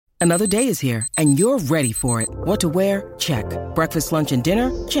Another day is here, and you're ready for it. What to wear? Check. Breakfast, lunch, and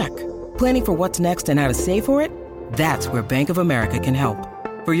dinner? Check. Planning for what's next and how to save for it? That's where Bank of America can help.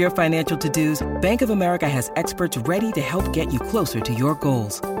 For your financial to-dos, Bank of America has experts ready to help get you closer to your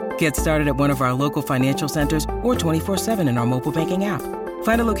goals. Get started at one of our local financial centers or 24/7 in our mobile banking app.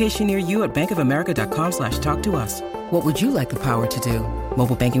 Find a location near you at bankofamerica.com/talktous. What would you like the power to do?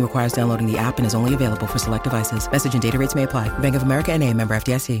 Mobile banking requires downloading the app and is only available for select devices. Message and data rates may apply. Bank of America N.A., member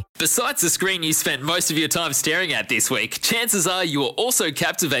FDIC. Besides the screen you spent most of your time staring at this week, chances are you are also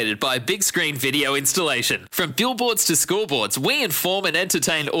captivated by a big screen video installation. From billboards to scoreboards, we inform and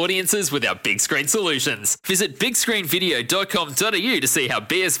entertain audiences with our big screen solutions. Visit bigscreenvideo.com.au to see how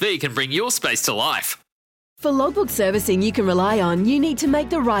BSV can bring your space to life. For logbook servicing you can rely on, you need to make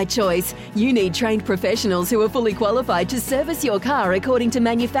the right choice. You need trained professionals who are fully qualified to service your car according to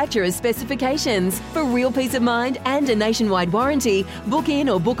manufacturer's specifications. For real peace of mind and a nationwide warranty, book in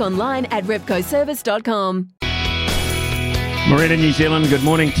or book online at repcoservice.com. Morena, New Zealand, good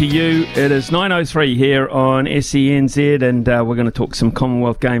morning to you. It is 9:03 here on SENZ, and we're going to talk some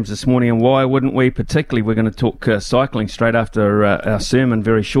Commonwealth Games this morning, and why wouldn't we? Particularly, we're going to talk cycling straight after our sermon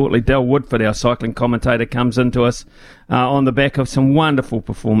very shortly. Del Woodford, our cycling commentator, comes into us on the back of some wonderful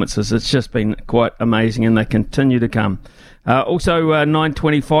performances. It's just been quite amazing, and they continue to come. Also,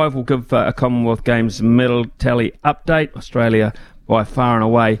 9:25, we'll give a Commonwealth Games medal tally update. Australia by far and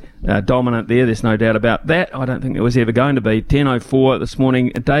away dominant there, there's no doubt about that. I don't think there was ever going to be. 10:04 this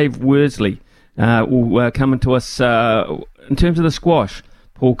morning, Dave Worsley will come into us in terms of the squash.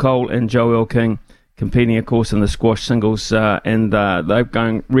 Paul Cole and Joel King competing, of course, in the squash singles, and they're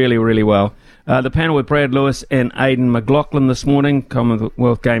going really, really well. The panel with Brad Lewis and Aidan McLaughlin this morning,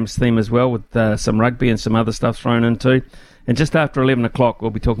 Commonwealth Games theme as well, with some rugby and some other stuff thrown in too. And just after 11 o'clock,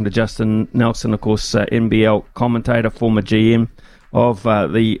 we'll be talking to Justin Nelson, of course, NBL commentator, former GM of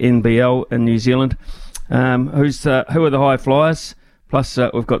the NBL in New Zealand. Who are the high flyers? Plus,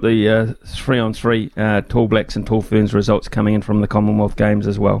 we've got the 3-on-3 Tall Blacks and Tall Ferns results coming in from the Commonwealth Games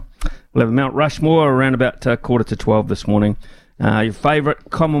as well. We'll have Mount Rushmore around about 11:45 this morning. Your favourite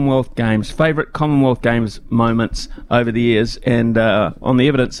Commonwealth Games moments over the years, and on the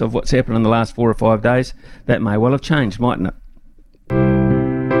evidence of what's happened in the last 4 or 5 days, that may well have changed, mightn't it?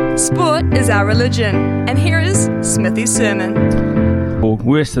 Sport is our religion, and here is Smithy's sermon. Or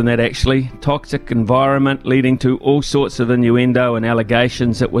worse than that, actually. Toxic environment leading to all sorts of innuendo and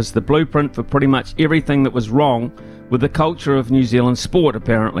allegations. It was the blueprint for pretty much everything that was wrong with the culture of New Zealand sport,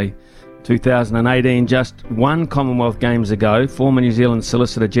 apparently. 2018, just one Commonwealth Games ago, former New Zealand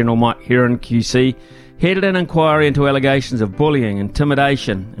Solicitor General Mike Heron QC headed an inquiry into allegations of bullying,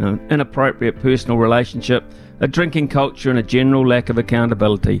 intimidation, an inappropriate personal relationship, a drinking culture and a general lack of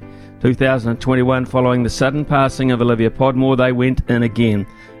accountability. 2021, following the sudden passing of Olivia Podmore, they went in again.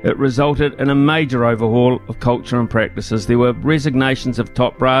 It resulted in a major overhaul of culture and practices. There were resignations of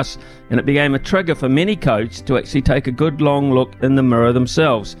top brass, and it became a trigger for many coaches to actually take a good long look in the mirror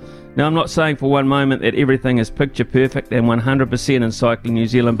themselves. Now, I'm not saying for one moment that everything is picture perfect and 100% in Cycling New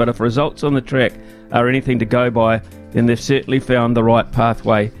Zealand, but if results on the track are anything to go by, then they've certainly found the right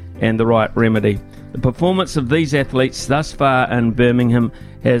pathway and the right remedy. The performance of these athletes thus far in Birmingham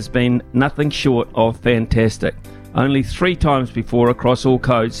has been nothing short of fantastic. Only 3 times before across all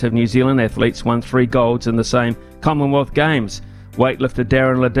codes have New Zealand athletes won 3 golds in the same Commonwealth Games. Weightlifter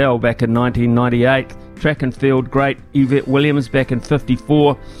Darren Liddell back in 1998, track and field great Yvette Williams back in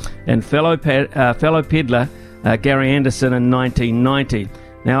 54, and fellow peddler Gary Anderson in 1990.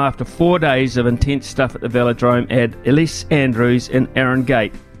 Now, after 4 days of intense stuff at the Velodrome, add Elise Andrews and Aaron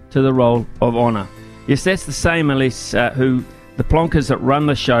Gate to the Roll of Honour. Yes, that's the same Elise who the plonkers that run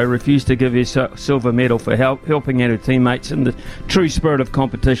the show refused to give her silver medal for helping out her teammates in the true spirit of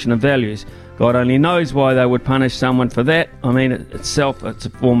competition and values. God only knows why they would punish someone for that. I mean, it's a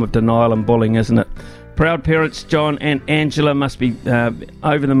form of denial and bullying, isn't it? Proud parents John and Angela must be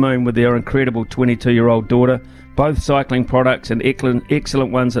over the moon with their incredible 22-year-old daughter. Both cycling products, and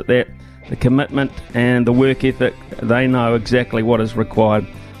excellent ones at that. The commitment and the work ethic, they know exactly what is required.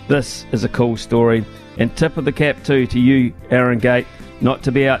 This is a cool story. And tip of the cap too to you, Aaron Gate, not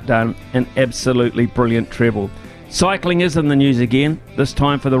to be outdone, an absolutely brilliant treble. Cycling is in the news again, this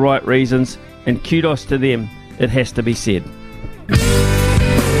time for the right reasons, and kudos to them, it has to be said.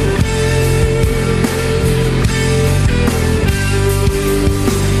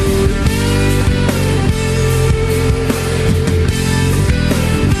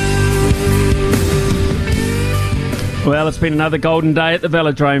 Well, it's been another golden day at the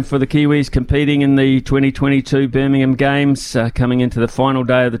Velodrome for the Kiwis competing in the 2022 Birmingham Games. Coming into the final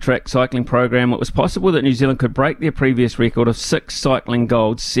day of the track cycling program, it was possible that New Zealand could break their previous record of 6 cycling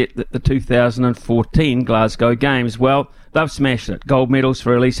golds set at the 2014 Glasgow Games. Well, they've smashed it. Gold medals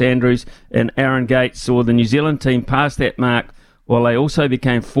for Elise Andrews and Aaron Gates saw the New Zealand team pass that mark, while they also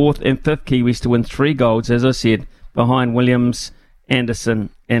became 4th and 5th Kiwis to win 3 golds, as I said, behind Williams,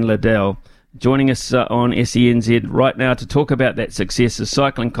 Anderson and Liddell. Joining us on SENZ right now to talk about that success is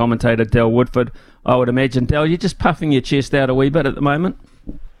cycling commentator Del Woodford. I would imagine, Del, you're just puffing your chest out a wee bit at the moment.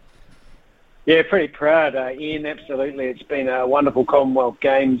 Yeah, pretty proud, Ian, absolutely. It's been a wonderful Commonwealth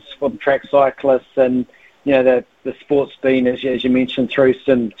Games for the track cyclists, and the sport's been, as you mentioned, through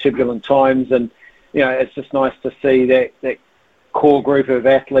some turbulent times, and it's just nice to see that core group of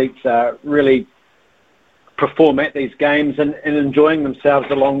athletes really perform at these games and enjoying themselves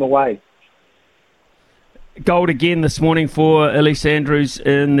along the way. Gold again this morning for Elise Andrews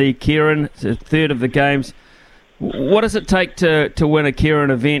in the Keirin, the third of the games. What does it take to win a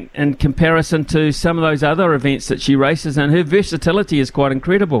Keirin event in comparison to some of those other events that she races? And her versatility is quite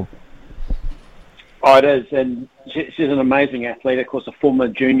incredible. Oh, it is, and she's an amazing athlete. Of course, a former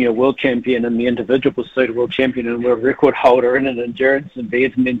junior world champion in the individual pursuit, world champion and world record holder in an endurance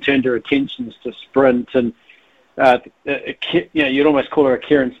event, and then turned her attentions to sprint. And you'd almost call her a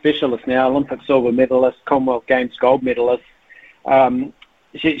Keirin specialist now, Olympic silver medalist, Commonwealth Games gold medalist.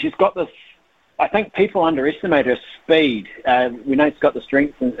 She's got this, I think people underestimate her speed. We know she's got the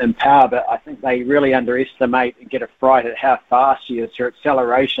strength and power, but I think they really underestimate and get a fright at how fast she is. Her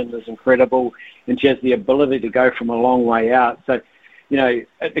acceleration is incredible, and she has the ability to go from a long way out. So,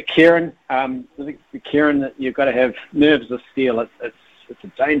 at the Keirin, you've got to have nerves of steel. It's a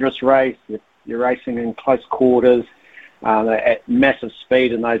dangerous race. You're racing in close quarters at massive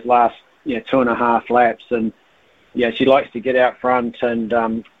speed in those last 2.5 laps, and she likes to get out front and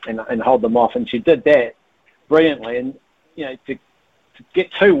hold them off, and she did that brilliantly. And to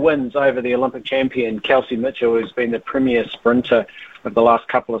get 2 wins over the Olympic champion Kelsey Mitchell, who's been the premier sprinter of the last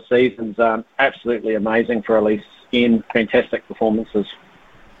couple of seasons, absolutely amazing for Elise. In fantastic performances.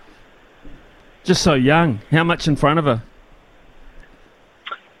 Just so young. How much in front of her?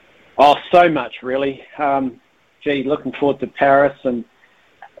 Oh, so much, really. Looking forward to Paris, and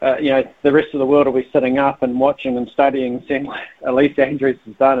the rest of the world will be sitting up and watching and studying and seeing what Elise Andrews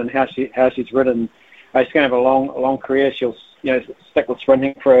has done and how she's ridden. She's going to have a long career. She'll stick with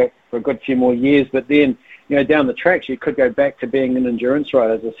sprinting for a good few more years, but then down the track she could go back to being an endurance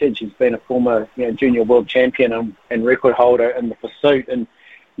rider. As I said, she's been a former junior world champion and record holder in the pursuit, and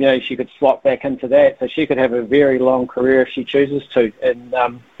she could slot back into that, so she could have a very long career if she chooses to,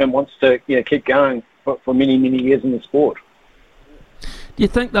 and wants to keep going for many years in the sport. Do you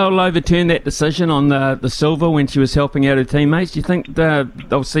think they'll overturn that decision on the silver when she was helping out her teammates? Do you think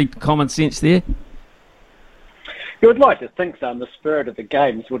they'll see common sense there? You would like to think so in the spirit of the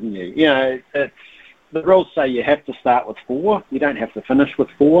games, wouldn't you? The rules say you have to start with 4. You don't have to finish with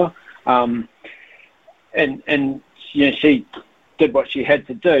 4. And she did what she had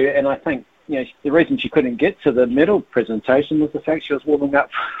to do, and I think the reason she couldn't get to the medal presentation was the fact she was warming up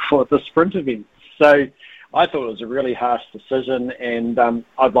for the sprint event. So I thought it was a really harsh decision, and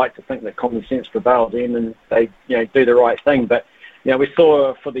I'd like to think that common sense prevailed then, and they do the right thing. But we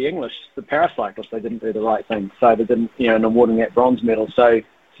saw for the English, the paracyclists, they didn't do the right thing, so they didn't in awarding that bronze medal. So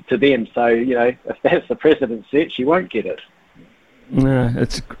to them, if that's the precedent set, she won't get it. No,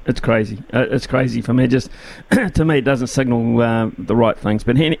 it's crazy. It's crazy for me. Just to me, it doesn't signal the right things.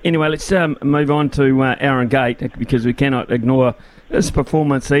 But anyway, let's move on to Aaron Gate, because we cannot ignore his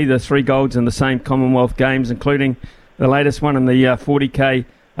performance either. 3 golds in the same Commonwealth Games, including the latest one in the 40k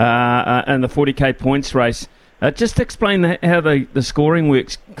and the 40k points race. Just explain how the scoring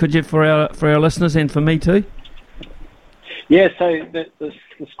works, could you, for our listeners and for me too? Yeah. So the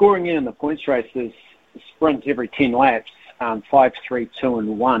scoring in the points race is sprint every 10 laps. 5, 3, 2,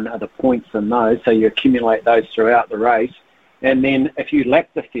 and 1 are the points in those, so you accumulate those throughout the race. And then if you lap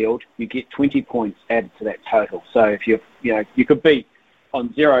the field, you get 20 points added to that total. So if you could be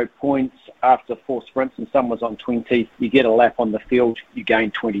on 0 points after 4 sprints and someone's on 20, you get a lap on the field, you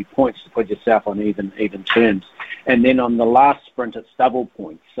gain 20 points to put yourself on even terms. And then on the last sprint, it's double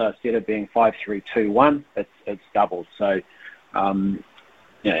points. So instead of being 5, 3, 2, 1, it's doubled. So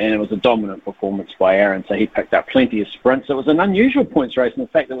and it was a dominant performance by Aaron, so he picked up plenty of sprints. It was an unusual points race, and in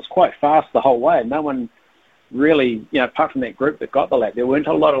fact, it was quite fast the whole way. No one really, apart from that group that got the lap, there weren't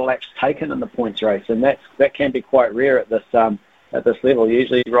a lot of laps taken in the points race, and that can be quite rare at this level.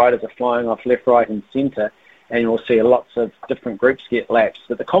 Usually riders are flying off left, right, and centre, and you'll see lots of different groups get laps.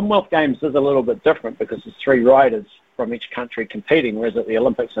 But the Commonwealth Games is a little bit different because there's 3 riders from each country competing, whereas at the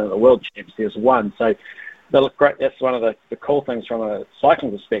Olympics and at the World Champs there's 1. So they look great. That's one of the cool things from a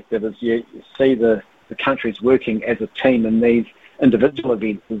cycling perspective is you see the countries working as a team in these individual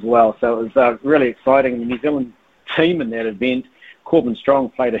events as well. So it was really exciting. The New Zealand team in that event, Corbin Strong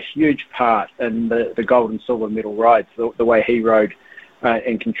played a huge part in the gold and silver medal rides, the way he rode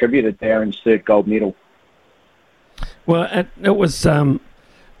and contributed to Aaron's 3rd gold medal. Well, it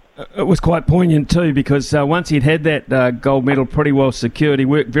was quite poignant too, because once he'd had that gold medal pretty well secured, he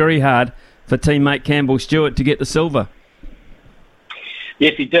worked very hard for teammate Campbell Stewart to get the silver.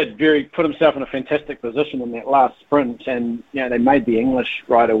 Yes, he did. Put himself in a fantastic position in that last sprint, and they made the English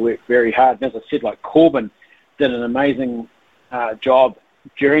rider work very hard. And as I said, like Corbin did an amazing job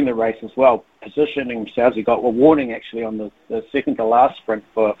during the race as well, positioning himself. He got a warning actually on the second to last sprint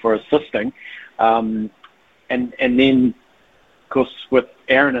for assisting, and then of course with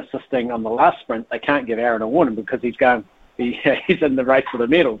Aaron assisting on the last sprint, they can't give Aaron a warning because he's in the race for the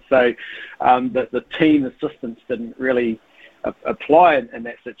medal. So the team assistance didn't really apply in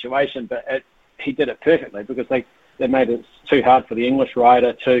that situation, but he did it perfectly because they made it too hard for the English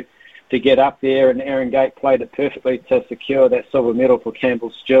rider to get up there, and Aaron Gate played it perfectly to secure that silver medal for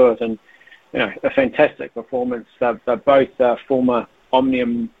Campbell Stewart, and a fantastic performance. They're both former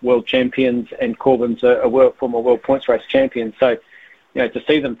Omnium world champions, and Corbin's a former world points race champion. So, to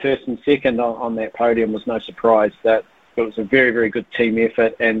see them first and second on that podium was no surprise. That it was a very, very good team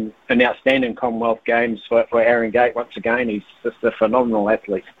effort and an outstanding Commonwealth Games for Aaron Gate. Once again, he's just a phenomenal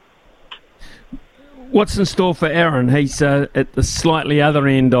athlete. What's in store for Aaron? He's at the slightly other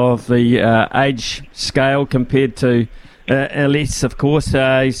end of the age scale compared to Aleix, of course.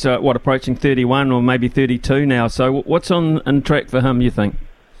 He's, approaching 31 or maybe 32 now. So what's on track for him, you think?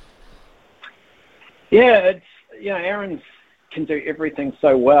 Yeah, Aaron can do everything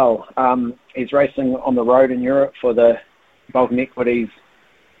so well. He's racing on the road in Europe for the Vulcan Equities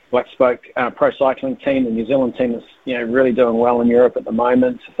Black Spoke pro cycling team. The New Zealand team is really doing well in Europe at the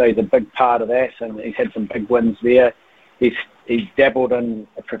moment, so he's a big part of that, and he's had some big wins there. He's dabbled in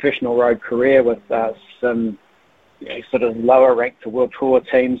a professional road career with some sort of lower ranked World Tour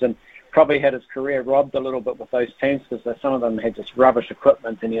teams, and probably had his career robbed a little bit with those teams because some of them had just rubbish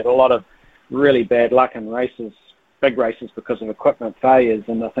equipment, and he had a lot of really bad luck in races, big races, because of equipment failures.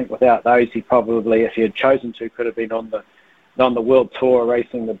 And I think without those, he probably, if he had chosen to, could have been on the World Tour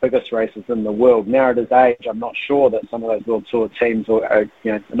racing the biggest races in the world. Now at his age, I'm not sure that some of those World Tour teams are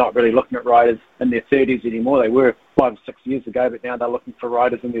not really looking at riders in their 30s anymore. They were 5 or 6 years ago, but now they're looking for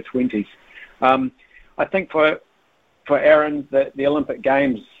riders in their 20s. I think for Aaron, the Olympic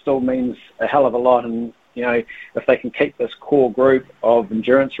Games still means a hell of a lot, and if they can keep this core group of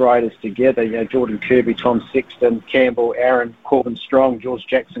endurance riders together, Jordan Kirby, Tom Sexton, Campbell, Aaron, Corbin Strong, George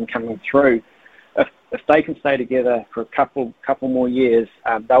Jackson coming through, if they can stay together for a couple more years,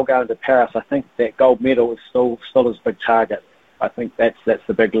 they'll go into Paris. I think that gold medal is still his big target. I think that's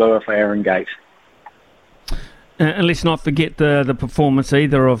the big lure for Aaron Gate. And let's not forget the performance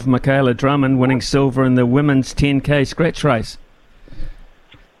either of Michaela Drummond winning silver in the women's 10K scratch race.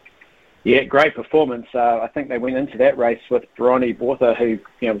 Yeah, great performance. I think they went into that race with Bronnie Bortha, who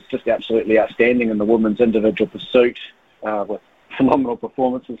was just absolutely outstanding in the women's individual pursuit, with phenomenal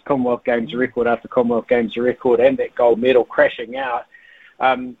performances, Commonwealth Games record after Commonwealth Games record, and that gold medal crashing out.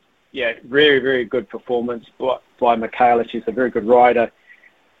 Very, very good performance by Michaela. She's a very good rider.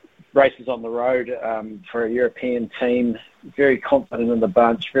 Races on the road for a European team. Very confident in the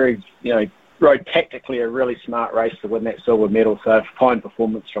bunch. Very, rode tactically a really smart race to win that silver medal. So fine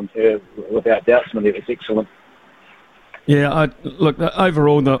performance from her, without doubt. Some of it was excellent. Yeah,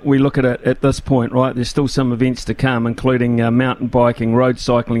 overall, we look at it at this point, right? There's still some events to come, including mountain biking, road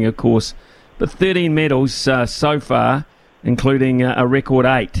cycling, of course. But 13 medals so far, including a record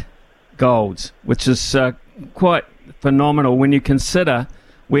 8 golds, which is quite phenomenal when you consider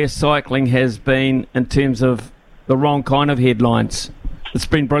where cycling has been in terms of the wrong kind of headlines. It's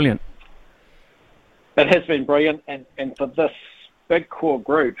been brilliant. It has been brilliant, and for this big core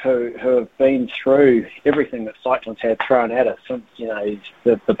group who have been through everything that cycling's had thrown at us since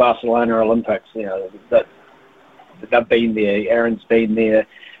the Barcelona Olympics, that they've been there. Aaron's been there,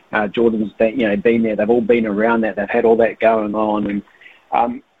 Jordan's been there. They've all been around that. They've had all that going on,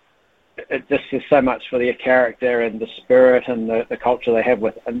 and it just says so much for their character and the spirit and the culture they have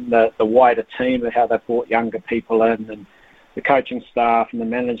within the wider team, and how they've brought younger people in, and the coaching staff and the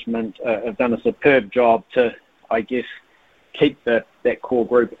management have done a superb job to, I guess, keep that core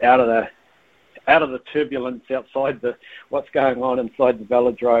group out of the turbulence outside what's going on inside the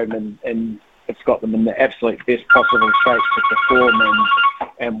velodrome, and it's got them in the absolute best possible shape to perform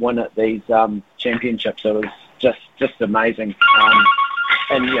and win at these championships. It was just amazing,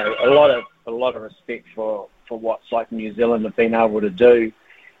 and a lot of respect for what Cycling New Zealand have been able to do,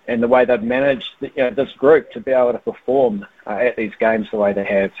 and the way they've managed this group to be able to perform at these games the way they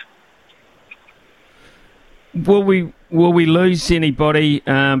have. Will we lose anybody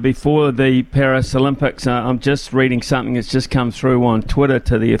before the Paris Olympics? I'm just reading something that's just come through on Twitter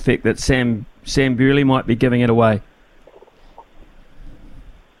to the effect that Sam Bewley might be giving it away.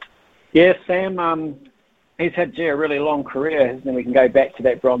 Yeah, Sam, he's had a really long career, and we can go back to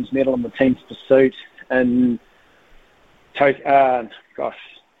that bronze medal in the team's pursuit in Tokyo.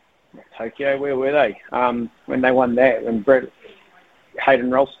 Where were they? When they won that, when Hayden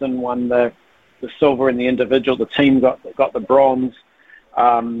Ralston won the silver in the individual, the team got the bronze,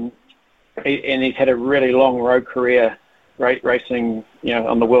 and he's had a really long road career racing,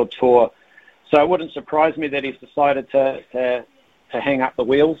 on the world tour. So it wouldn't surprise me that he's decided to hang up the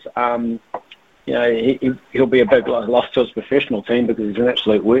wheels. He'll be a big loss to his professional team because he's an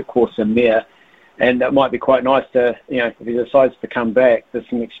absolute workhorse in there, and it might be quite nice to, if he decides to come back, there's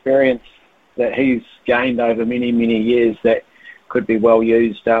some experience that he's gained over many, many years that could be well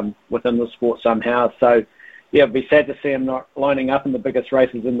used within the sport somehow. So, it'd be sad to see him not lining up in the biggest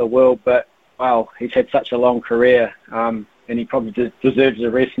races in the world, but, he's had such a long career, and he probably deserves a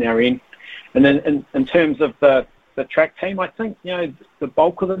rest now in. And then in terms of the track team, I think, the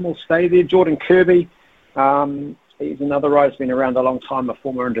bulk of them will stay there. Jordan Kirby, he's another rider who's been around a long time, a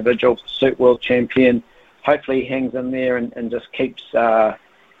former individual pursuit world champion. Hopefully he hangs in there and just keeps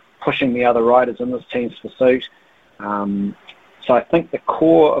pushing the other riders in this team's pursuit. So I think the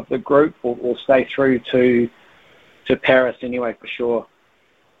core of the group will stay through to Paris anyway, for sure.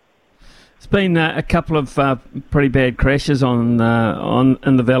 It's been a couple of pretty bad crashes in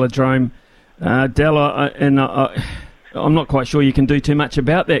the velodrome, Del, and I'm not quite sure you can do too much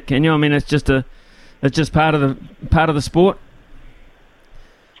about that, can you? I mean, it's just part of the sport.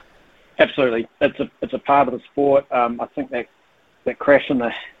 Absolutely, it's a part of the sport. I think that crash in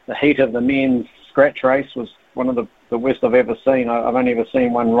the heat of the men's scratch race was one of the worst I've ever seen. I've only ever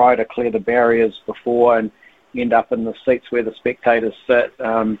seen one rider clear the barriers before and end up in the seats where the spectators sit.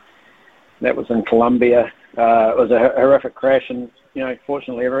 That was in Colombia. It was a horrific crash, and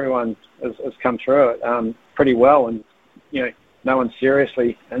fortunately everyone has come through it pretty well, and no one's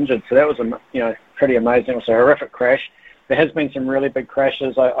seriously injured. So that was pretty amazing. It was a horrific crash. There has been some really big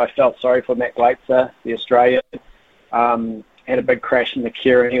crashes. I felt sorry for Matt Gleitzer, the Australian. Had a big crash in the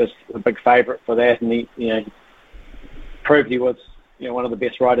Keirin. He was a big favourite for that, and he proved he was one of the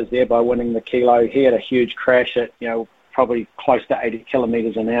best riders there by winning the kilo. He had a huge crash at probably close to 80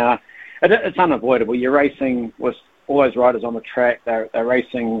 kilometres an hour. It's unavoidable. You're racing with all those riders on the track. They're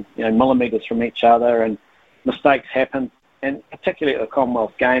racing millimetres from each other, and mistakes happen. And particularly at the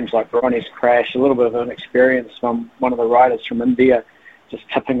Commonwealth Games, like Ronnie's crash, a little bit of an experience from one of the riders from India, just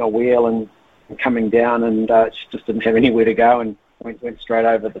tipping a wheel and coming down, and just didn't have anywhere to go and went straight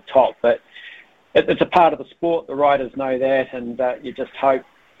over the top. But it's a part of the sport. The riders know that, and you just hope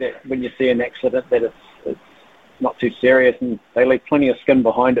that when you see an accident that it's not too serious, and they leave plenty of skin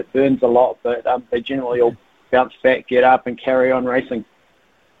behind. It burns a lot, but they generally all bounce back, get up, and carry on racing.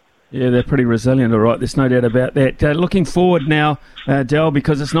 Yeah, they're pretty resilient, all right. There's no doubt about that. Looking forward now, Del,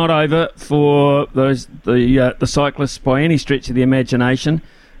 because it's not over for the cyclists by any stretch of the imagination.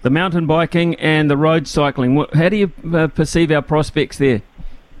 The mountain biking and the road cycling. How do you perceive our prospects there?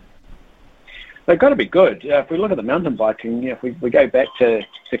 They've got to be good. If we look at the mountain biking, if we go back to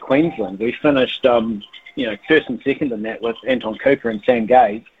Queensland, we finished first and second in that with Anton Cooper and Sam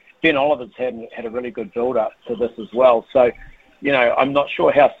Gaze. Ben Oliver's had a really good build-up to this as well. So, I'm not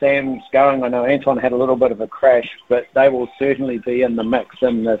sure how Sam's going. I know Anton had a little bit of a crash, but they will certainly be in the mix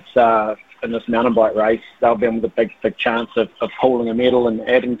in this mountain bike race. They'll be with a big chance of pulling a medal and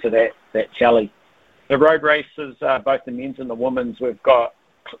adding to that tally. The road races, both the men's and the women's, we've got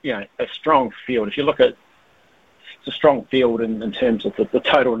a strong field. If you look at it's a strong field in terms of the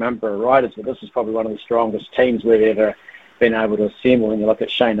total number of riders, but this is probably one of the strongest teams we've ever been able to assemble. When you look at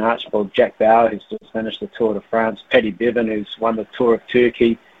Shane Archibald, Jack Bauer, who's just finished the Tour de France, Paddy Bevan, who's won the Tour of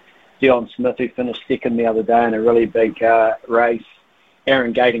Turkey, Dion Smith, who finished second the other day in a really big race,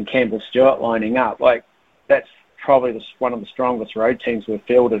 Aaron Gate and Campbell Stewart lining up. That's probably one of the strongest road teams we've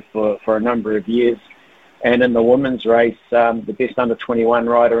fielded for a number of years. And in the women's race, the best under-21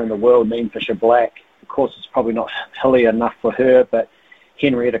 rider in the world, Neen Fisher-Black. Of course, it's probably not hilly enough for her, but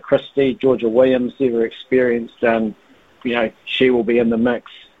Henrietta Christie, Georgia Williams, they're very experienced. She will be in the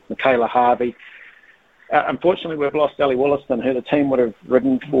mix. Michaela Harvey. Unfortunately, we've lost Ellie Wollaston, who the team would have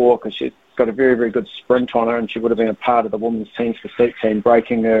ridden for because she's got a very, very good sprint on her, and she would have been a part of the women's team's pursuit team.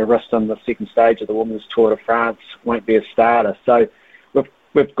 Breaking her wrist on the second stage of the Women's Tour de France, won't be a starter. So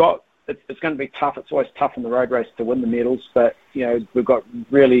we've got, it's going to be tough. It's always tough in the road race to win the medals, but, we've got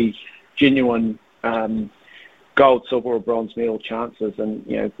really genuine gold, silver or bronze medal chances,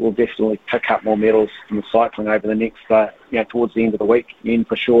 and, we'll definitely pick up more medals in the cycling over the next, towards the end of the week,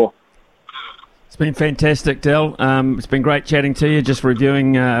 for sure. It's been fantastic, Del. It's been great chatting to you, just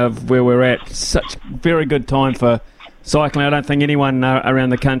reviewing of where we're at. Such very good time for cycling. I don't think anyone around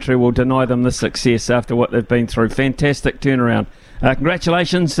the country will deny them the success after what they've been through. Fantastic turnaround.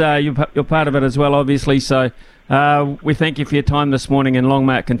 Congratulations. You're part of it as well, obviously. So we thank you for your time this morning, and long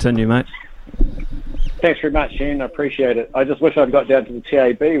may it continue, mate. Thanks very much, Shane. I appreciate it. I just wish I'd got down to the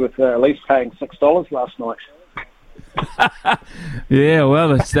TAB with at least paying $6 last night. Yeah,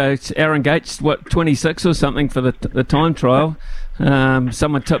 well, it's Aaron Gates, 26 or something for the time trial.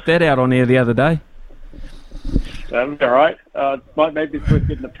 Someone tipped that out on air the other day. All right. Maybe it's worth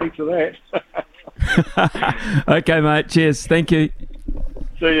getting a piece of that. Okay, mate. Cheers. Thank you.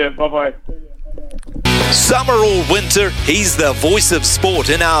 See ya. Bye-bye. Summer or winter, he's the voice of sport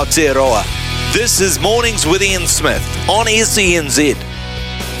in Aotearoa. This is Mornings with Ian Smith on SENZ.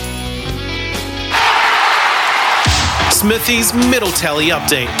 Smithy's medal tally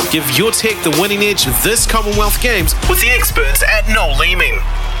update. Give your tech the winning edge this Commonwealth Games with the experts at Noel Leeming.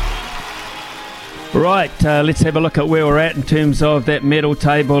 Right, let's have a look at where we're at in terms of that medal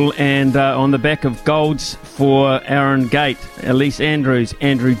table, and on the back of golds for Aaron Gate, Elise Andrews,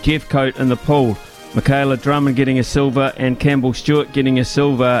 Andrew Jeffcoat in the pool, Michaela Drummond getting a silver, and Campbell Stewart getting a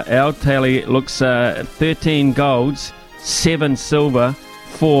silver. Our tally looks 13 golds, 7 silver,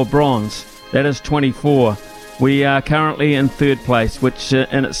 4 bronze. That is 24. We are currently in third place, which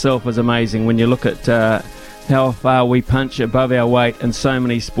in itself is amazing when you look at how far we punch above our weight in so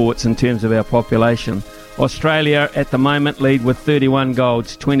many sports in terms of our population. Australia at the moment lead with 31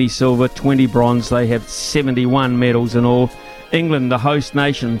 golds, 20 silver, 20 bronze. They have 71 medals in all. England, the host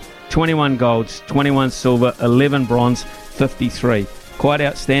nation, 21 golds, 21 silver, 11 bronze, 53. Quite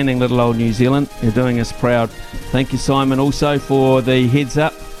outstanding, little old New Zealand. You're doing us proud. Thank you, Simon, also for the heads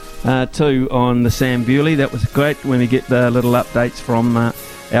up too on the Sam Bewley. That was great when we get the little updates from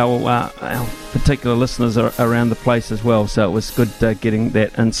our particular listeners around the place as well. So it was good getting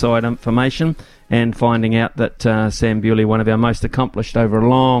that inside information and finding out that Sam Bewley, one of our most accomplished over a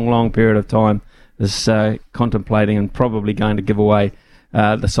long, long period of time, is contemplating and probably going to give away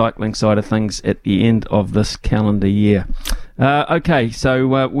the cycling side of things at the end of this calendar year. Okay,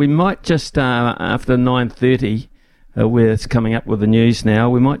 so we might just, after 9:30, where it's coming up with the news now,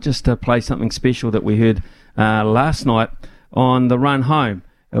 we might just play something special that we heard last night on the run home.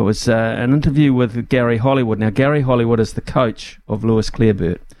 It was an interview with Gary Hollywood. Now, Gary Hollywood is the coach of Lewis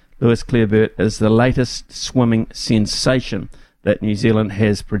Clareburt. Lewis Clareburt is the latest swimming sensation that New Zealand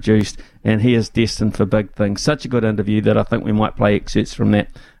has produced, and he is destined for big things. Such a good interview that I think we might play excerpts from that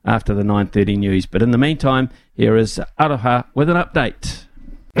after the 9:30 news. But in the meantime, here is Aroha with an update.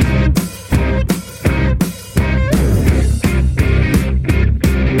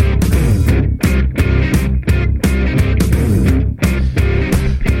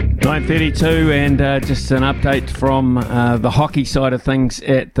 9:32, and just an update from the hockey side of things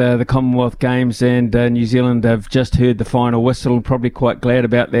at the Commonwealth Games, and New Zealand have just heard the final whistle. Probably quite glad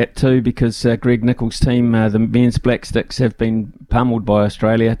about that too, because Greg Nichols' team, the men's Black Sticks, have been pummeled by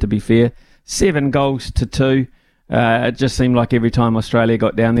Australia, to be fair. 7-2. It just seemed like every time Australia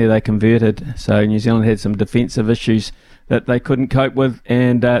got down there they converted, so New Zealand had some defensive issues that they couldn't cope with,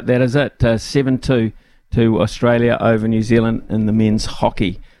 and that is it. 7-2 to Australia over New Zealand in the men's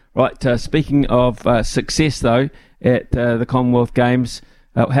hockey. Right, speaking of success, though, at the Commonwealth Games,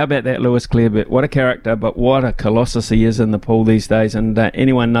 how about that Lewis Clareburt? What a character, but what a colossus he is in the pool these days, and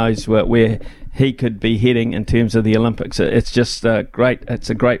anyone knows where he could be heading in terms of the Olympics. It's just great. It's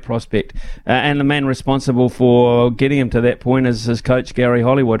a great prospect. And the man responsible for getting him to that point is his coach, Gary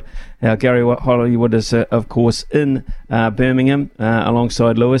Hollywood. Now, Gary Hollywood is, of course, in Birmingham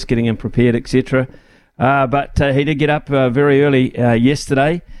alongside Lewis, getting him prepared, etc. But he did get up very early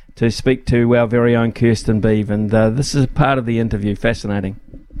yesterday to speak to our very own Kirsten Beeve, and this is part of the interview. Fascinating.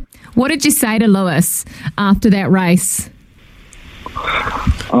 What did you say to Lewis after that race?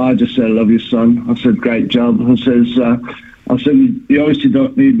 I just said, I love you, son. I said, great job. I said, you obviously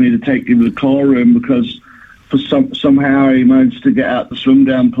don't need me to take you to the call room, because somehow he managed to get out the swim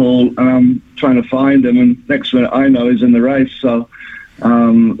down pool, and I'm trying to find him, and next minute I know he's in the race. So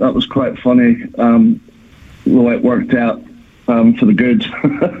that was quite funny, the way it worked out. for the good.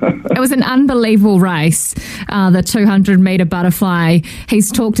 It was an unbelievable race, the 200-metre butterfly.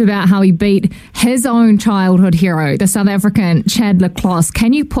 He's talked about how he beat his own childhood hero, the South African Chad le Clos.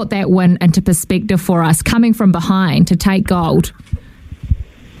 Can you put that win into perspective for us, coming from behind to take gold?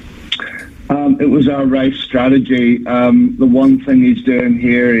 It was our race strategy. The one thing he's doing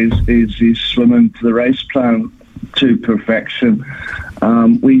here is he's swimming to the race plan to perfection.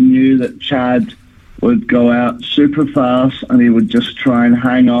 We knew that Chad would go out super fast and he would just try and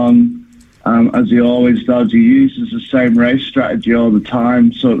hang on as he always does. He uses the same race strategy all the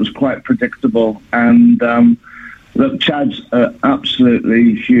time, so it was quite predictable. And look, Chad's an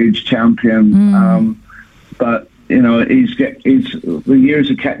absolutely huge champion, but you know, the years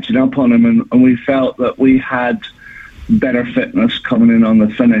are catching up on him, and we felt that we had better fitness coming in on the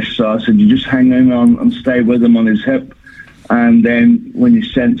finish. So I said, you just hang in on and stay with him on his hip, and then when you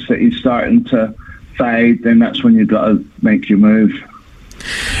sense that he's starting to fade, then that's when you've got to make your move.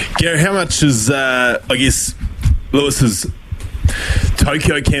 Gary, how much is, I guess, Lewis's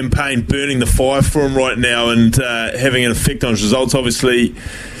Tokyo campaign burning the fire for him right now and having an effect on his results? Obviously,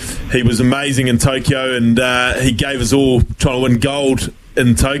 he was amazing in Tokyo, and he gave us all trying to win gold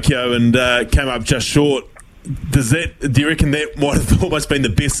in Tokyo and came up just short. Do you reckon that might have almost been the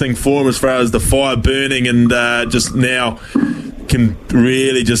best thing for him as far as the fire burning and just now can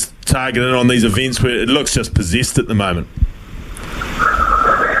really just target in on these events where it looks just possessed at the moment?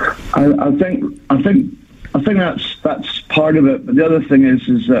 I think that's part of it. But the other thing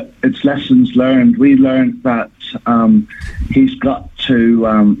is that it's lessons learned. We learned that he's got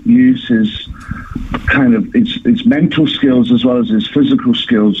to use his his mental skills as well as his physical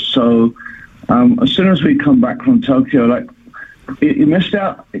skills. So as soon as we come back from Tokyo, like he missed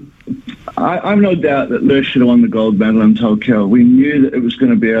out. I've no doubt that Lewis should have won the gold medal in Tokyo. We knew that it was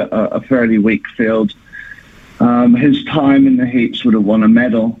going to be a fairly weak field. His time in the heats would have won a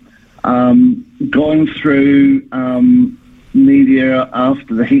medal. Going through media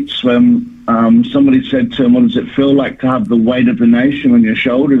after the heat swim, somebody said to him, what does it feel like to have the weight of the nation on your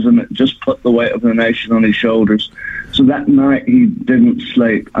shoulders? And it just put the weight of the nation on his shoulders. So that night he didn't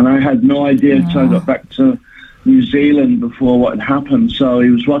sleep. And I had no idea until I got back to New Zealand before what had happened. So he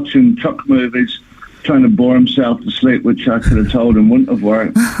was watching truck movies, trying to bore himself to sleep, which I could have told him wouldn't have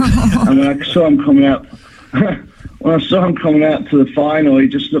worked. And when I saw him coming out... When I saw him coming out to the final, he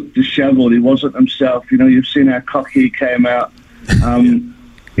just looked dishevelled. He wasn't himself. You know, you've seen how cocky he came out.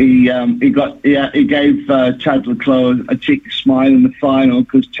 He gave Chad le Clos a cheeky smile in the final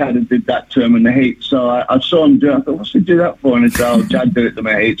because Chad had did that to him in the heat. So I saw him do it. I thought, what's he do that for? And he said, oh, Chad did it to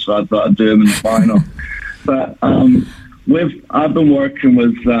my heat, so I thought I'd do him in the final. But I've been working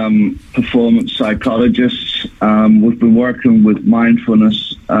with performance psychologists. We've been working with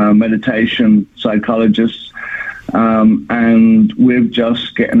mindfulness meditation psychologists. And we're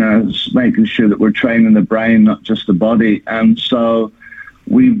just making sure that we're training the brain, not just the body. And so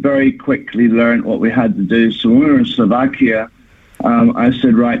we very quickly learned what we had to do. So when we were in Slovakia, I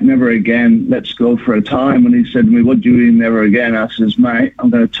said, right, never again, let's go for a time. And he said to me, what do you mean never again? I says, mate, I'm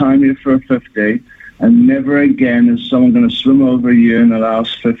going to time you for a 50, and never again is someone going to swim over you in the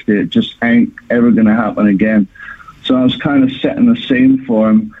last 50. It just ain't ever going to happen again. So I was kind of setting the scene for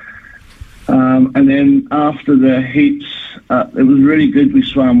him. And then after the heats, it was really good we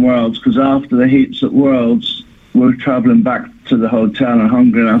swam Worlds, because after the heats at Worlds, we were travelling back to the hotel in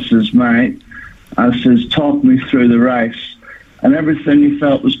Hungary, and I says, mate, talk me through the race. And everything he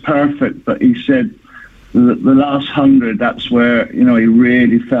felt was perfect, but he said the last 100, that's where, you know, he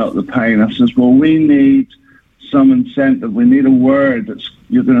really felt the pain. I says, well, we need some incentive. We need a word that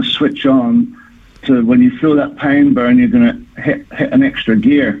you're going to switch on to when you feel that pain burn, you're going to hit an extra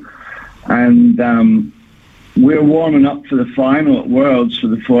gear. And we're warming up for the final at Worlds for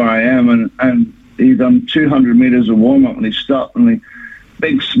the 4 a.m. and he done 200 metres of warm-up, and he stopped and he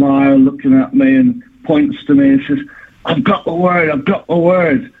big smile looking at me and points to me and says, I've got the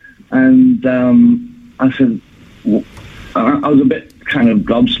word. And I said, I was a bit kind of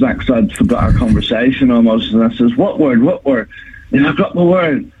gobsmacked, so I'd forgot our conversation almost, and I says, what word? And I've got the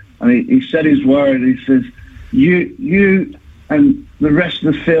word. And he said his word. He says, you and the rest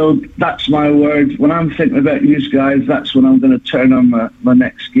of the field, that's my word. When I'm thinking about you guys, that's when I'm going to turn on my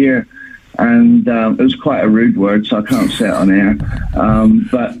next gear. And it was quite a rude word, so I can't say it on air.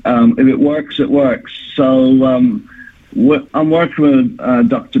 But if it works, it works. So I'm working with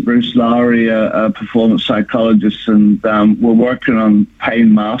Dr. Bruce Lowry, a performance psychologist, and we're working on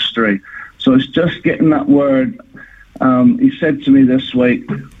pain mastery. So it's just getting that word. He said to me this week,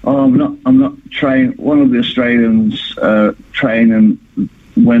 I'm not trained. One of the Australians training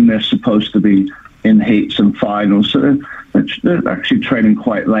when they're supposed to be in heats and finals. So they're actually training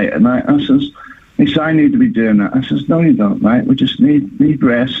quite late at night. He says, I need to be doing that. I says, no, you don't, mate. We just need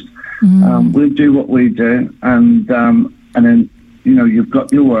rest. We'll do what we do, and then you've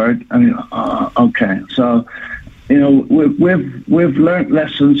got your word, and okay. So we've learnt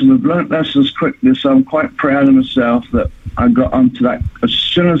lessons, and we've learnt lessons quickly. So I'm quite proud of myself that I got onto that as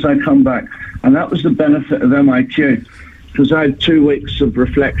soon as I come back, and that was the benefit of MIQ, because I had 2 weeks of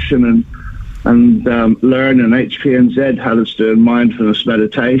reflection and learning. HPNZ had us doing mindfulness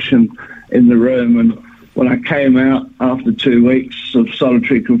meditation in the room, and when I came out after 2 weeks of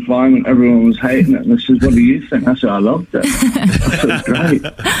solitary confinement, everyone was hating it, and they said, what do you think? I said, I loved it. I said,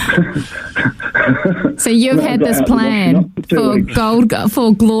 great. So you've had this plan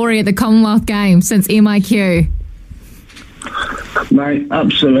for glory at the Commonwealth Games since MIQ. Mate,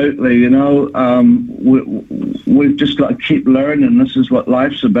 absolutely. We've just got to keep learning. This is what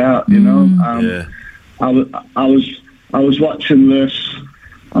life's about, I was watching Lewis.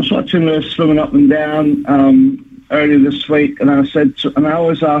 I was watching Lewis swimming up and down earlier this week, and I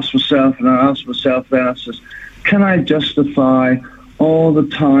always ask myself, and I asked myself then, I says, can I justify all the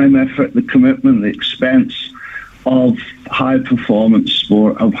time, effort, the commitment, the expense of high-performance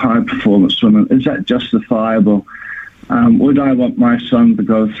sport, of high-performance swimming? Is that justifiable? Would I want my son to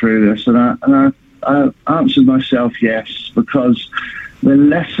go through this? And I answered myself yes, because the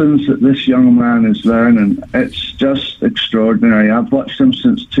lessons that this young man is learning, it's just extraordinary. I've watched him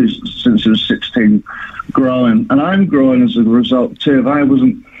since he was 16 growing, and I'm growing as a result too. If I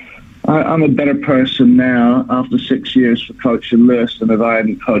wasn't, I'm a better person now after 6 years for coaching Lewis than if I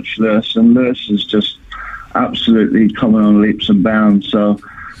hadn't coached Lewis, and Lewis is just absolutely coming on leaps and bounds. So,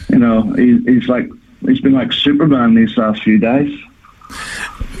 he's been like Superman these last few days.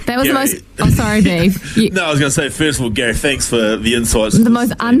 That was the most... Oh, sorry, Dave. No, I was going to say, first of all, Gary, thanks for the insights. The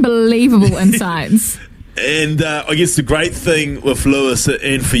most unbelievable insights. And I guess the great thing with Lewis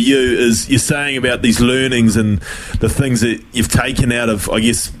and for you is you're saying about these learnings and the things that you've taken out of, I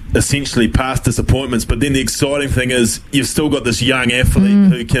guess, essentially past disappointments. But then the exciting thing is you've still got this young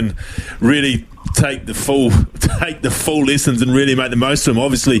athlete who can really take the full lessons and really make the most of them.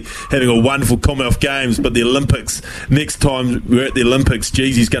 Obviously having a wonderful Commonwealth Games, but the Olympics, next time we're at the Olympics,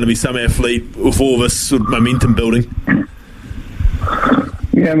 geez, he's going to be some athlete with all this sort of momentum building.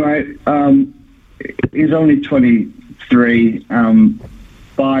 Yeah, mate. He's only 23.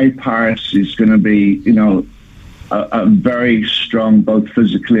 By Paris, he's going to be, a very strong, both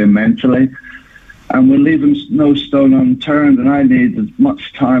physically and mentally. And we're leaving no stone unturned, and I need as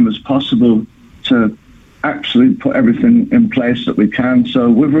much time as possible to actually put everything in place that we can. So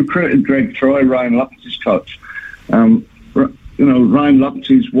we've recruited Greg Troy, Ryan Lochte coach. Ryan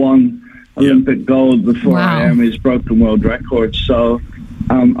Lochte's won Olympic gold before I am. He's broken world records. So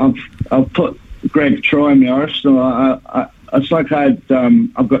I've put Greg Troy in the arsenal. It's like I've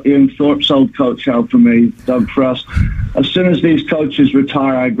got Ian Thorpe's old coach helping me, Doug Frost. As soon as these coaches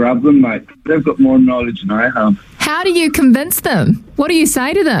retire, I grab them, mate. They've got more knowledge than I have. How do you convince them? What do you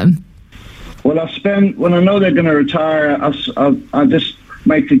say to them? Well, when I know they're going to retire, I just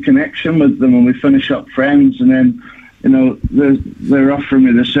make a connection with them and we finish up friends, and then, they're offering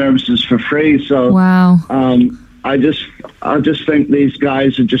me the services for free. So, wow. I just think these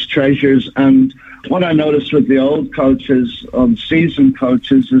guys are just treasures. And what I noticed with the old coaches, seasoned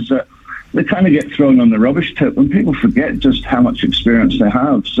coaches, is that they kind of get thrown on the rubbish tip and people forget just how much experience they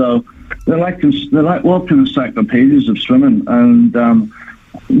have. So they're like walking encyclopedias of swimming, and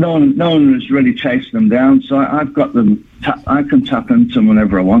no one is really chasing them down. So I've got them. I can tap into them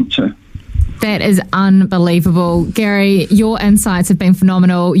whenever I want to. That is unbelievable. Gary, your insights have been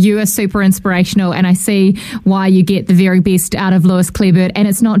phenomenal. You are super inspirational, and I see why you get the very best out of Lewis Clareburt. And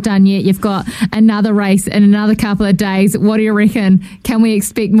it's not done yet. You've got another race in another couple of days. What do you reckon? Can we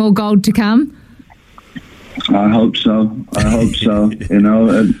expect more gold to come? I hope so.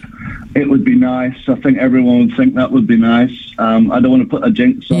 It would be nice. I think everyone would think that would be nice. I don't want to put a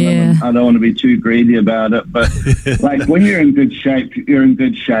jinx on them. I don't want to be too greedy about it. But when you're in good shape, you're in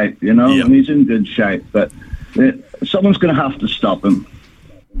good shape, Yep. And he's in good shape. But someone's going to have to stop him.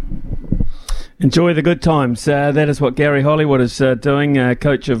 Enjoy the good times. That is what Gary Hollywood is doing,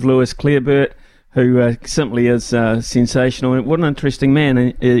 coach of Lewis Clareburt, who simply is sensational. And what an interesting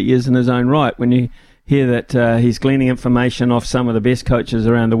man he is in his own right. When you hear that he's gleaning information off some of the best coaches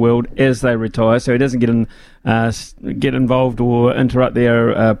around the world as they retire, so he doesn't get involved or interrupt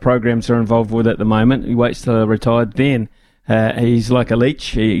their programs they're involved with at the moment. He waits till they're retired, then he's like a leech.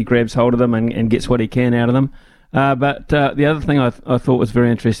 He grabs hold of them and gets what he can out of them. But the other thing I thought was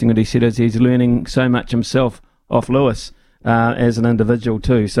very interesting that he said is he's learning so much himself off Lewis as an individual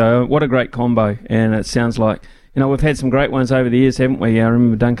too. So what a great combo, and it sounds like we've had some great ones over the years, haven't we? I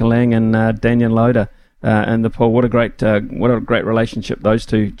remember Duncan Lang and Daniel Loader in the pool. What a great relationship those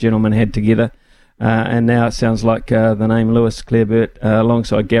two gentlemen had together. And now it sounds like the name Lewis Clareburt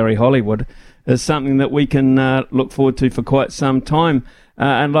alongside Gary Hollywood is something that we can look forward to for quite some time.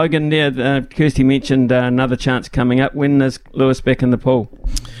 And Logan, Kirsty mentioned another chance coming up. When is Lewis back in the pool?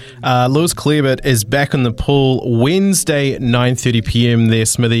 Lewis Clareburt is back in the pool Wednesday, 9:30 p.m. there,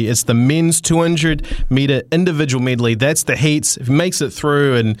 Smithy. It's the men's 200-metre individual medley. That's the heats. If he makes it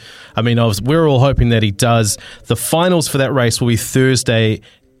through, and we're all hoping that he does, the finals for that race will be Thursday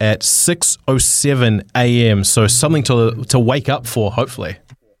at 6:07 a.m. So something to wake up for, hopefully.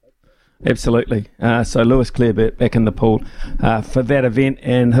 Absolutely. So Lewis Clareburt back in the pool for that event,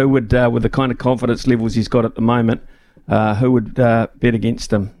 and who would, with the kind of confidence levels he's got at the moment, who would bet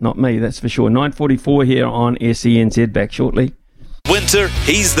against him? Not me, that's for sure. 9:44 here on SENZ, back shortly. Winter,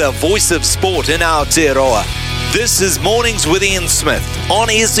 he's the voice of sport in Aotearoa. This is Mornings with Ian Smith on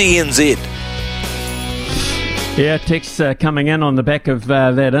SENZ. Yeah, texts coming in on the back of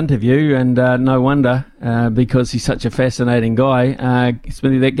that interview, and no wonder, because he's such a fascinating guy.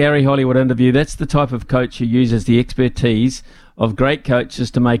 Smithy, that Gary Hollywood interview, that's the type of coach who uses the expertise of great coaches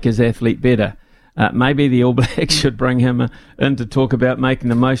to make his athlete better. Maybe the All Blacks should bring him in to talk about making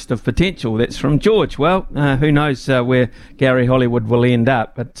the most of potential. That's from George. Well, who knows where Gary Hollywood will end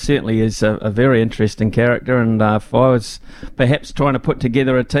up, but certainly is a very interesting character. And if I was perhaps trying to put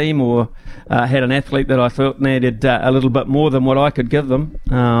together a team or had an athlete that I felt needed a little bit more than what I could give them,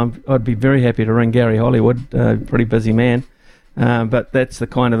 I'd be very happy to ring Gary Hollywood, pretty busy man. But that's the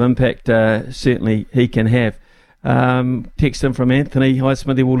kind of impact certainly he can have. Text in from Anthony. Hi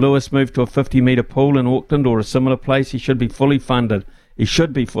Smithy, will Lewis move to a 50-metre pool in Auckland or a similar place? He should be fully funded.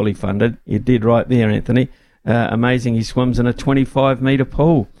 You're dead right there, Anthony. Amazing, he swims in a 25-metre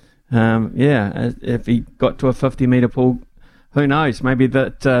pool. If he got to a 50-metre pool, who knows? Maybe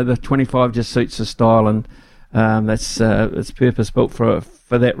that the 25 just suits his style, and it's purpose built for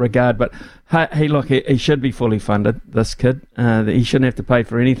that regard. But hey, look, he should be fully funded, this kid. He shouldn't have to pay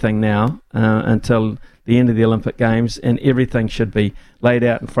for anything now until the end of the Olympic Games, and everything should be laid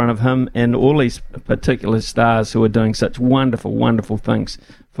out in front of him and all these particular stars who are doing such wonderful, wonderful things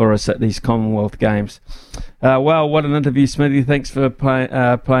for us at these Commonwealth Games. Well, what an interview, Smithy. Thanks for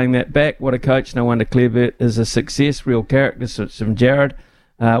playing that back. What a coach. No wonder Clareburt is a success. Real character. So it's from Jared.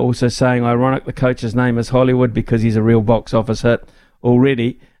 Also saying, ironic, the coach's name is Hollywood because he's a real box office hit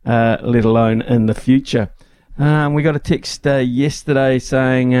already, let alone in the future. We got a text yesterday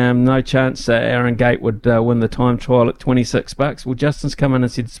saying no chance Aaron Gate would win the time trial at $26. Well, Justin's come in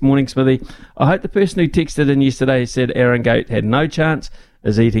and said this morning, Smithy, I hope the person who texted in yesterday said Aaron Gate had no chance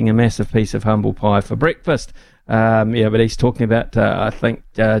is eating a massive piece of humble pie for breakfast. But he's talking about, I think,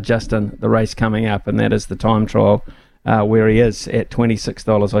 Justin, the race coming up, and that is the time trial where he is at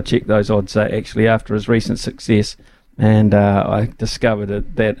 $26. I checked those odds actually after his recent success, and I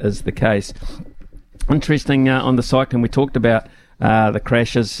discovered that is the case. Interesting on the cycling, we talked about the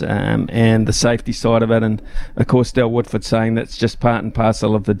crashes and the safety side of it, and of course Del Woodford saying that's just part and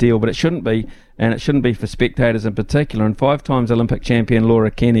parcel of the deal, but it shouldn't be, and it shouldn't be for spectators in particular. And 5 times Olympic champion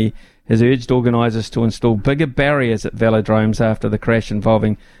Laura Kenny has urged organisers to install bigger barriers at velodromes after the crash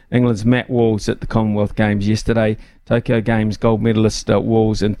involving England's Matt Walls at the Commonwealth Games yesterday. Tokyo Games gold medalist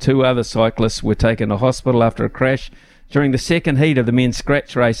Walls and 2 other cyclists were taken to hospital after a crash during the second heat of the men's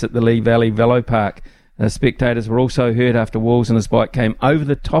scratch race at the Lee Valley Velo Park. Spectators were also hurt after Walls and his bike came over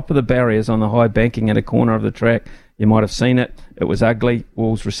the top of the barriers on the high banking at a corner of the track. You might have seen it. It was ugly.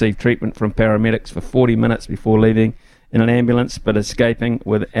 Walls received treatment from paramedics for 40 minutes before leaving in an ambulance, but escaping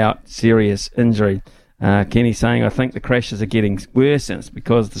without serious injury. Kenny saying, I think the crashes are getting worse, and it's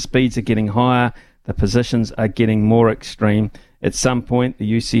because the speeds are getting higher, the positions are getting more extreme. At some point,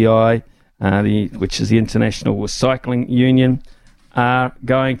 the UCI, which is the International Cycling Union, are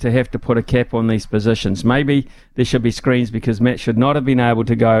going to have to put a cap on these positions. Maybe there should be screens because Matt should not have been able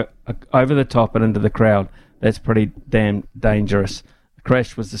to go over the top and into the crowd. That's pretty damn dangerous. The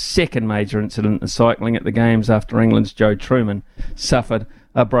crash was the second major incident in cycling at the Games after England's Joe Truman suffered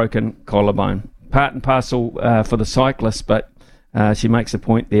a broken collarbone. Part and parcel for the cyclists, but she makes a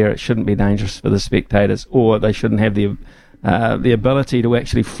point there. It shouldn't be dangerous for the spectators, or they shouldn't have the ability to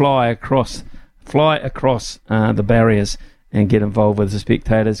actually fly across the barriers and get involved with the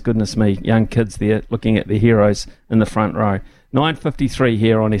spectators. Goodness me, young kids there looking at the heroes in the front row. 9:53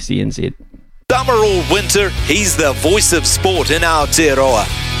 here on SENZ. Summer or winter, he's the voice of sport in Aotearoa.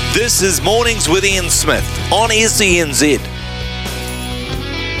 This is Mornings with Ian Smith on SENZ.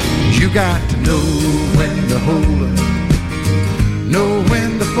 You got to know when to hold 'em, know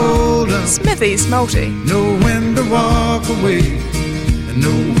when to fold 'em. Smithy's Multi. Know when to walk away and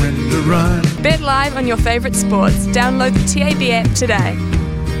know when to run. Bet live on your favourite sports. Download the TAB app today.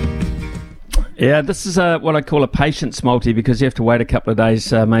 Yeah, this is what I call a patience multi, because you have to wait a couple of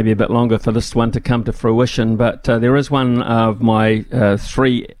days, maybe a bit longer, for this one to come to fruition. But there is one of my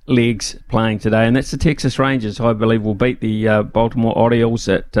three legs playing today, and that's the Texas Rangers, who I believe will beat the Baltimore Orioles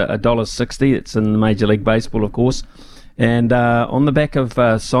at $1.60. It's in Major League Baseball, of course. And on the back of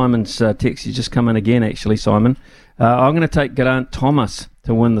Simon's text, he's just come in again, actually, Simon. I'm going to take Geraint Thomas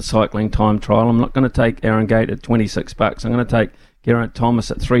to win the cycling time trial. I'm not going to take Aaron Gate at $26. I'm going to take Geraint Thomas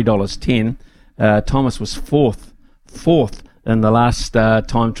at $3.10. Thomas was fourth in the last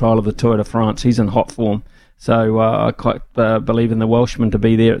time trial of the Tour de France. He's in hot form. So I quite believe in the Welshman to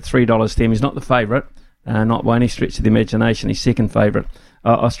be there at $3.10. He's not the favourite, not by any stretch of the imagination. He's second favourite.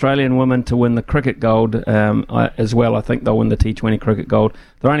 Australian women to win the cricket gold as well. I think they'll win the T20 cricket gold.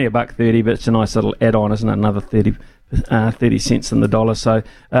 They're only $1.30, but it's a nice little add-on, isn't it? Another 30 cents in the dollar. So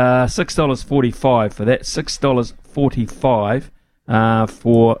 $6.45 for that. $6.45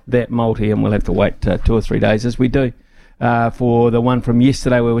 for that multi, and we'll have to wait 2 or 3 days, as we do, for the one from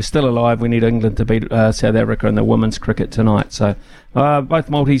yesterday where we're still alive. We need England to beat South Africa in the women's cricket tonight. So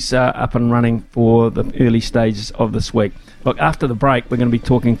both multis are up and running for the early stages of this week. Look, after the break, we're going to be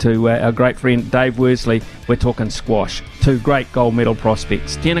talking to our great friend Dave Worsley. We're talking squash. 2 great gold medal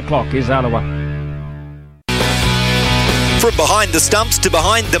prospects. 10 o'clock, here's Alawa. From behind the stumps to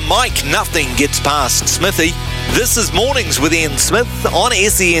behind the mic, nothing gets past Smithy. This is Mornings with Ian Smith on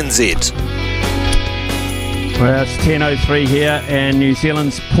SENZ. Well, it's 10:03 here, and New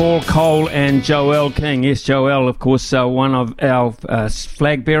Zealand's Paul Cole and Joelle King. Yes, Joelle, of course, one of our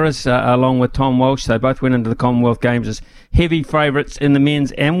flag bearers, along with Tom Walsh. They both went into the Commonwealth Games as heavy favourites in the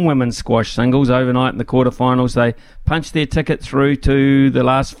men's and women's squash singles. Overnight in the quarterfinals, they punched their ticket through to the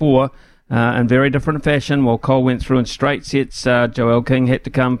last 4 in very different fashion. While Cole went through in straight sets, Joelle King had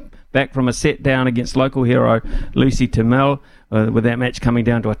to come back from a set down against local hero Lucy Tamel, with that match coming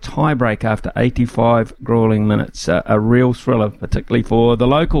down to a tie-break after 85 gruelling minutes. A real thriller, particularly for the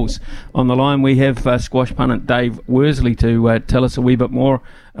locals. On the line we have squash pundit Dave Worsley to tell us a wee bit more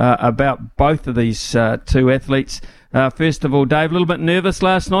about both of these 2 athletes. First of all, Dave, a little bit nervous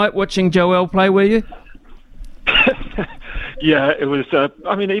last night watching Joelle play, were you? Yeah, it was,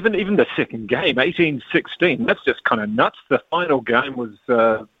 even the second game, 18-16, that's just kind of nuts. The final game was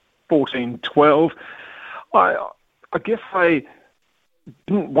 14-12. I guess I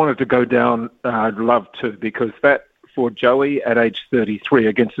didn't want it to go down. I'd love to, because that, for Joey at age 33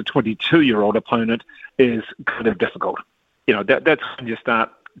 against a 22-year-old opponent, is kind of difficult. You know, that's when you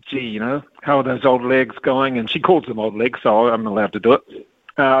start, how are those old legs going? And she calls them old legs, so I'm allowed to do it.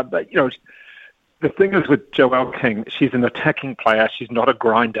 But, the thing is with Joelle King, she's an attacking player. She's not a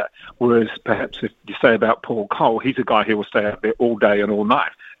grinder. Whereas perhaps if you say about Paul Cole, he's a guy who will stay out there all day and all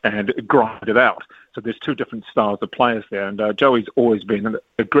night and grind it out. So there's 2 different styles of players there. And Joey's always been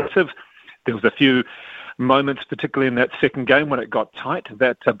aggressive. There was a few moments, particularly in that second game when it got tight,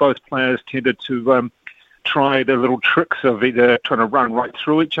 that both players tended to try the little tricks of either trying to run right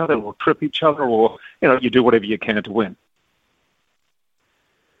through each other or trip each other, or, you do whatever you can to win.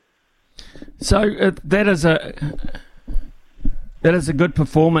 So that is a good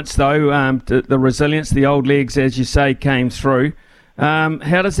performance, though. The resilience, the old legs, as you say, came through.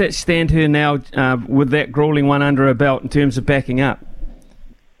 How does that stand her now with that gruelling one under her belt in terms of backing up?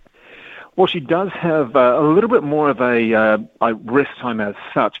 Well, she does have a little bit more of a rest time as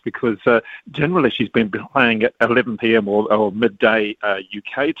such, because generally she's been playing at 11 p.m. or midday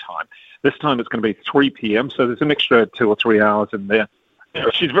UK time. This time it's going to be 3 p.m., so there's an extra 2 or 3 hours in there.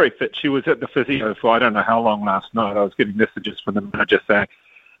 She's very fit. She was at the physio for I don't know how long last night. I was getting messages from the manager saying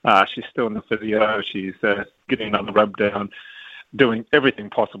she's still in the physio. She's getting another rub down, doing everything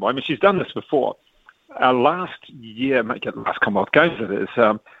possible. I mean, she's done this before. Last Commonwealth Games, it is.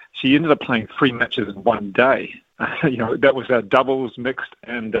 She ended up playing 3 matches in one day. That was a doubles, mixed,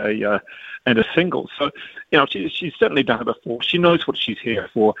 and a singles. So, she's certainly done it before. She knows what she's here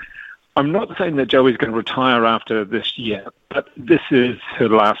for. I'm not saying that Joey's going to retire after this year, but this is her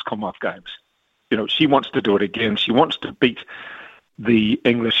last Commonwealth Games. She wants to do it again. She wants to beat the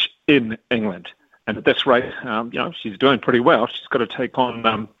English in England. And at this rate, she's doing pretty well. She's got to take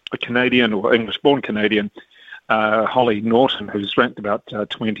on a Canadian or English-born Canadian, Holly Norton, who's ranked about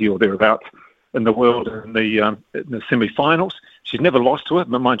 20 or thereabouts in the world in the semi-finals. She's never lost to her,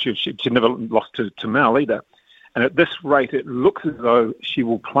 but mind you, she never lost to Mal either. And at this rate, it looks as though she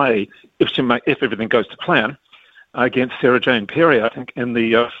will play, if everything goes to plan, against Sarah Jane Perry, I think, in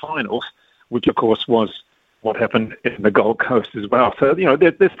the finals, which, of course, was what happened in the Gold Coast as well. So,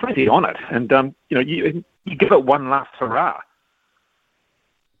 there's plenty on it. And, you give it one last hurrah.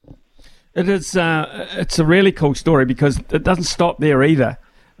 It is. It's a really cool story because it doesn't stop there either.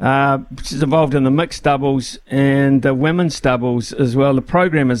 She's involved in the mixed doubles and the women's doubles as well. The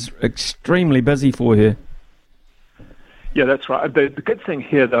program is extremely busy for her. Yeah, that's right. The good thing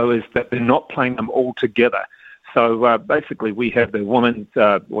here, though, is that they're not playing them all together. So basically we have the women's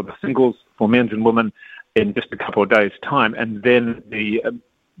or the singles for men's and women in just a couple of days' time, and then the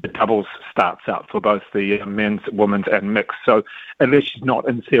doubles starts out for both the men's, women's, and mixed. So at least she's not,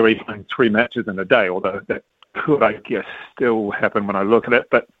 in theory, playing 3 matches in a day, although that could, I guess, still happen when I look at it.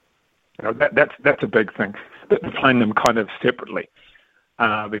 But that's a big thing, that they're playing them kind of separately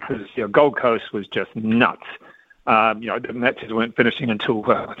because Gold Coast was just nuts. The matches weren't finishing until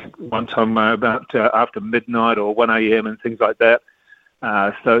I think one time about after midnight or 1 a.m. and things like that.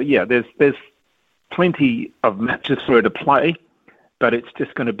 There's plenty of matches for her to play, but it's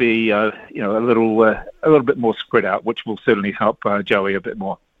just going to be a little bit more spread out, which will certainly help Joey a bit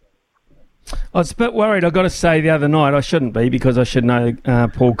more. I was a bit worried, I've got to say, the other night. I shouldn't be, because I should know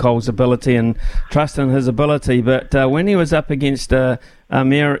Paul Cole's ability and trust in his ability. But when he was up against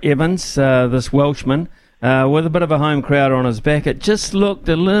Amir Evans, this Welshman, with a bit of a home crowd on his back, it just looked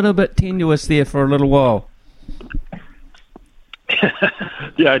a little bit tenuous there for a little while.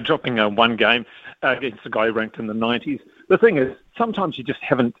 Yeah, dropping one game against a guy ranked in the 90s. The thing is, sometimes you just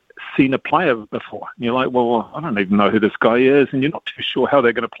haven't seen a player before. And you're like, well, I don't even know who this guy is, and you're not too sure how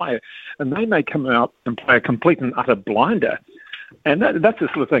they're going to play it. And they may come out and play a complete and utter blinder. And that's the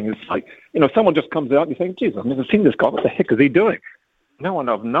sort of thing. It's like, someone just comes out and you think, geez, I've never seen this guy. What the heck is he doing? No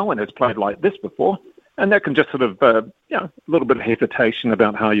one has played like this before. And that can just sort of, a little bit of hesitation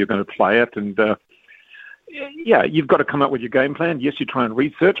about how you're going to play it. And, you've got to come up with your game plan. Yes, you try and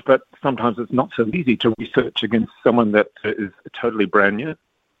research, but sometimes it's not so easy to research against someone that is totally brand new.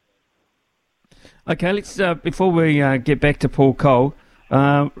 Okay, let's before we get back to Paul Cole,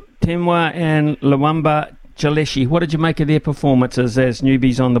 Temwa and Luamba Jaleshi, what did you make of their performances as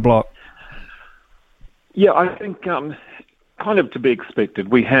newbies on the block? Yeah, I think kind of to be expected.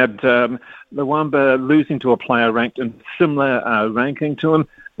 We had Luamba losing to a player ranked in similar ranking to him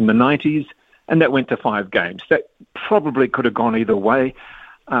in the 90s, and that went to 5 games. That probably could have gone either way.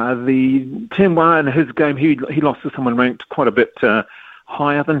 The Temwa in his game, he lost to someone ranked quite a bit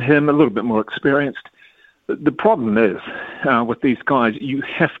higher than him, a little bit more experienced. The problem is, with these guys, you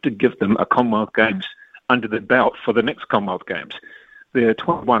have to give them a Commonwealth Games under the belt for the next Commonwealth Games. They're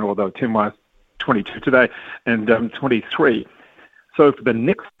 21, although Temwa's 22 today, and 23. So for the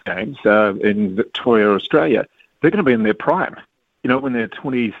next games in Victoria, Australia, they're going to be in their prime. When they're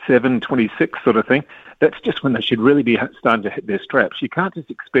 27, 26 sort of thing, that's just when they should really be starting to hit their straps. You can't just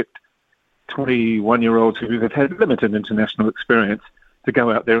expect 21-year-olds who have had limited international experience to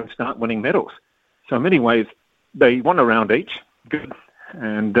go out there and start winning medals. So in many ways, they won a round each. Good.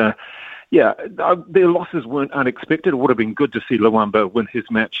 And, their losses weren't unexpected. It would have been good to see Luamba win his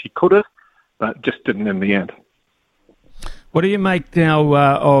match. He could have, but just didn't in the end. What do you make now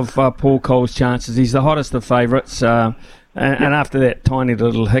of Paul Cole's chances? He's the hottest of favourites. And after that tiny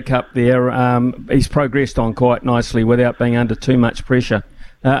little hiccup there, he's progressed on quite nicely without being under too much pressure.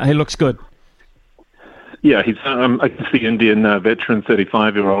 He looks good. Yeah, he's against the Indian veteran,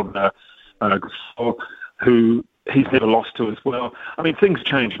 35-year-old who he's never lost to as well. I mean, things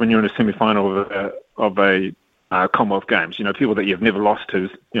change when you're in a semi-final of a Commonwealth Games. People that you've never lost to,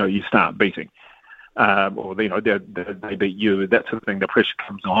 you start beating. Or they beat you, that sort of thing. The pressure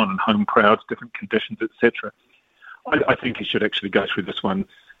comes on, and home crowds, different conditions, etc. I think he should actually go through this one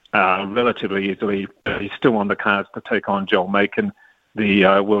relatively easily. He's still on the cards to take on Joel Macon, the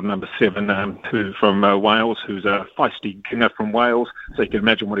world number 7 from Wales, who's a feisty ginger from Wales, so you can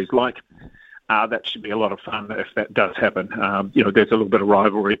imagine what he's like. That should be a lot of fun if that does happen. There's a little bit of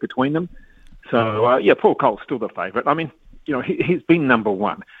rivalry between them. So, Paul Cole's still the favourite. I mean, he's been number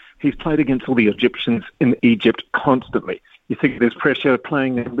 1. He's played against all the Egyptians in Egypt constantly. You think there's pressure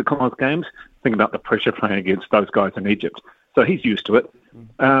playing in the Commonwealth Games? Think about the pressure playing against those guys in Egypt. So he's used to it.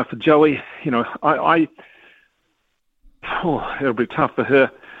 For Joey, it'll be tough for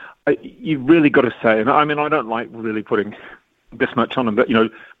her. You've really got to say, and I mean, I don't like really putting this much on him, but,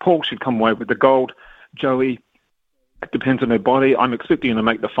 Paul should come away with the gold. Joey, it depends on her body. I'm expecting her to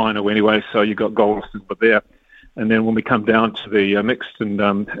make the final anyway, so you've got gold over there. And then when we come down to the mixed and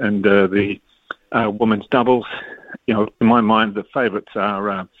the women's doubles, in my mind, the favourites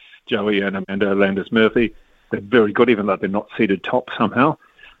are Joey and Amanda Landers-Murphy. They're very good, even though they're not seeded top somehow.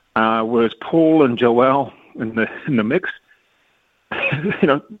 Whereas Paul and Joelle in the mix,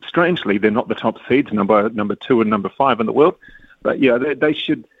 strangely, they're not the top seeds, number 2 and number 5 in the world. But yeah, they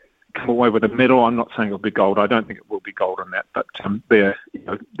should come away with a medal. I'm not saying it'll be gold. I don't think it will be gold on that, but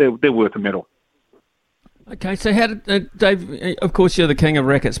they're worth a medal. Okay, so how did Dave? Of course, you're the king of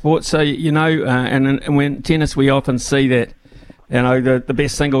racket sports, so and when tennis, we often see that the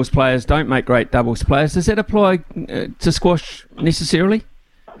best singles players don't make great doubles players. Does that apply to squash necessarily?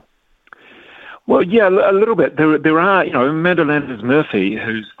 Well, yeah, a little bit. There are, Amanda Landers-Murphy,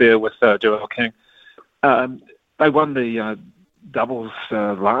 who's there with Joelle King. They won the doubles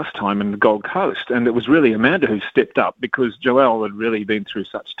last time in the Gold Coast, and it was really Amanda who stepped up because Joelle had really been through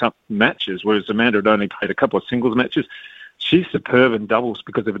such tough matches, whereas Amanda had only played a couple of singles matches. She's superb in doubles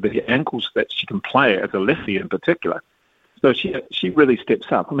because of the ankles that she can play as a lefty in particular. So she really steps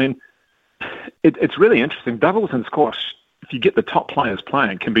up. I mean, it's really interesting. Doubles and squash, if you get the top players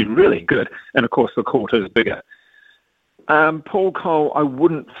playing, can be really good. And, of course, the court is bigger. Paul Cole, I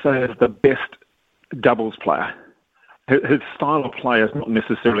wouldn't say is the best doubles player. His style of play is not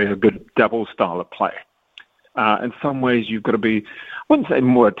necessarily a good doubles style of play. In some ways, you've got to be, I wouldn't say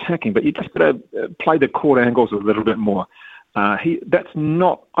more attacking, but you just got to play the court angles a little bit more. That's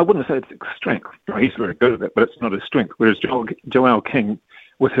not, I wouldn't say it's his strength. He's very good at it, but it's not his strength. Whereas Joelle King,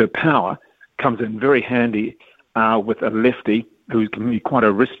 with her power, comes in very handy with a lefty who can be quite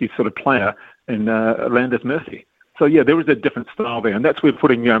a risky sort of player in Landers-Murphy. So, yeah, there is a different style there, and that's where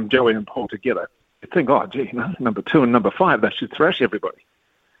putting Joey and Paul together. You think, number 2 and number 5, they should thrash everybody.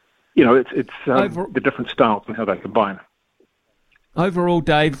 It's the different styles and how they combine. Overall,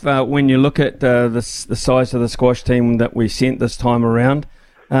 Dave, when you look at the size of the squash team that we sent this time around,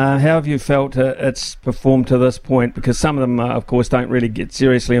 how have you felt it's performed to this point? Because some of them, of course, don't really get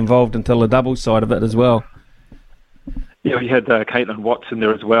seriously involved until the doubles side of it as well. Yeah, we had Caitlin Watts in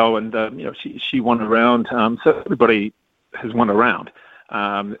there as well, and she won a round. So everybody has won a round.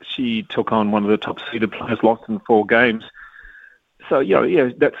 She took on one of the top-seeded players, lost in 4 games. So,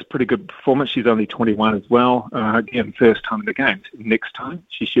 that's a pretty good performance. She's only 21 as well. Again, first time in the games. Next time,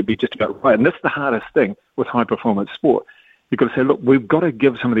 she should be just about right. And that's the hardest thing with high-performance sport. You've got to say, look, we've got to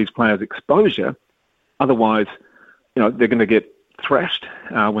give some of these players exposure. Otherwise, they're going to get thrashed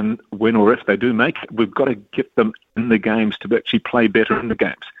when or if they do make it. We've got to get them in the games to actually play better in the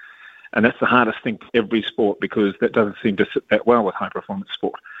games. And that's the hardest thing for every sport because that doesn't seem to sit that well with high-performance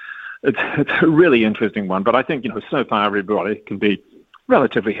sport. It's a really interesting one, but I think, so far everybody can be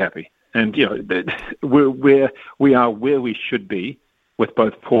relatively happy. And, we are where we should be with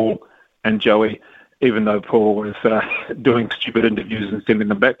both Paul and Joey, even though Paul was doing stupid interviews and sending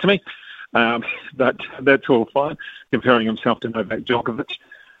them back to me. But that's all fine, comparing himself to Novak Djokovic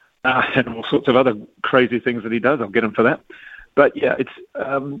and all sorts of other crazy things that he does. I'll get him for that. But, yeah, it's...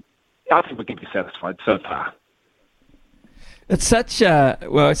 I think we can be satisfied so far. It's such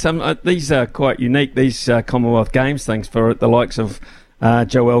these are quite unique, these Commonwealth Games things for the likes of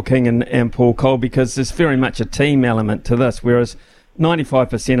Joelle King and Paul Cole, because there's very much a team element to this, whereas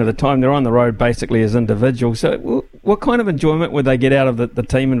 95% of the time they're on the road basically as individuals. So what kind of enjoyment would they get out of the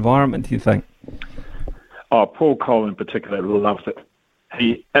team environment, do you think? Oh, Paul Cole in particular loves it.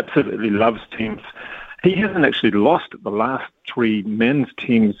 He absolutely loves teams. He hasn't actually lost the last 3 men's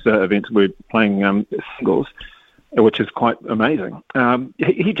teams events we're playing singles, which is quite amazing.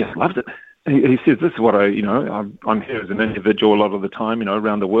 He just loves it. He says, this is what I'm here as an individual a lot of the time,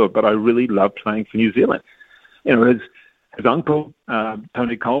 around the world, but I really love playing for New Zealand. His uncle,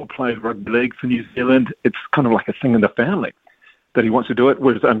 Tony Cole, played rugby league for New Zealand. It's kind of like a thing in the family that he wants to do it.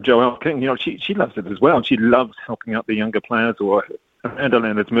 Whereas Joelle King, she loves it as well. She loves helping out the younger players, or Amanda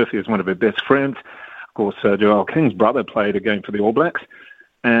Landers-Murphy is one of her best friends. Of course, Joelle King's brother played a game for the All Blacks.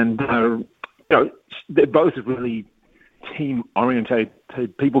 And, they're both really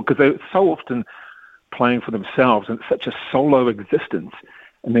team-orientated people because they're so often playing for themselves and it's such a solo existence.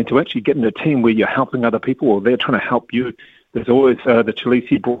 And then to actually get in a team where you're helping other people or they're trying to help you, there's always the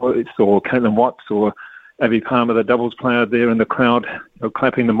Chalisi boys or Caitlin Watts or Avi Palmer, the doubles player there in the crowd,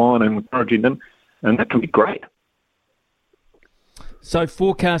 clapping them on and encouraging them. And that can be great. So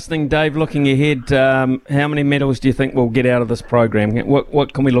forecasting, Dave, looking ahead, how many medals do you think we'll get out of this program?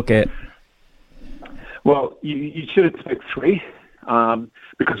 What can we look at? Well, you should expect 3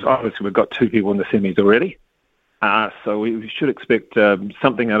 because obviously we've got 2 people in the semis already. So we should expect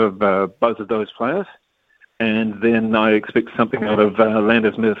something out of both of those players. And then I expect something out of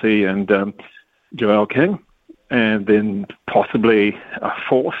Landers-Murphy and Joelle King. And then possibly a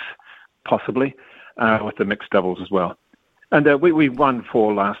 4th, with the mixed doubles as well. And we won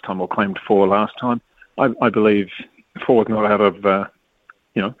 4 last time, or claimed 4 last time. I believe 4 is not out of,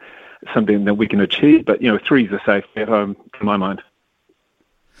 something that we can achieve. But, 3 is a safe bet home, in my mind.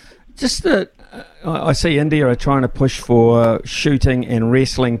 Just I see India are trying to push for shooting and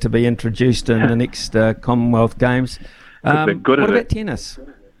wrestling to be introduced in the next Commonwealth Games. They're good at what it. about tennis?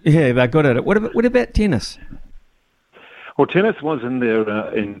 Yeah, they're good at it. What about tennis? Well, tennis was in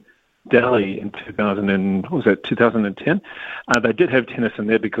there in Delhi in 2010. They did have tennis in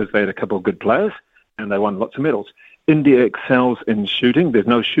there because they had a couple of good players and they won lots of medals. India excels in shooting. There's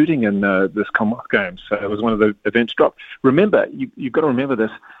no shooting in this Commonwealth Games, so it was one of the events dropped. Remember, you've got to remember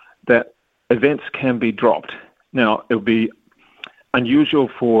this, that events can be dropped. Now, it would be unusual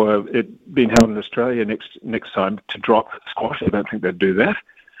for it being held in Australia next time to drop squash. I don't think they'd do that.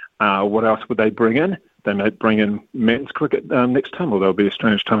 What else would they bring in? They might bring in men's cricket next time, although it'll be a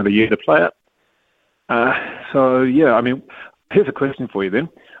strange time of the year to play it. So, yeah, I mean, here's a question for you then.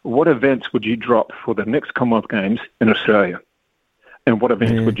 What events would you drop for the next Commonwealth Games in Australia? And what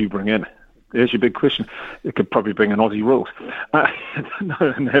events would you bring in? There's your big question. You could probably bring in Aussie rules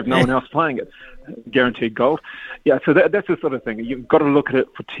and have no one else playing it. Guaranteed gold. Yeah, so that's the sort of thing. You've got to look at it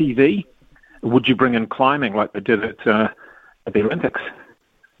for TV. Would you bring in climbing like they did at the Olympics?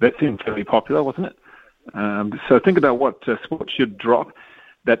 That seemed fairly popular, wasn't it? So think about what sports you'd drop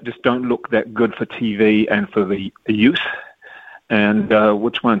that just don't look that good for TV and for the youth. And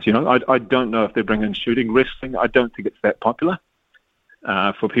which ones, I don't know if they bring in shooting. Wrestling, I don't think it's that popular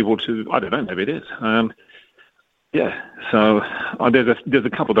for people to, I don't know, maybe it is. So there's a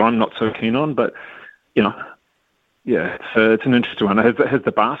couple that I'm not so keen on, but, it's an interesting one. Has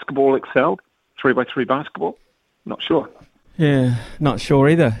the basketball excelled? 3x3 basketball? Not sure. Yeah, not sure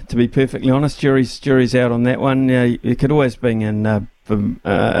either, to be perfectly honest. Jury's out on that one. You could always bring in an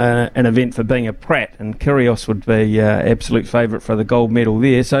event for being a Pratt, and Kyrgios would be absolute favourite for the gold medal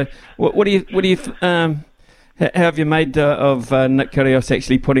there. So, what do you how have you made of Nick Kyrgios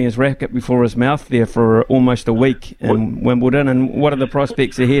actually putting his racket before his mouth there for almost a week in Wimbledon, and what are the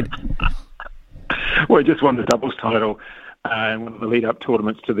prospects ahead? Well, he just won the doubles title in one of the lead-up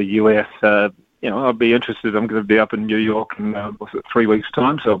tournaments to the US. I'll be interested. I'm going to be up in New York in 3 weeks'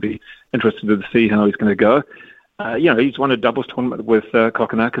 time, so I'll be interested to see how he's going to go. He's won a doubles tournament with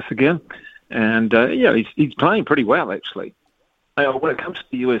Kokkinakis again, and he's playing pretty well actually. When it comes to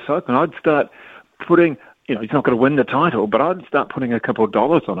the US Open, I'd start putting. He's not going to win the title, but I'd start putting a couple of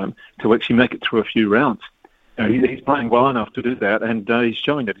dollars on him to actually make it through a few rounds. He's playing well enough to do that, and he's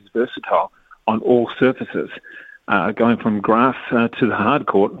showing that he's versatile on all surfaces, going from grass to the hard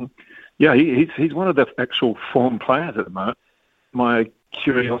court. And, he's one of the actual form players at the moment. My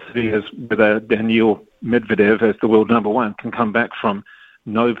curiosity is whether Daniil Medvedev, as the world number one, can come back from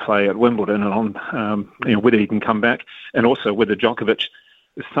no play at Wimbledon, and whether he can come back, and also whether Djokovic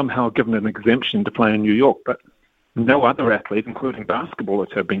is somehow given an exemption to play in New York. But no other athlete, including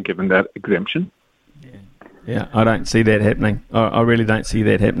basketballers, have been given that exemption. Yeah, I don't see that happening. I really don't see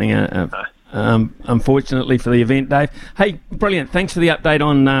that happening. Unfortunately for the event, Dave. Hey, brilliant. Thanks for the update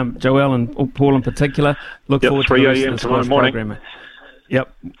on Joelle and Paul in particular. Look forward to the rest of the Squash program.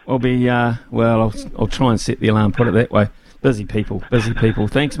 Yep. I'll be, I'll try and set the alarm, put it that way. Busy people.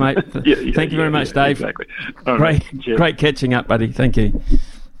 Thanks, mate. Thank you very much, Dave. Exactly. Great catching up, buddy. Thank you.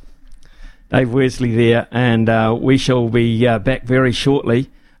 Dave Wesley there, and we shall be back very shortly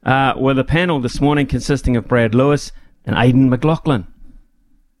with a panel this morning consisting of Brad Lewis and Aidan McLaughlin.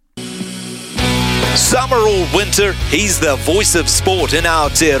 Summer or winter, he's the voice of sport in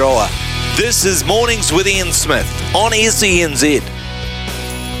Aotearoa. This is Mornings with Ian Smith on SENZ.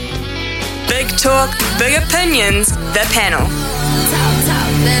 Big talk, big opinions, the panel.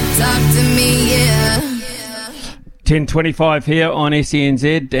 Talk to me, yeah. 10:25 here on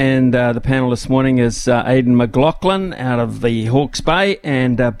SENZ, and the panel this morning is Aidan McLaughlin out of the Hawke's Bay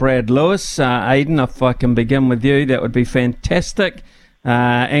and Brad Lewis. Aidan, if I can begin with you, that would be fantastic.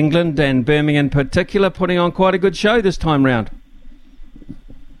 England and Birmingham in particular putting on quite a good show this time round.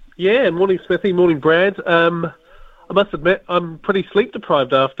 Yeah, morning Smithy, morning Brad. I must admit I'm pretty sleep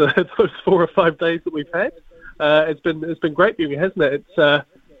deprived after those 4 or 5 days that we've had. It's been great viewing, hasn't it?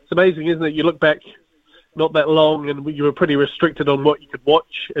 It's amazing, isn't it? You look back not that long and you were pretty restricted on what you could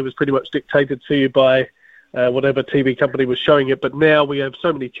watch. It was pretty much dictated to you by whatever TV company was showing it. But now we have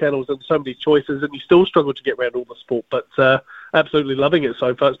so many channels and so many choices, and you still struggle to get around all the sport. But absolutely loving it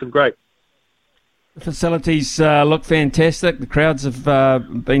so far. It's been great. The facilities look fantastic. The crowds have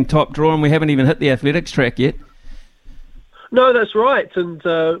been top draw, and we haven't even hit the athletics track yet. No, that's right. And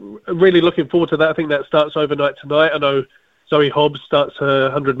really looking forward to that. I think that starts overnight tonight. I know Zoe Hobbs starts her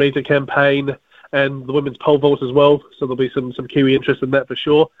 100-metre campaign and the women's pole vault as well. So there'll be some Kiwi interest in that for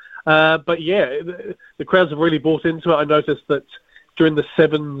sure. But yeah, the crowds have really bought into it. I noticed that during the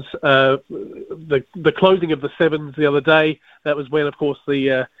sevens, the closing of the sevens the other day, that was when, of course,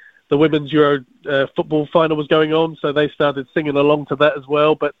 the the women's Euro football final was going on, so they started singing along to that as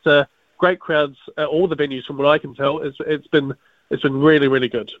well. But great crowds at all the venues, from what I can tell. It's been really, really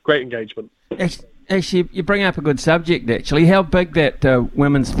good. Great engagement. Actually, you bring up a good subject, actually. How big that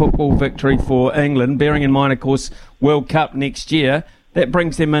women's football victory for England, bearing in mind, of course, World Cup next year, that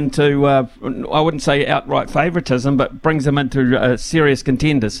brings them into, I wouldn't say outright favouritism, but brings them into serious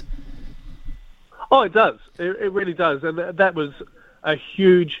contenders. Oh, it does. It really does. And that was a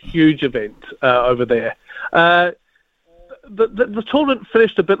huge, huge event over there. The tournament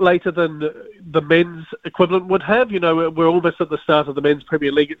finished a bit later than the men's equivalent would have. You know, we're almost at the start of the men's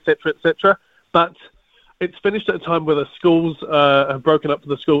Premier League, etc., etc. But it's finished at a time where the schools have broken up for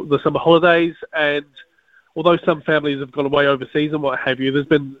the summer holidays, and although some families have gone away overseas and what have you, there's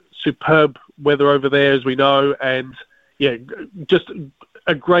been superb weather over there, as we know, and yeah, just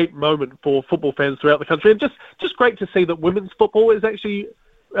a great moment for football fans throughout the country, and just great to see that women's football is actually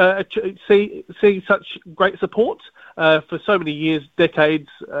see such great support. For so many years, decades,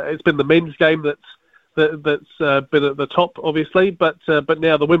 it's been the men's game that's been at the top, obviously, but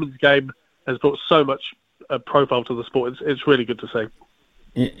now the women's game has brought so much profile to the sport. It's really good to see.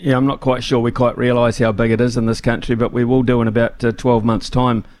 Yeah, I'm not quite sure we quite realise how big it is in this country, but we will do in about 12 months'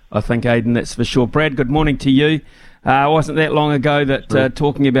 time, I think, Aidan, that's for sure. Brad, good morning to you. Wasn't that long ago that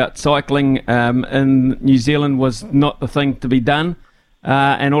talking about cycling in New Zealand was not the thing to be done,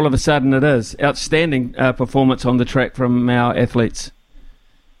 and all of a sudden it is. Outstanding performance on the track from our athletes.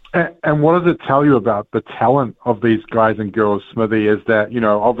 And what does it tell you about the talent of these guys and girls, Smithy, is that, you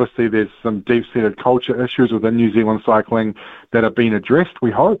know, obviously there's some deep-seated culture issues within New Zealand cycling that have been addressed,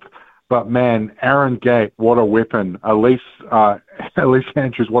 we hope. But, man, Aaron Gate, what a weapon. Elise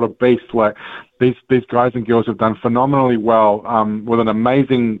Andrews, what a beast. Like, these guys and girls have done phenomenally well with an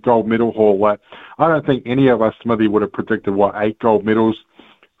amazing gold medal haul. Like, I don't think any of us, Smithy, would have predicted, 8 gold medals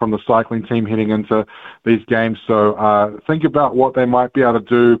from the cycling team heading into these games. So think about what they might be able to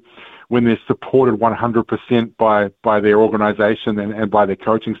do when they're supported 100% by their organisation and by their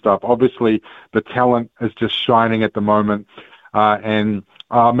coaching staff. Obviously, the talent is just shining at the moment, and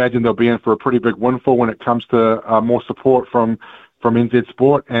I imagine they'll be in for a pretty big windfall when it comes to more support from NZ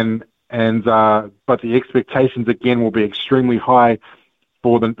Sport, but the expectations again will be extremely high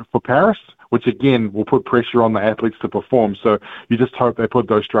for Paris, which again will put pressure on the athletes to perform. So you just hope they put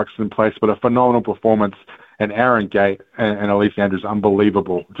those structures in place. But a phenomenal performance, and Aaron Gate and Elise Andrews,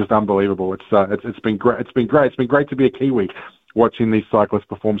 unbelievable, just unbelievable. It's been great. It's been great. It's been great to be a Kiwi watching these cyclists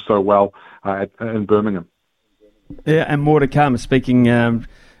perform so well in Birmingham. Yeah, and more to come. Speaking to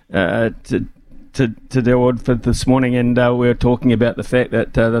Del Woodford this morning, and we were talking about the fact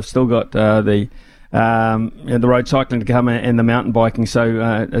that they've still got the road cycling to come and the mountain biking,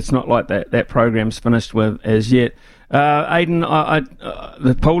 so it's not like that program's finished with as yet. Aidan,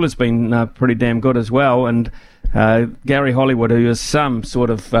 the pool has been pretty damn good as well, and Gary Hollywood, who is some sort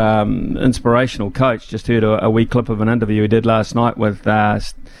of inspirational coach, just heard a wee clip of an interview he did last night with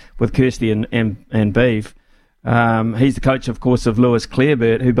Kirsty and Beeve. He's the coach, of course, of Lewis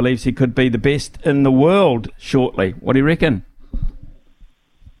Clareburt, who believes he could be the best in the world shortly. What do you reckon?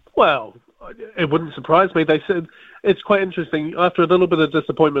 Well, it wouldn't surprise me. They said it's quite interesting. After a little bit of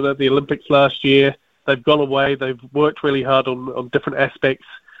disappointment at the Olympics last year, they've gone away. They've worked really hard on different aspects,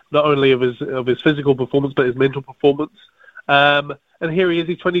 not only of his physical performance, but his mental performance. And here he is.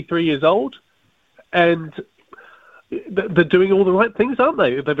 He's 23 years old, and they're doing all the right things, aren't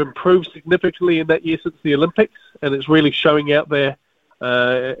they? They've improved significantly in that year since the Olympics, and it's really showing out there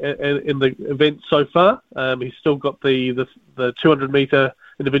in the event so far. He's still got the 200-metre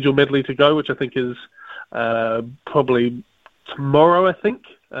individual medley to go, which I think is probably tomorrow, I think,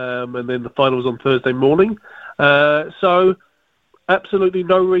 and then the finals on Thursday morning. So absolutely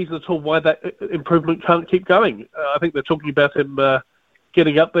no reason at all why that improvement can't keep going. I think they're talking about him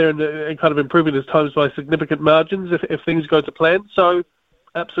getting up there and kind of improving his times by significant margins if things go to plan. So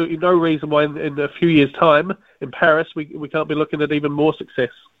absolutely no reason why in a few years' time in Paris we can't be looking at even more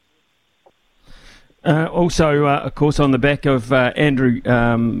success. Also, of course, on the back of Andrew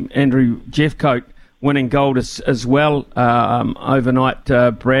Jeffcoat winning gold as well overnight,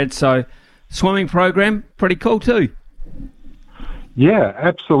 Brad. So swimming program, pretty cool too. Yeah,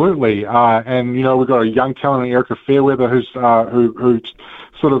 absolutely. And you know, we've got a young talent, Erica Fairweather, who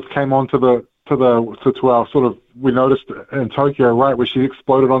sort of came on to our sort of, we noticed in Tokyo, right, where she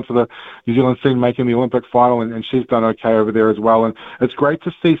exploded onto the New Zealand scene, making the Olympic final, and she's done okay over there as well. And it's great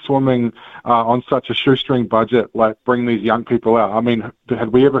to see swimming on such a shoestring budget, like bring these young people out. I mean,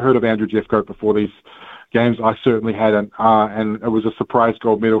 had we ever heard of Andrew Jeffcoat before these games? I certainly hadn't, and it was a surprise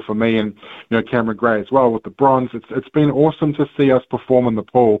gold medal for me, and you know, Cameron Gray as well with the bronze. It's been awesome to see us perform in the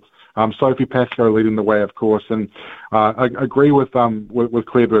pool Sophie Pascoe leading the way, of course, and I agree with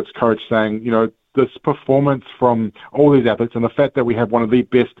Claire Burt's coach saying, this performance from all these athletes and the fact that we have one of the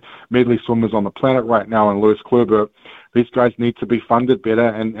best medley swimmers on the planet right now in Lewis Kluivert, these guys need to be funded better,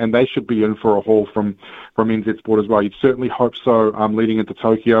 and they should be in for a haul from NZ Sport as well. You'd certainly hope so leading into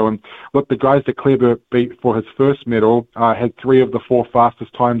Tokyo. And look, the guys that Kluivert beat for his first medal had 3 of the 4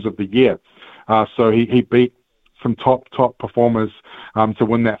 fastest times of the year. So he beat some top performers to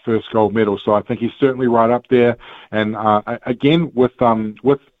win that first gold medal. So I think he's certainly right up there. And again, with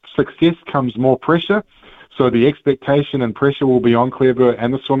success comes more pressure. So the expectation and pressure will be on Kluivert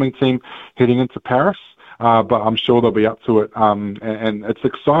and the swimming team heading into Paris. But I'm sure they'll be up to it, and it's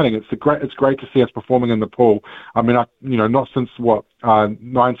exciting. It's great to see us performing in the pool. I mean, not since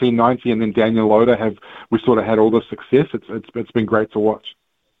 1990, and then Daniel Loader we sort of had all this success. It's been great to watch.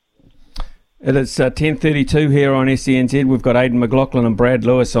 It is 10:32 here on SENZ. We've got Aidan McLaughlin and Brad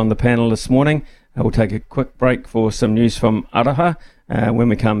Lewis on the panel this morning. We'll take a quick break for some news from Araha. When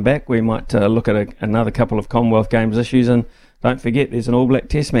we come back, we might look at another couple of Commonwealth Games issues, and don't forget there's an All Black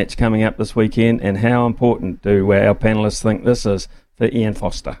Test match coming up this weekend, and how important do our panellists think this is for Ian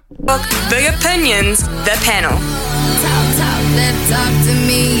Foster? Big opinions, the panel. Talk to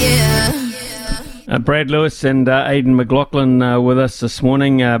me, yeah. Brad Lewis and Aidan McLaughlin with us this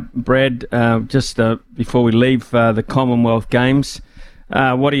morning. Brad, just before we leave the Commonwealth Games,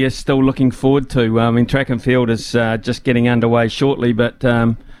 what are you still looking forward to? I mean, track and field is just getting underway shortly, but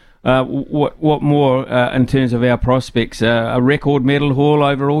what more in terms of our prospects? A record medal haul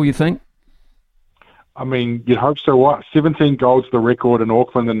overall, you think? I mean, you'd hope so. What? 17 golds, the record in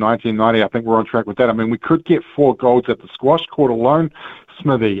Auckland in 1990. I think we're on track with that. I mean, we could get 4 golds at the squash court alone,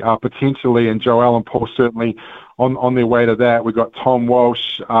 Smithy, potentially, and Joelle and Paul certainly on their way to that. We've got Tom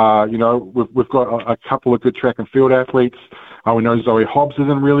Walsh. We've got a couple of good track and field athletes. We know Zoe Hobbs is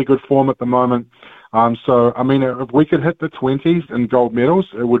in really good form at the moment. So, I mean, if we could hit the 20s in gold medals,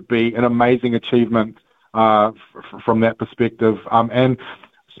 it would be an amazing achievement from that perspective. And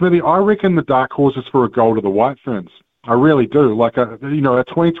Smithy, I reckon the dark horses for a gold are the White Ferns. I really do. Like a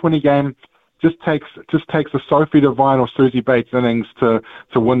 2020 game just takes a Sophie Devine or Susie Bates innings to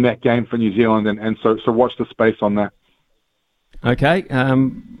win that game for New Zealand, and so watch the space on that. Okay,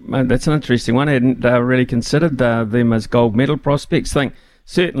 that's an interesting one. I hadn't really considered them as gold medal prospects.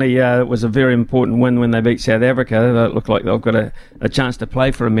 Certainly it was a very important win when they beat South Africa. It looked like they've got a chance to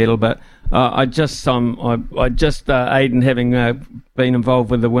play for a medal, but Aidan, having been involved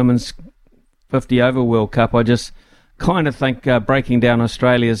with the Women's 50 over World Cup, I just kind of think breaking down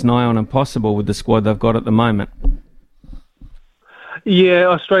Australia is nigh on impossible with the squad they've got at the moment. Yeah,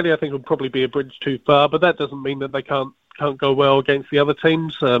 Australia I think will probably be a bridge too far, but that doesn't mean that they can't go well against the other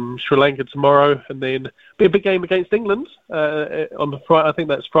teams. Sri Lanka tomorrow, and then be a big game against England on the Friday. I think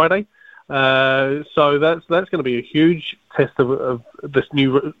that's Friday. So that's going to be a huge test of this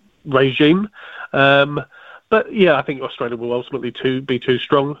new regime. But yeah, I think Australia will ultimately be too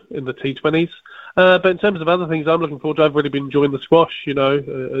strong in the T20s. But in terms of other things, I'm looking forward to. I've really been enjoying the squash.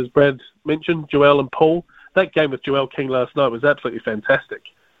 As Brad mentioned, Joelle and Paul. That game with Joelle King last night was absolutely fantastic.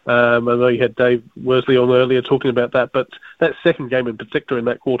 I know you had Dave Worsley on earlier talking about that, but that second game in particular in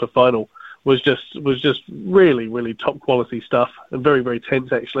that quarter-final was just really, really top quality stuff and very, very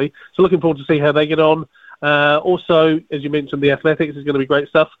tense actually. So looking forward to see how they get on. Also, as you mentioned, the athletics is going to be great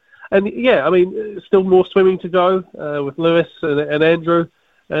stuff. And yeah, I mean, still more swimming to go with Lewis and Andrew,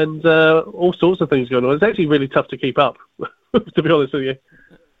 and all sorts of things going on. It's actually really tough to keep up, to be honest with you.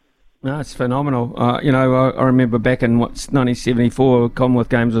 No, it's phenomenal. I remember back in 1974, Commonwealth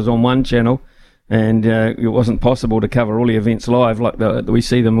Games was on one channel, and it wasn't possible to cover all the events live like we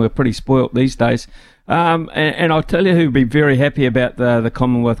see them. We're pretty spoilt these days. And I'll tell you who'd be very happy about the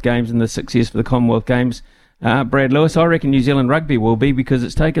Commonwealth Games and the success for the Commonwealth Games. Brad Lewis, I reckon New Zealand Rugby will be, because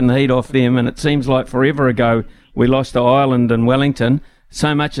it's taken the heat off them, and it seems like forever ago we lost to Ireland and Wellington.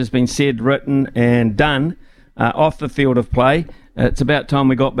 So much has been said, written and done off the field of play. It's about time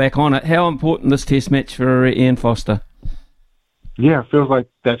we got back on it. How important this test match for Ian Foster? Yeah, it feels like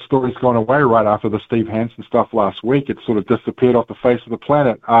that story's gone away right after the Steve Hansen stuff last week. It sort of disappeared off the face of the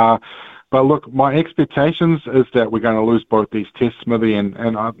planet. But look, my expectations is that we're going to lose both these tests, Smithy, and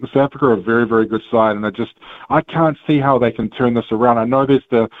South Africa are a very, very good side, and I can't see how they can turn this around. I know there's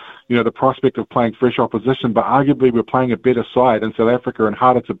the prospect of playing fresh opposition, but arguably we're playing a better side in South Africa and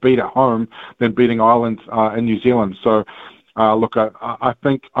harder to beat at home than beating Ireland and New Zealand. So, look, I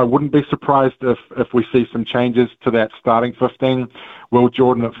think I wouldn't be surprised if we see some changes to that starting 15. Will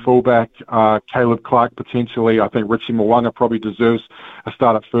Jordan at fullback, Caleb Clark potentially. I think Richie Mwanga probably deserves a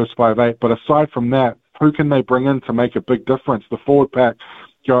start at first 5'8". But aside from that, who can they bring in to make a big difference? The forward pack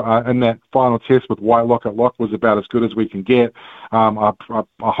in that final test with Whitelock at lock was about as good as we can get. I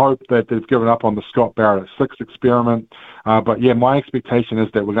hope that they've given up on the Scott Barrett at 6 experiment. But yeah, my expectation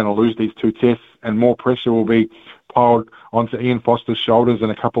is that we're going to lose these 2 tests and more pressure will be piled onto Ian Foster's shoulders in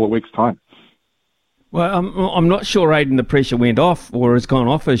a couple of weeks' time. Well, I'm not sure, Aidan, the pressure went off or has gone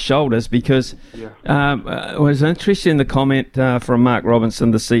off his shoulders because it was interesting the comment from Mark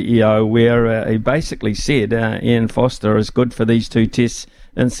Robinson, the CEO, where he basically said Ian Foster is good for these 2 tests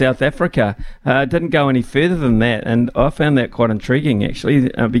in South Africa. Didn't go any further than that, and I found that quite intriguing,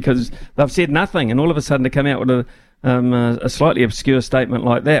 actually, because they've said nothing, and all of a sudden to come out with a slightly obscure statement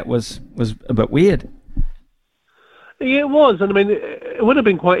like that was a bit weird. Yeah, it was. And I mean, it would have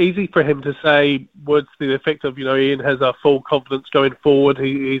been quite easy for him to say words to the effect of, Ian has our full confidence going forward.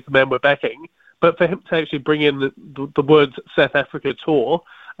 He's the man we're backing. But for him to actually bring in the words South Africa tour,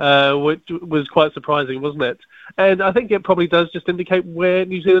 which was quite surprising, wasn't it? And I think it probably does just indicate where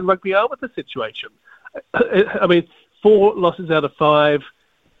New Zealand rugby are with the situation. I mean, 4 losses out of 5.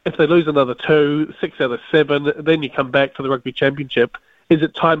 If they lose another 2, 6 out of 7, then you come back to the Rugby Championship. Is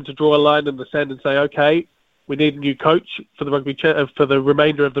it time to draw a line in the sand and say, okay, we need a new coach for the for the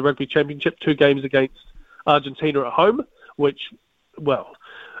remainder of the Rugby Championship, 2 games against Argentina at home, which, well,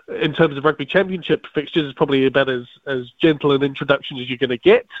 in terms of Rugby Championship fixtures, is probably about as gentle an introduction as you're going to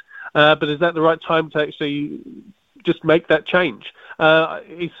get. But is that the right time to actually just make that change?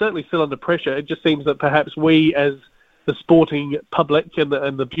 He's certainly still under pressure. It just seems that perhaps we, as the sporting public and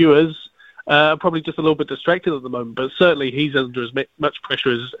the viewers, are probably just a little bit distracted at the moment. But certainly he's under as much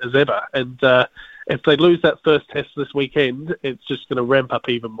pressure as ever. And if they lose that first test this weekend, it's just going to ramp up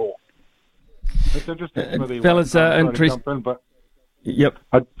even more. It's interesting. Fellas, Yep.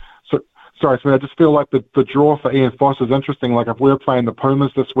 Sorry, Smith, I just feel like the draw for Ian Foster is interesting. Like if we're playing the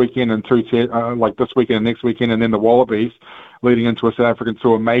Pumas this weekend and like this weekend and next weekend, and then the Wallabies leading into a South African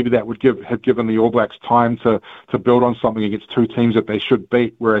tour, maybe that would have given the All Blacks time to build on something against 2 teams that they should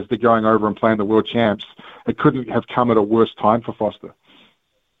beat, whereas they're going over and playing the world champs. It couldn't have come at a worse time for Foster.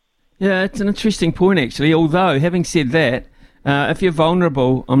 Yeah, it's an interesting point, actually. Although, having said that, if you're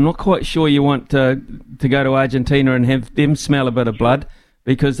vulnerable, I'm not quite sure you want to go to Argentina and have them smell a bit of blood,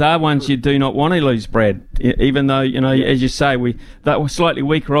 because they're ones you do not want to lose, Brad. Even though, as you say, they were slightly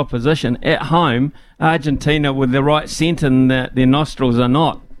weaker opposition. At home, Argentina, with the right scent in their nostrils, are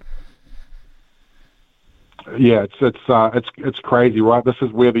not. Yeah, it's crazy, right? This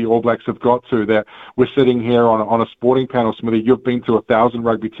is where the All Blacks have got to. That we're sitting here on a sporting panel, Smithy. You've been to 1,000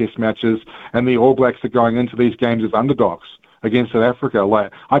 rugby test matches, and the All Blacks are going into these games as underdogs against South Africa.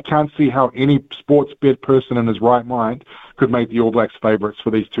 Like, I can't see how any sports bet person in his right mind could make the All Blacks favourites for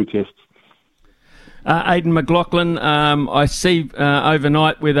these 2 tests. Aidan McLaughlin, I see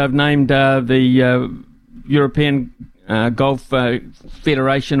overnight where they've named the European Golf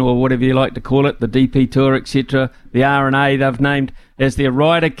Federation, or whatever you like to call it, the DP Tour, etc., the R&A, they've named as their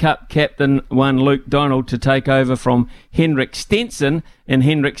Ryder Cup captain one Luke Donald to take over from Henrik Stenson. And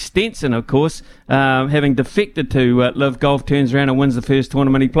Henrik Stenson, of course, having defected to Live Golf, turns around and wins the first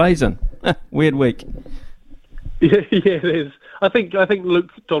tournament he plays in. Weird week. Yeah, it is. I think Luke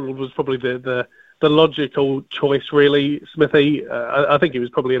Donald was probably the logical choice, really, Smithy. I think he was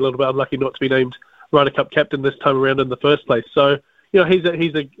probably a little bit unlucky not to be named Ryder Cup captain this time around in the first place. So, he's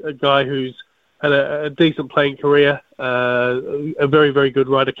a guy who's had a decent playing career, a very, very good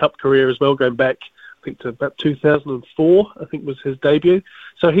Ryder Cup career as well, going back, I think, to about 2004, I think was his debut.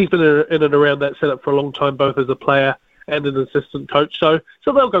 So he's been in and around that setup for a long time, both as a player and an assistant coach. So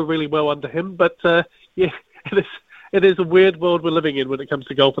they'll go really well under him. But, it is a weird world we're living in when it comes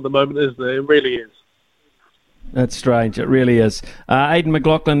to golf at the moment, isn't it? It really is. That's strange. It really is. Aidan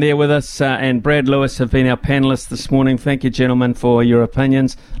McLaughlin there with us, and Brad Lewis have been our panellists this morning. Thank you, gentlemen, for your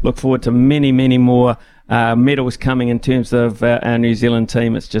opinions. Look forward to many, many more medals coming in terms of our New Zealand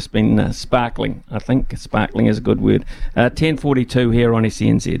team. It's just been sparkling. I think sparkling is a good word. 10:42 here on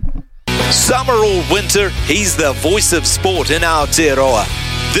SENZ. Summer or winter, he's the voice of sport in Aotearoa.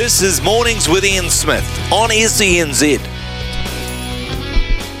 This is Mornings with Ian Smith on SENZ.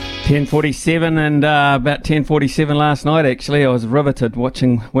 10:47 and about 10:47 last night, actually, I was riveted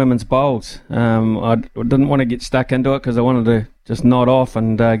watching women's bowls. I didn't want to get stuck into it because I wanted to just nod off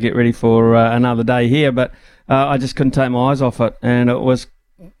and get ready for another day here, but I just couldn't take my eyes off it, and it was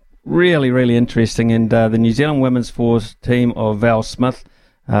really, really interesting. And the New Zealand women's fours team of Val Smith,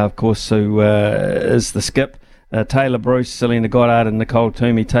 of course, who is the skip, Taylor Bruce, Selena Goddard and Nicole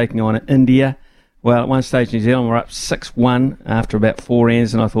Toomey taking on India. Well, at one stage, New Zealand were up 6-1 after about 4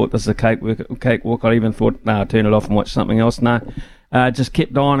 ends, and I thought this is a cakewalk. I even thought, no, I'll turn it off and watch something else. No, just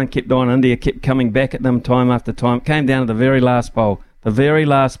kept on and kept on. India kept coming back at them time after time. Came down to the very last bowl, the very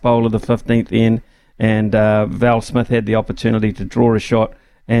last bowl of the 15th end, and Val Smith had the opportunity to draw a shot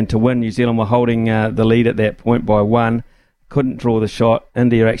and to win. New Zealand were holding the lead at that point by 1, couldn't draw the shot.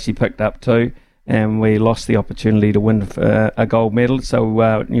 India actually picked up 2, and we lost the opportunity to win a gold medal.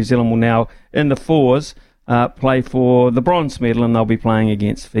 So New Zealand will now, in the 4s, play for the bronze medal, and they'll be playing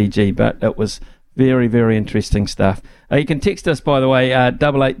against Fiji. But it was very, very interesting stuff. You can text us, by the way,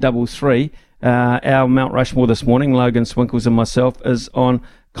 8833. Our Mount Rushmore this morning, Logan Swinkles and myself, is on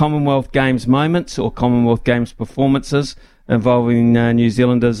Commonwealth Games moments or Commonwealth Games performances involving New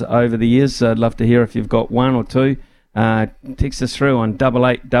Zealanders over the years. I'd love to hear if you've got 1 or 2. Text us through on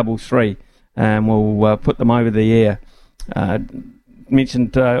 8833, and we'll put them over the air.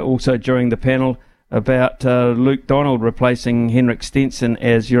 Mentioned also during the panel about Luke Donald replacing Henrik Stenson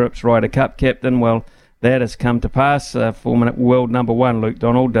as Europe's Ryder Cup captain. Well, that has come to pass. Former world number 1, Luke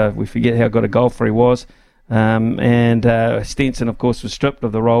Donald. We forget how good a golfer he was. And Stenson, of course, was stripped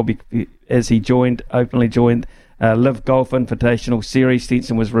of the role as he openly joined Live Golf Invitational Series.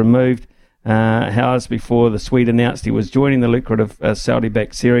 Stenson was removed hours before the Swede announced he was joining the lucrative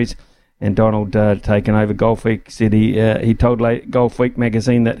Saudi-backed series. And Donald, taken over Golf Week, said he told Golf Week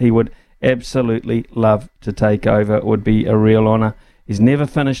magazine that he would absolutely love to take over. It would be a real honour. He's never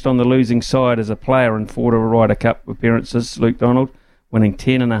finished on the losing side as a player in 4 Ryder Cup appearances, Luke Donald, winning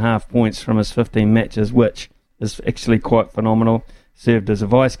 10.5 points from his 15 matches, which is actually quite phenomenal. Served as a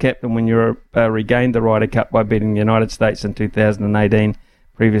vice-captain when Europe regained the Ryder Cup by beating the United States in 2018.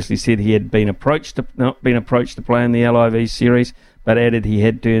 Previously said he had not been approached to play in the LIV series, but added he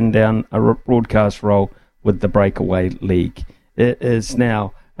had turned down a broadcast role with the Breakaway League. It is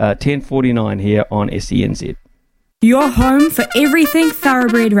now 10:49 here on SENZ. Your home for everything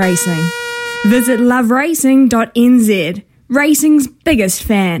thoroughbred racing. Visit loveracing.nz, racing's biggest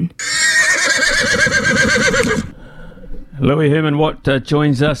fan. Louis Herman Watt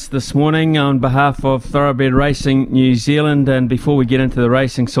joins us this morning on behalf of Thoroughbred Racing New Zealand. And before we get into the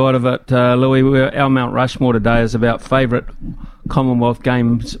racing side of it, Louis, our Mount Rushmore today is about favourite Commonwealth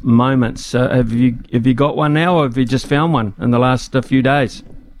Games moments. Have you got one now, or have you just found one in the last few days?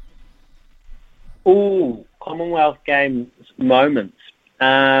 Ooh, Commonwealth Games moments.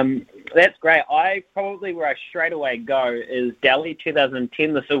 That's great. Where I straight away go is Delhi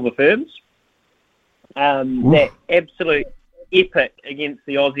 2010, the Silver Ferns. That absolute epic against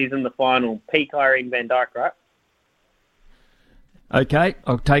the Aussies in the final. Peak Irene Van Dyke, right? Okay,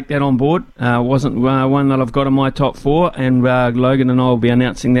 I'll take that on board. Wasn't one that I've got in my top 4, and Logan and I will be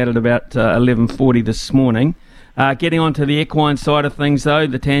announcing that at about 11:40 this morning. Getting on to the equine side of things, though,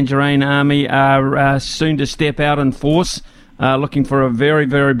 the Tangerine Army are soon to step out in force, looking for a very,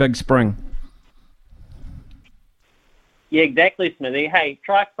 very big spring. Yeah, exactly, Smithy. Hey,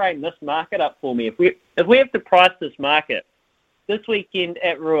 try frame this market up for me. If we have to price this market, this weekend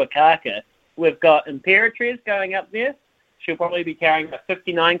at Ruakaka, we've got Imperatriz going up there. She'll probably be carrying about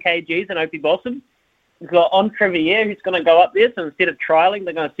 59 kgs in Opie Blossom. We've got Entrivier, who's going to go up there, so instead of trialling,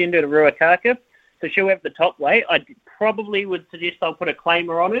 they're going to send her to Ruakaka. So she'll have the top weight. I probably would suggest I'll put a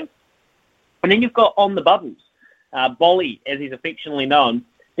claimer on her. And then you've got On the Bubbles, Bolly, as he's affectionately known,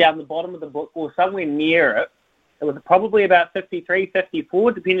 down the bottom of the book or somewhere near it. It was probably about 53,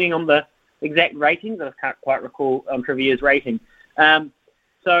 54, depending on the exact ratings. I can't quite recall Trivier's rating.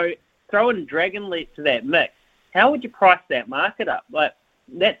 So throw in Dragonleap to that mix. How would you price that market up? Like,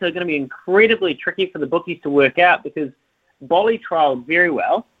 that's going to be incredibly tricky for the bookies to work out because Bolly trialled very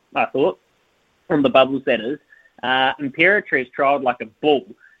well, I thought, On the Bubbles, that is. Imperatriz trialled like a bull.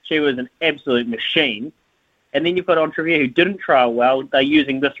 She was an absolute machine. And then you've got Entrivier, who didn't trial well. They're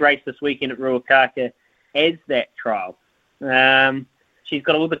using this race this weekend at Ruakaka as that trial. She's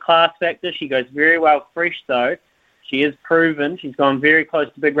got all the class factors. She goes very well fresh, though. She is proven. She's gone very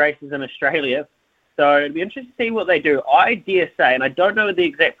close to big races in Australia. So it'd be interesting to see what they do. I dare say, and I don't know the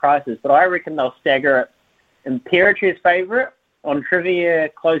exact prices, but I reckon they'll stagger it. Imperatriz favourite, Entrivier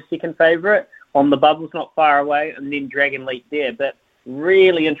close second favourite, On the Bubbles not far away, and then Dragonleap there. But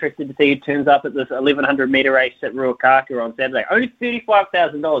really interested to see who turns up at this 1,100 metre race at Ruakaka on Saturday. Only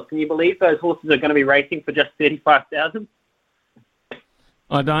 $35,000. Can you believe those horses are going to be racing for just $35,000?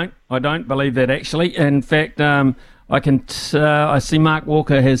 I don't believe that, actually. In fact, I see Mark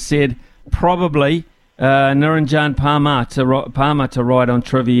Walker has said probably Niranjan Parmar to ride on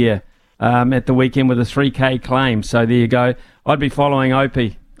Trivier at the weekend with a 3K claim. So there you go. I'd be following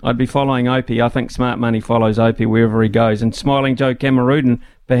Opie. I think Smart Money follows Opie wherever he goes. And Smiling Joe Cameroon,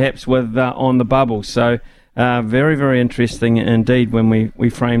 perhaps with On the Bubble. So very, very interesting indeed when we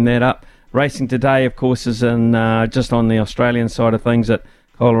frame that up. Racing today, of course, is in just on the Australian side of things at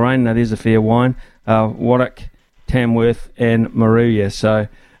Coleraine. Now, there's a fair wine. Waddock Tamworth and Moruya. So,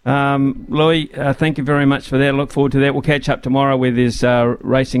 Louis, thank you very much for that. Look forward to that. We'll catch up tomorrow where there's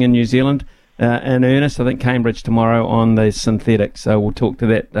racing in New Zealand in earnest. I think Cambridge tomorrow on the synthetic. So we'll talk to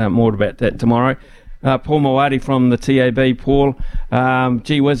that more about that tomorrow. Paul Mawadi from the TAB. Paul,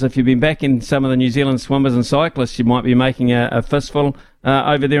 gee whiz, if you've been back in some of the New Zealand swimmers and cyclists, you might be making a fistful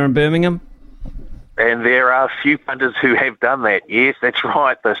over there in Birmingham. And there are a few punters who have done that. Yes, that's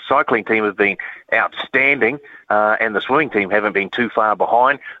right. The cycling team has been outstanding, and the swimming team haven't been too far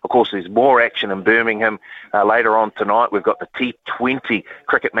behind. Of course, there's more action in Birmingham later on tonight. We've got the T20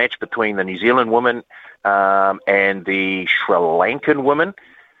 cricket match between the New Zealand women and the Sri Lankan women.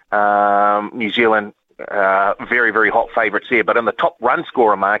 New Zealand, very, very hot favourites there. But in the top run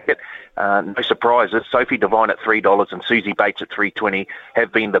scorer market, no surprises. Sophie Devine at $3 and Susie Bates at $3.20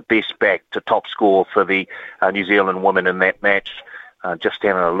 have been the best back to top score for the New Zealand women in that match. Just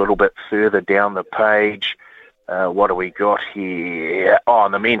down a little bit further down the page, what do we got here? Oh,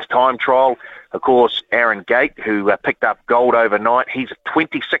 in the men's time trial, of course, Aaron Gate, who picked up gold overnight. He's a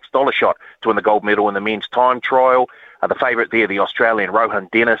 $26 shot to win the gold medal in the men's time trial. The favourite there, the Australian Rohan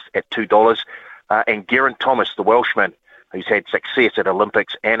Dennis at $2. And Geraint Thomas, the Welshman, who's had success at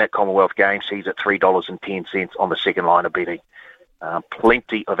Olympics and at Commonwealth Games, he's at $3.10 on the second line of betting.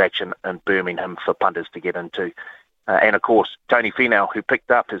 Plenty of action in Birmingham for punters to get into. And, of course, Tony Finau, who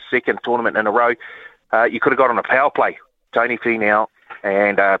picked up his second tournament in a row. You could have got on a power play. Tony Finau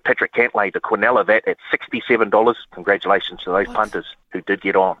and Patrick Cantlay to Quinella, that at $67. Congratulations to those punters who did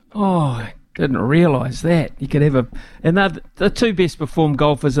get on. Oh, didn't realise that. You could have and they're the two best performed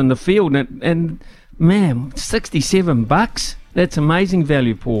golfers in the field, and man, $67. That's amazing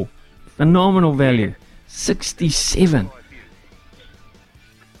value, Paul. Phenomenal value. 67.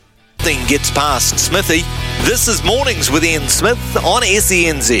 Nothing gets past Smithy. This is Mornings with Ian Smith on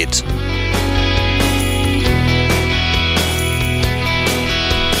SENZ.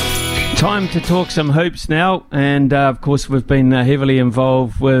 Time to talk some hoops now, and of course we've been heavily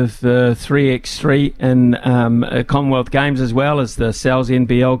involved with 3x3 in Commonwealth Games as well as the Sal's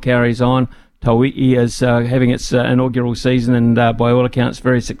NBL carries on. Taui'i is having its inaugural season and by all accounts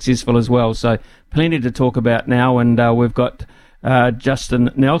very successful as well, so plenty to talk about now, and we've got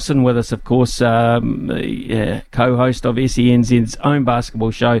Justin Nelson with us, of course, the co-host of SENZ's own basketball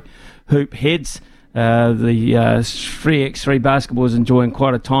show, Hoop Heads. The 3x3 basketball is enjoying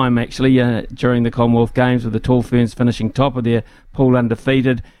quite a time actually during the Commonwealth Games, with the Tall Ferns finishing top of their pool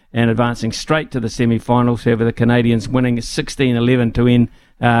undefeated and advancing straight to the semi-finals. However, the Canadians winning 16-11 to end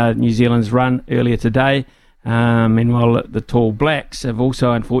New Zealand's run earlier today. Meanwhile, the Tall Blacks have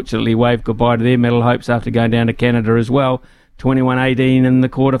also unfortunately waved goodbye to their medal hopes after going down to Canada as well. 21-18 in the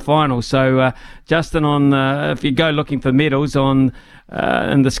quarterfinals. So, Justin, on if you go looking for medals in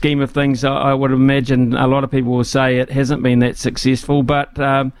the scheme of things, I would imagine a lot of people will say it hasn't been that successful, but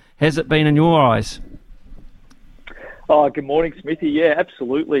has it been in your eyes? Oh, good morning, Smithy. Yeah,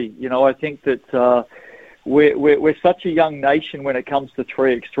 absolutely. You know, I think that we're such a young nation when it comes to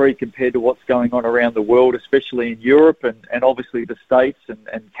 3x3 compared to what's going on around the world, especially in Europe and obviously the States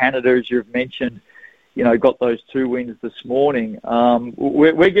and Canada, as you've mentioned. You know, got those 2 wins this morning.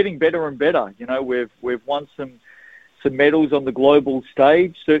 We're getting better and better. You know, we've won some medals on the global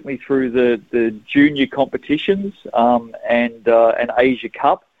stage, certainly through the junior competitions and Asia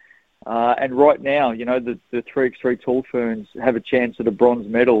Cup. And right now, you know, the 3x3 Tall Ferns have a chance at a bronze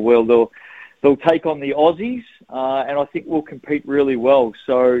medal. Well, they'll take on the Aussies, and I think we'll compete really well.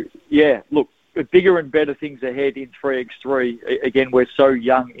 So, yeah, look, bigger and better things ahead in 3x3. Again, we're so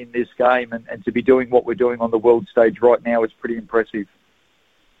young in this game, and to be doing what we're doing on the world stage right now is pretty impressive.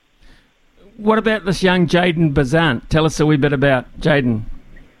 What about this young Jaden Bazant? Tell us a wee bit about Jaden.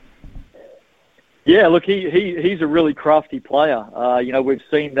 Yeah, look, he's a really crafty player. You know, we've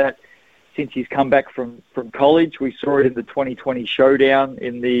seen that since he's come back from college. We saw it in the 2020 showdown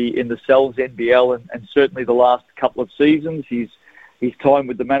in the Sal's NBL, and certainly the last couple of seasons. His time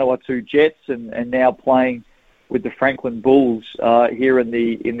with the Manawatu Jets and now playing with the Franklin Bulls here in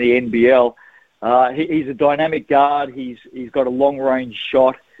the NBL. He's a dynamic guard. He's got a long range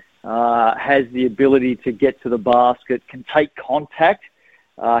shot. Has the ability to get to the basket. Can take contact.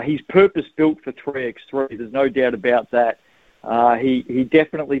 He's purpose built for 3x3. There's no doubt about that. He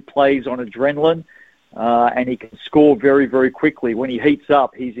definitely plays on adrenaline, and he can score very, very quickly. When he heats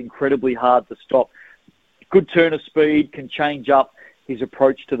up, he's incredibly hard to stop. Good turn of speed, can change up his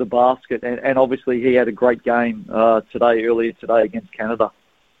approach to the basket, and obviously he had a great game earlier today against Canada.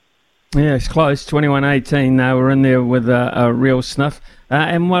 Yeah, it's close, 21-18. They were in there with a real sniff.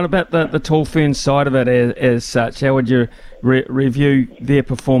 And what about the Tall Ferns side of it as such? How would you review their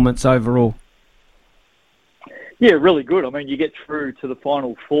performance overall? Yeah, really good. I mean, you get through to the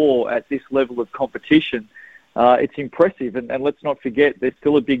Final Four at this level of competition. It's impressive, and let's not forget there's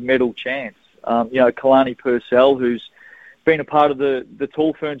still a big medal chance. Kalani Purcell, who's been a part of the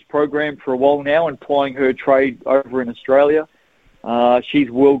Tall Ferns program for a while now and plying her trade over in Australia.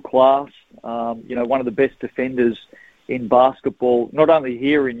 She's world class. One of the best defenders in basketball, not only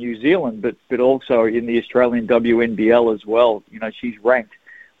here in New Zealand, but also in the Australian WNBL as well. She's ranked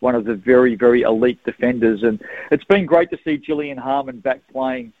one of the very, very elite defenders. And it's been great to see Gillian Harmon back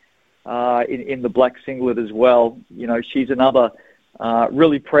playing in the black singlet as well. She's another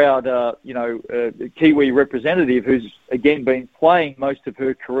really proud, Kiwi representative who's, again, been playing most of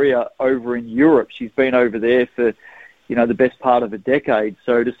her career over in Europe. She's been over there for, the best part of a decade.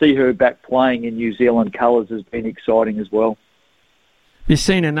 So to see her back playing in New Zealand colours has been exciting as well. You've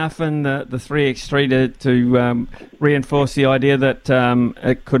seen enough in the 3x3 to reinforce the idea that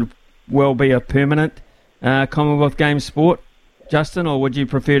it could well be a permanent Commonwealth Games sport, Justin, or would you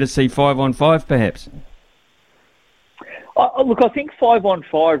prefer to see 5-on-5 perhaps? Look, I think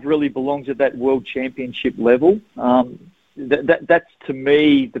 5-on-5 really belongs at that World Championship level. That's, to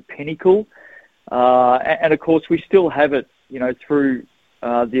me, the pinnacle. And, of course, we still have it, through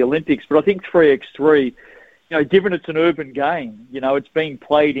the Olympics. But I think 3x3, given it's an urban game, it's being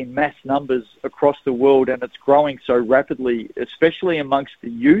played in mass numbers across the world and it's growing so rapidly, especially amongst the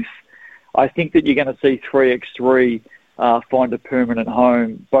youth, I think that you're going to see 3x3 find a permanent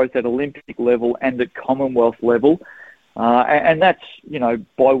home, both at Olympic level and at Commonwealth level. And that's,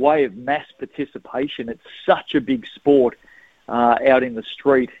 by way of mass participation. It's such a big sport out in the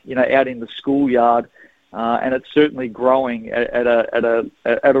street, out in the schoolyard, and it's certainly growing at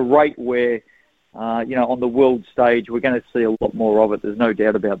a rate where, on the world stage, we're going to see a lot more of it. There's no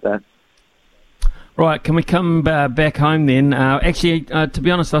doubt about that. Right, can we come back home then? To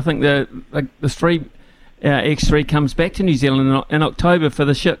be honest, I think the 3x3 comes back to New Zealand in October for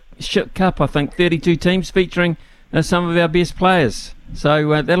the Ship Cup. I think 32 teams featuring some of our best players.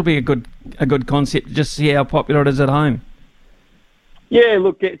 So that'll be a good concept to just see how popular it is at home. Yeah,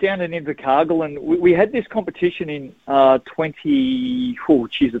 look, down in Invercargill, and we had this competition in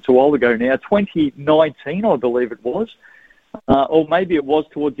 2019, I believe it was. Or maybe it was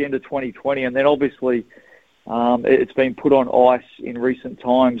towards the end of 2020, and then obviously it's been put on ice in recent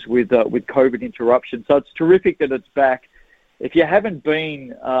times with COVID interruption. So it's terrific that it's back. If you haven't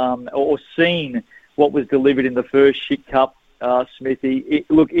been or seen what was delivered in the first Shit Cup, Smithy,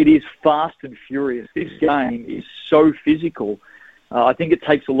 it is fast and furious. This game is so physical. I think it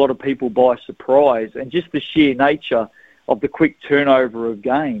takes a lot of people by surprise, and just the sheer nature of the quick turnover of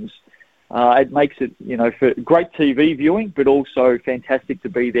games, it makes it, for great TV viewing, but also fantastic to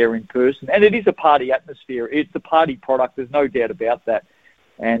be there in person. And it is a party atmosphere. It's a party product. There's no doubt about that.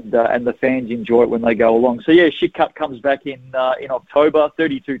 And the fans enjoy it when they go along. So, yeah, Shit Cup comes back in October,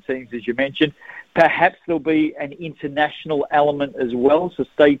 32 teams, as you mentioned. Perhaps there'll be an international element as well, so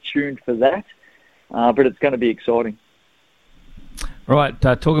stay tuned for that. But it's going to be exciting. Right,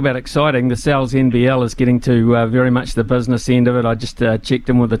 talk about exciting. The Sal's NBL is getting to very much the business end of it. I just checked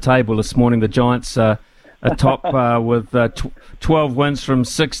in with the table this morning. The Giants are top with 12 wins from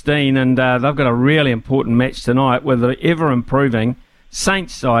 16, and they've got a really important match tonight with the ever-improving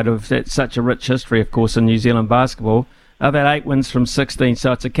Saints side of that, such a rich history, of course, in New Zealand basketball. They've had 8 wins from 16,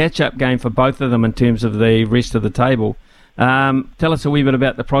 so it's a catch-up game for both of them in terms of the rest of the table. Tell us a wee bit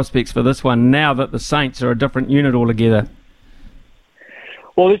about the prospects for this one now that the Saints are a different unit altogether.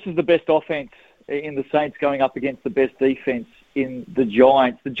 Well, this is the best offense in the Saints going up against the best defense in the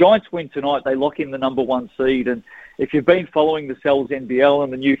Giants. The Giants win tonight. They lock in the number 1 seed. And if you've been following the Sal's NBL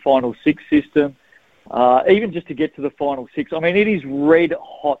and the new Final Six system, even just to get to the Final Six, I mean, it is red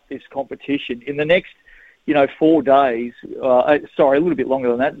hot, this competition. In the next, 4 days, a little bit longer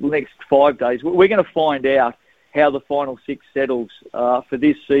than that, the next 5 days, we're going to find out how the Final Six settles for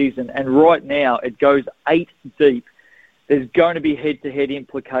this season. And right now, it goes 8 deep. There's going to be head-to-head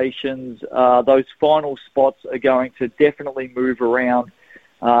implications. Those final spots are going to definitely move around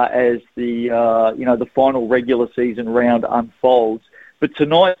as the final regular season round unfolds. But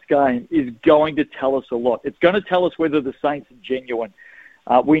tonight's game is going to tell us a lot. It's going to tell us whether the Saints are genuine.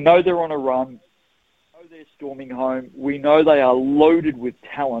 We know they're on a run. We know they're storming home. We know they are loaded with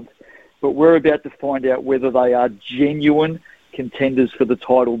talent. But we're about to find out whether they are genuine contenders for the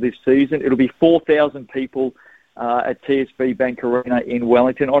title this season. It'll be 4,000 people at TSB Bank Arena in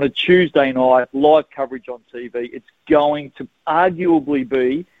Wellington on a Tuesday night, live coverage on TV. It's going to arguably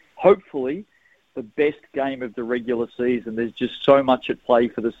be, hopefully, the best game of the regular season. There's just so much at play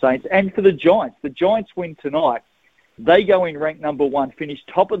for the Saints and for the Giants. The Giants win tonight. They go in ranked number 1, finish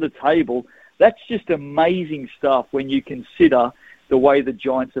top of the table, That's just amazing stuff when you consider the way the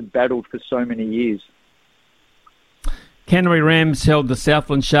Giants have battled for so many years. Canterbury Rams held the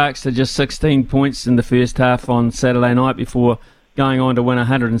Southland Sharks to just 16 points in the first half on Saturday night before going on to win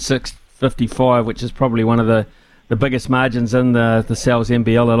 106-55, which is probably one of the biggest margins in the Sal's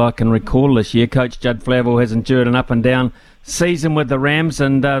NBL that I can recall this year. Coach Judd Flavel has endured an up-and-down season with the Rams,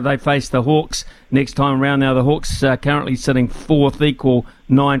 and they face the Hawks next time round. Now, the Hawks are currently sitting fourth, equal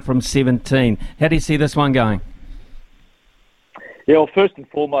 9 from 17. How do you see this one going? Yeah, well, first and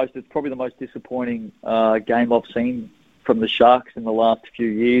foremost, it's probably the most disappointing game I've seen from the Sharks in the last few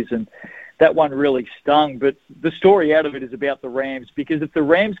years, and that one really stung. But the story out of it is about the Rams, because if the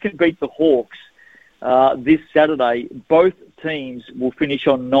Rams can beat the Hawks this Saturday, both teams will finish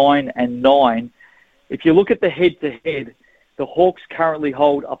on 9-9. If you look at the head-to-head, the Hawks currently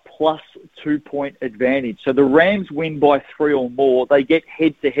hold a plus 2-point advantage. So the Rams win by 3 or more, they get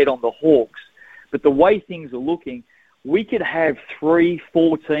head-to-head on the Hawks. But the way things are looking, we could have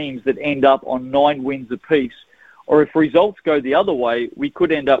 3-4 teams that end up on 9 wins apiece. Or if results go the other way, we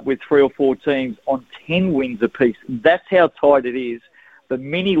could end up with 3 or 4 teams on 10 wins apiece. That's how tight it is. The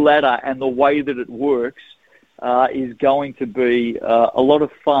mini ladder and the way that it works is going to be a lot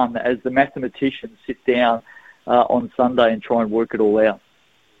of fun as the mathematicians sit down on Sunday and try and work it all out.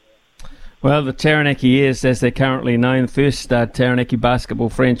 Well, the Taranaki Airs, as they're currently known, the first Taranaki basketball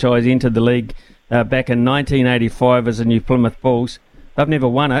franchise, entered the league back in 1985 as the New Plymouth Bulls. They've never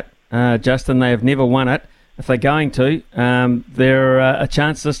won it, Justin. They have never won it. If they're going to, they're a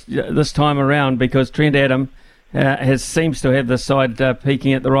chance this time around, because Trent Adam seems to have the side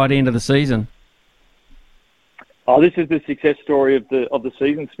peaking at the right end of the season. Oh, this is the success story of the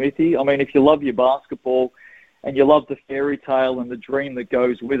season, Smithy. I mean, if you love your basketball and you love the fairy tale and the dream that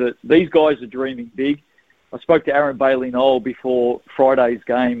goes with it, these guys are dreaming big. I spoke to Aaron Bailey-Noel before Friday's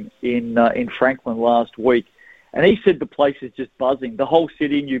game in Franklin last week, and he said the place is just buzzing. The whole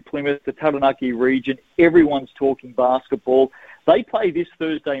city, New Plymouth, the Taranaki region, everyone's talking basketball. They play this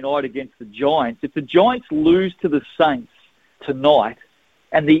Thursday night against the Giants. If the Giants lose to the Saints tonight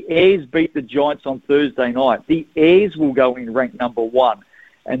and the Airs beat the Giants on Thursday night, the Airs will go in ranked number 1.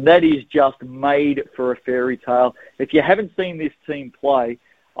 And that is just made for a fairy tale. If you haven't seen this team play,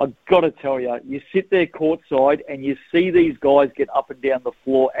 I've got to tell you, you sit there courtside and you see these guys get up and down the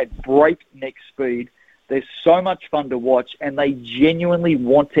floor at breakneck speed. They're so much fun to watch, and they genuinely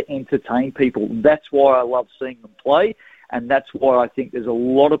want to entertain people. That's why I love seeing them play, and that's why I think there's a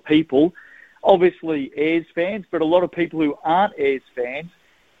lot of people, obviously Airs fans, but a lot of people who aren't Airs fans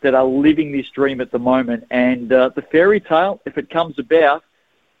that are living this dream at the moment. And the fairy tale, if it comes about,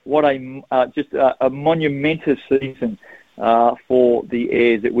 what a monumentous season for the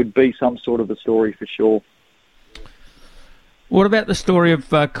Airs. It would be some sort of a story for sure. What about the story of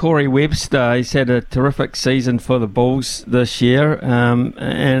Corey Webster? He's had a terrific season for the Bulls this year,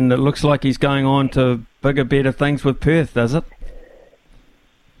 and it looks like he's going on to bigger, better things with Perth, does it?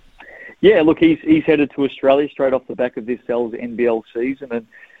 Yeah, look, he's headed to Australia straight off the back of this Sal's NBL season, and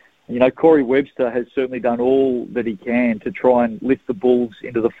you know, Corey Webster has certainly done all that he can to try and lift the Bulls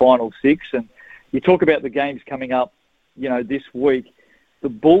into the final 6. And you talk about the games coming up, you know, this week. The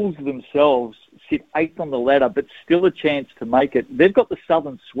Bulls themselves sit 8th on the ladder, but still a chance to make it. They've got the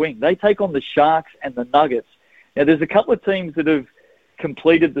Southern Swing. They take on the Sharks and the Nuggets. Now, there's a couple of teams that have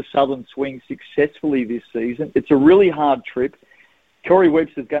completed the Southern Swing successfully this season. It's a really hard trip. Corey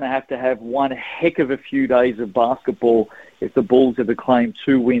Webster's going to have one heck of a few days of basketball if the Bulls ever claim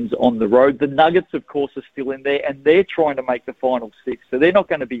 2 wins on the road. The Nuggets, of course, are still in there, and they're trying to make the final 6, so they're not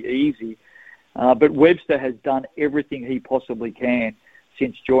going to be easy. But Webster has done everything he possibly can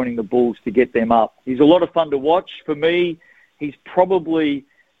since joining the Bulls to get them up. He's a lot of fun to watch. For me, he's probably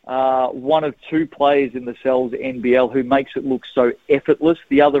one of 2 players in the Sal's NBL who makes it look so effortless.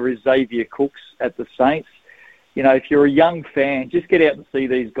 The other is Xavier Cooks at the Saints. You know, if you're a young fan, just get out and see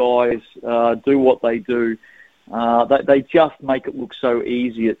these guys do what they do. They just make it look so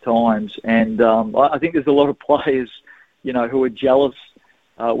easy at times. And I think there's a lot of players, you know, who are jealous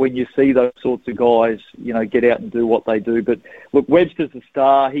when you see those sorts of guys, you know, get out and do what they do. But look, Webster's a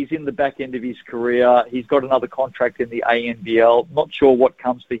star. He's in the back end of his career. He's got another contract in the ANBL. Not sure what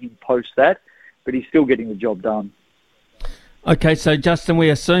comes to him post that, but he's still getting the job done. Okay, so Justin,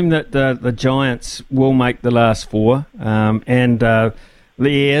 we assume that the Giants will make the last 4, and the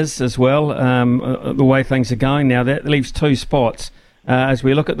Airs as well. The way things are going now, that leaves 2 spots. As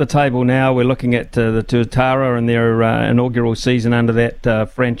we look at the table now, we're looking at the Tuatara and their inaugural season under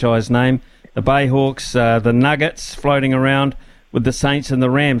that franchise name. The Bayhawks, the Nuggets floating around with the Saints and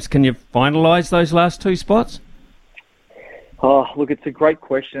the Rams. Can you finalise those last 2 spots? Oh, look, it's a great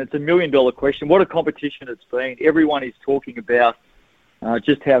question. It's $1 million question. What a competition it's been. Everyone is talking about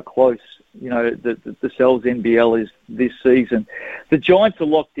just how close, the Cells NBL is this season. The Giants are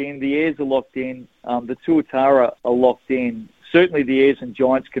locked in. The Airs are locked in. The Tuatara are locked in. Certainly the Airs and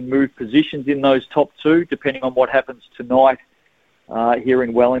Giants can move positions in those top two, depending on what happens tonight here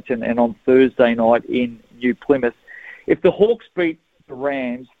in Wellington and on Thursday night in New Plymouth. If the Hawks beat the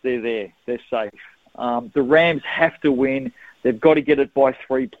Rams, they're there. They're safe. The Rams have to win. They've got to get it by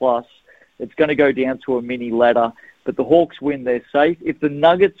 3+. It's going to go down to a mini ladder. But the Hawks win, they're safe. If the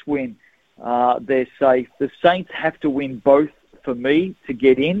Nuggets win, they're safe. The Saints have to win both for me to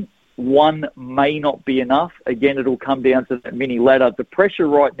get in. One may not be enough. Again, it'll come down to that mini ladder. The pressure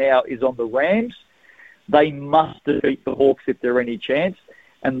right now is on the Rams. They must defeat the Hawks if there's any chance.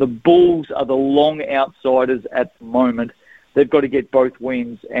 And the Bulls are the long outsiders at the moment. They've got to get both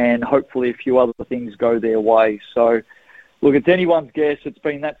wins, and hopefully a few other things go their way. So, look, it's anyone's guess. It's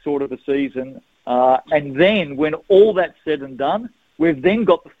been that sort of a season. And then when all that's said and done, we've then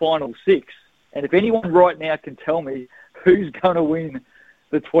got the final six. And if anyone right now can tell me who's going to win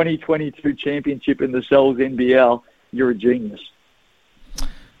the 2022 championship in the Cells NBL, you're a genius.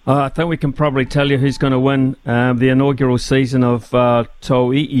 I think we can probably tell you who's going to win the inaugural season of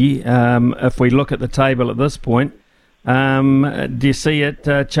Toi'i. If we look at the table at this point, do you see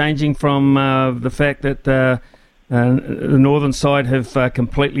it changing from the fact that the northern side have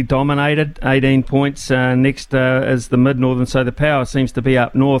completely dominated, 18 points. Next is the mid-northern, so the power seems to be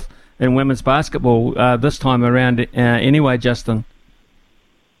up north in women's basketball this time around anyway, Justin.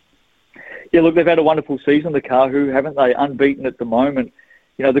 Yeah, look, they've had a wonderful season, the Kahu, haven't they? Unbeaten at the moment.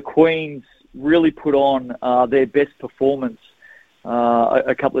 The Queens really put on their best performance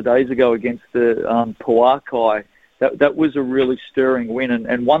a couple of days ago against the Puakai. That was a really stirring win,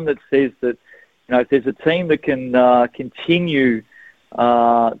 and one that says that, if there's a team that can continue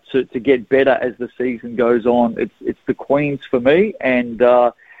to get better as the season goes on, it's the Queens for me. And,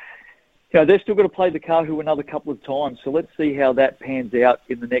 they've still got to play the Kahu another couple of times. So let's see how that pans out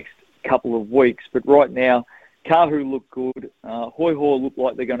in the next couple of weeks. But right now, Kahu look good. Hoi Hoa look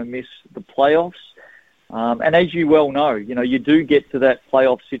like they're going to miss the playoffs. And as you well know, you do get to that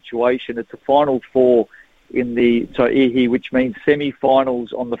playoff situation. It's a Final Four in the Toi'i, which means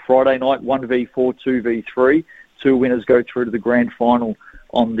semi-finals on the Friday night, 1v4, 2v3. Two winners go through to the grand final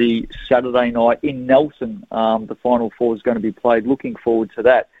on the Saturday night in Nelson. The Final Four is going to be played. Looking forward to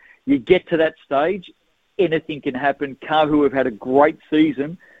that. You get to that stage, anything can happen. Kahu have had a great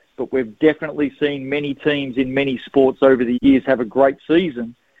season, but we've definitely seen many teams in many sports over the years have a great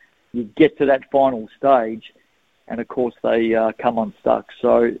season. You get to that final stage, and of course they come unstuck.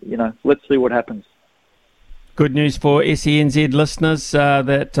 So, let's see what happens. Good news for SENZ listeners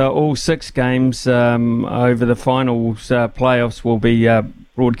that all 6 games over the finals playoffs will be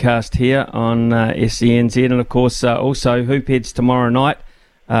broadcast here on SENZ. And, of course, also Hoopheads tomorrow night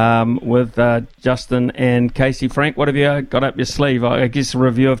with Justin and Casey. Frank, what have you got up your sleeve? I guess a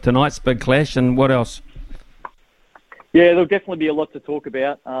review of tonight's big clash, and what else? Yeah, there'll definitely be a lot to talk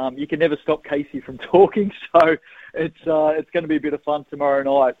about. You can never stop Casey from talking, so it's going to be a bit of fun tomorrow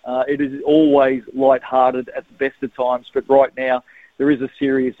night. It is always light-hearted at the best of times, but right now there is a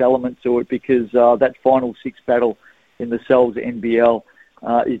serious element to it because that final 6 battle in the Cells NBL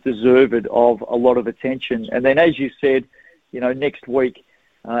is deserved of a lot of attention. And then, as you said, next week,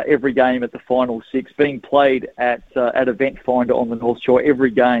 every game at the final 6 being played at Event Finder on the North Shore,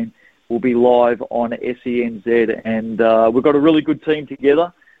 every game will be live on SENZ, and we've got a really good team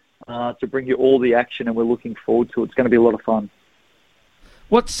together to bring you all the action, and we're looking forward to it. It's going to be a lot of fun.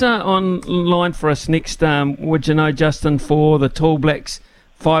 What's online for us next, would you know, Justin, for the Tall Blacks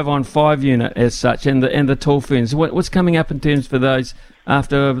 5-on-5 unit as such, and the Tall Ferns? What's coming up in terms for those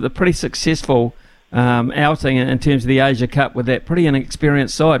after the pretty successful outing in terms of the Asia Cup with that pretty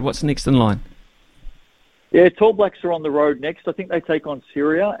inexperienced side? What's next in line? Yeah, Tall Blacks are on the road next. I think they take on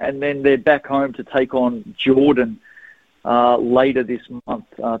Syria, and then they're back home to take on Jordan later this month,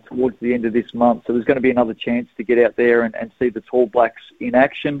 towards the end of this month. So there's going to be another chance to get out there and see the Tall Blacks in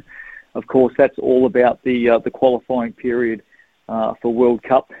action. Of course, that's all about the qualifying period for World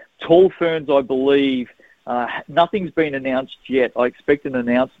Cup. Tall Ferns, I believe, nothing's been announced yet. I expect an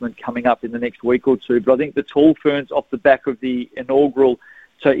announcement coming up in the next week or two, but I think the Tall Ferns, off the back of the inaugural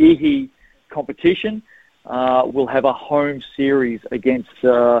Toi'i competition, will have a home series against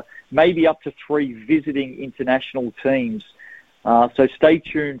maybe up to 3 visiting international teams. So stay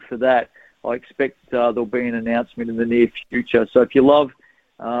tuned for that. I expect there'll be an announcement in the near future. So if you love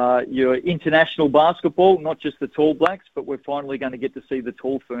your international basketball, not just the Tall Blacks, but we're finally going to get to see the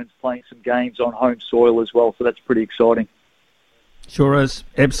Tall Ferns playing some games on home soil as well. So that's pretty exciting. Sure is,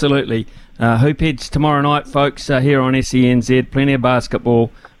 absolutely. Hoopheads tomorrow night, folks, here on SENZ. Plenty of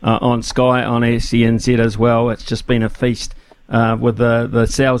basketball on Sky, on SENZ as well. It's just been a feast with the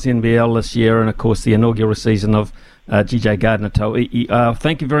Sal's NBL this year, and of course the inaugural season of GJ Gardner-Toi'i.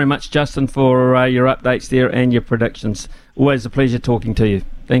 Thank you very much, Justin, for your updates there and your predictions. Always a pleasure talking to you.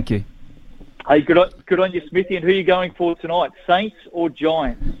 Thank you. Hey, good on you, Smithy. And who are you going for tonight, Saints or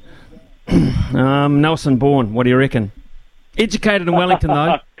Giants? Nelson Bourne, what do you reckon? Educated in Wellington,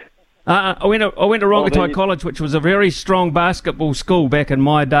 though. I went to Rongotai College, which was a very strong basketball school back in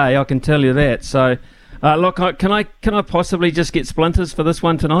my day, I can tell you that. So, look, can I possibly just get splinters for this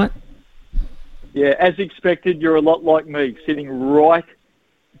one tonight? Yeah, as expected, you're a lot like me, sitting right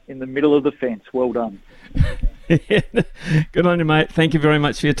in the middle of the fence. Well done. Good on you, mate. Thank you very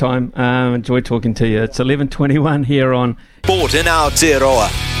much for your time. Enjoy talking to you. It's 11:21 here on Sport in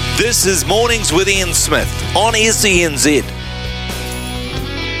Aotearoa. This is Mornings with Ian Smith on SENZ.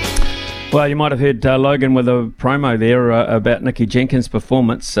 Well, you might have heard Logan with a promo there about Nikki Jenkins'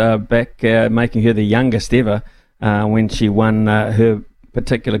 performance back, making her the youngest ever when she won her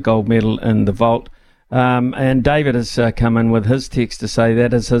particular gold medal in the vault. And David has come in with his text to say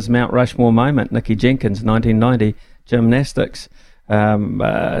that is his Mount Rushmore moment. Nikki Jenkins, 1990, gymnastics.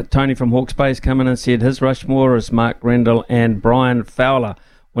 Tony from Hawke's Bay has come in and said his Rushmore is Mark Rendell and Brian Fowler,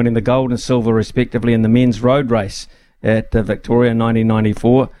 winning the gold and silver respectively in the men's road race at Victoria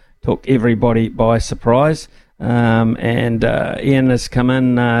 1994. Took everybody by surprise. And Ian has come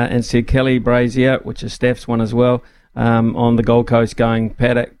in and said Kelly Brazier, which is Staff's one as well, on the Gold Coast, going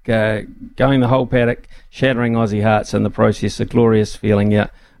the whole paddock, shattering Aussie hearts in the process. A glorious feeling. Yeah,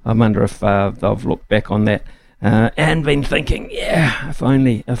 I wonder if they've looked back on that and been thinking, yeah, if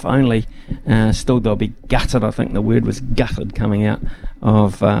only. Still, they'll be gutted. I think the word was gutted coming out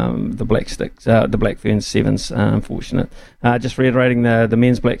of the Black Sticks, the Black Ferns Sevens. Unfortunate. Just reiterating, the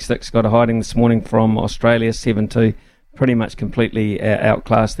men's Black Sticks got a hiding this morning from Australia, 7-2, pretty much completely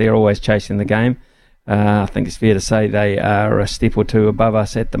outclassed. They're always chasing the game. I think it's fair to say they are a step or two above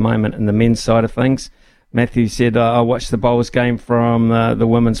us at the moment in the men's side of things. Matthew said, I watched the bowls game from the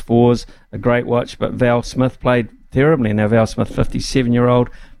women's fours, a great watch, but Val Smith played terribly. Now Val Smith, 57-year-old,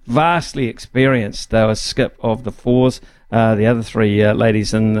 vastly experienced. They were skip of the fours. The other three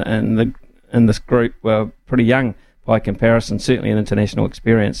ladies in this group were pretty young by comparison, certainly an international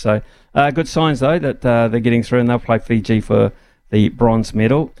experience. So good signs, though, that they're getting through, and they'll play Fiji for the bronze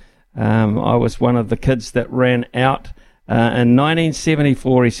medal. I was one of the kids that ran out in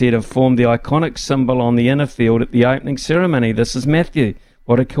 1974, he said, and formed the iconic symbol on the inner field at the opening ceremony. This is Matthew.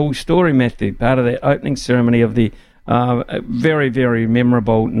 What a cool story, Matthew. Part of that opening ceremony of the very, very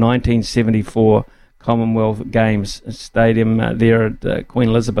memorable 1974 Commonwealth Games Stadium there at Queen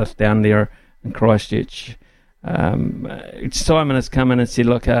Elizabeth down there in Christchurch. Simon has come in and said,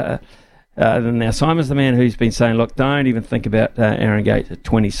 look, now Simon's the man who's been saying, look, don't even think about Aaron Gates at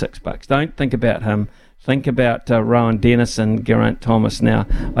 $26. Don't think about him. Think about Rowan Dennis and Geraint Thomas. Now,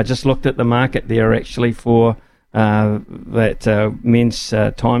 I just looked at the market there actually for that men's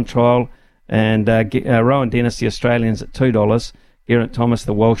time trial, and Rowan Dennis, the Australian's at $2, Geraint Thomas,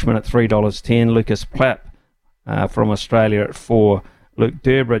 the Welshman, at $3.10, Lucas Plapp from Australia at $4, Luke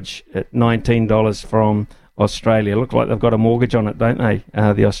Durbridge at $19 from Australia. Look like they've got a mortgage on it, don't they?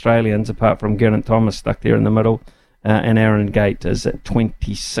 The Australians, apart from Geraint Thomas stuck there in the middle, and Aaron Gate is at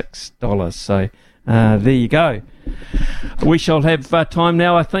 $26. So there you go. We shall have time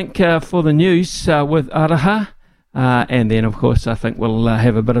now, I think, for the news with Araha. And then, of course, I think we'll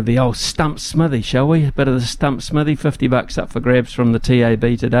have a bit of the old Stump Smithy, shall we? A bit of the Stump Smithy, $50 up for grabs from the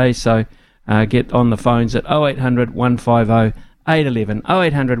TAB today. So get on the phones at 0800 150 811.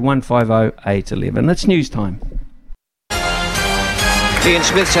 0800 150 811. It's news time. Ian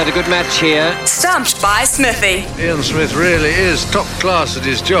Smith's had a good match here. Stumped by Smithy. Ian Smith really is top class at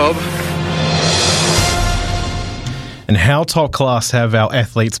his job. And how top class have our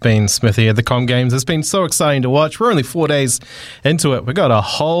athletes been, Smithy, at the Com Games? It's been so exciting to watch. We're only 4 days into it. We've got a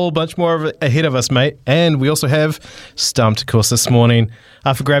whole bunch more of it ahead of us, mate. And we also have Stumped, of course, this morning.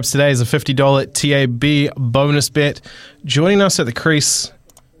 Up for grabs today is a $50 TAB bonus bet. Joining us at the crease,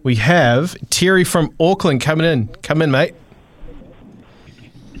 we have Terry from Auckland coming in. Come in, mate.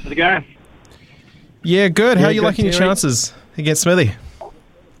 How's it going? Yeah, good. How are you good, liking your Terry. chances against Smithy?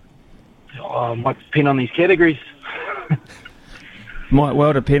 Might depend on these categories. Might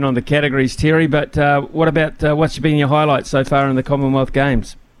well depend on the categories, Terry, but what about what's been your highlights so far in the Commonwealth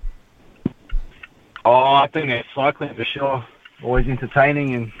Games? Oh, I think that's cycling for sure. Always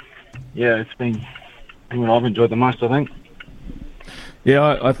entertaining, and yeah, it's been what I've enjoyed the most, I think.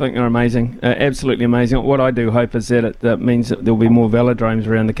 Yeah, I think they're amazing, absolutely amazing. What I do hope is that it means that there'll be more velodromes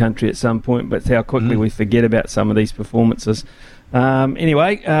around the country at some point, but it's how quickly we forget about some of these performances.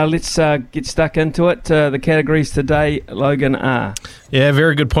 Anyway, let's get stuck into it. The categories today, Logan, are... Yeah,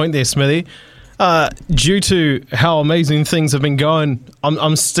 very good point there, Smithy. Due to how amazing things have been going,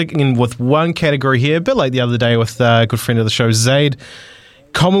 I'm sticking with one category here, a bit like the other day with a good friend of the show, Zaid.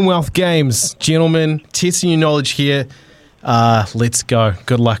 Commonwealth Games. Gentlemen, testing your knowledge here. Let's go.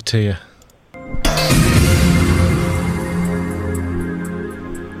 Good luck to you.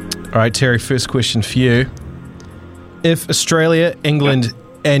 All right, Terry, first question for you. If Australia, England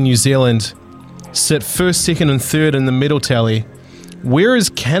and New Zealand sit first, second and third in the medal tally, where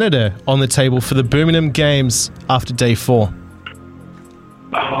is Canada on the table for the Birmingham Games after day 4?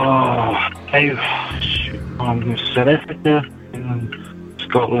 South Africa and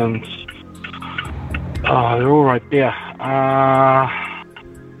Scotland. They're all right there.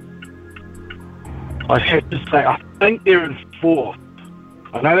 I'd have to say, I think they're in 4th.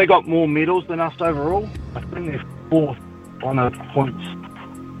 I know they got more medals than us overall. I think they're 4th on the points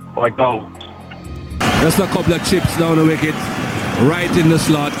by goals. Just a couple of chips down the wicket, right in the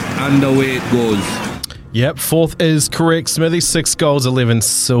slot, and away it goes. Yep, 4th is correct, Smithy. 6 goals, 11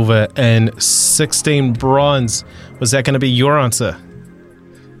 silver, and 16 bronze. Was that going to be your answer?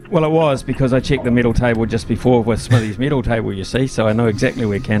 Well, it was, because I checked the medal table just before with Smithy's medal table, you see, so I know exactly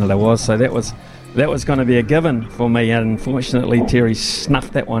where Canada was. So that was going to be a given for me, and unfortunately Terry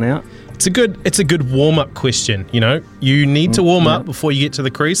snuffed that one out. It's a good warm-up question, you know. You need to warm up before you get to the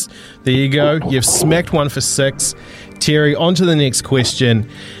crease. There you go. You've smacked one for 6. Terry, on to the next question.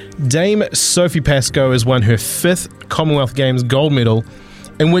 Dame Sophie Pascoe has won her 5th Commonwealth Games gold medal.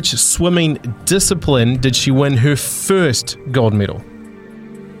 In which swimming discipline did she win her first gold medal?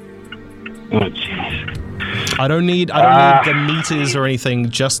 Oh, jeez. I don't need the meters or anything,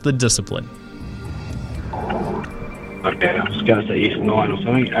 just the discipline. Okay, I was going to say yes or 9 or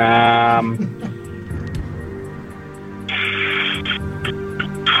something.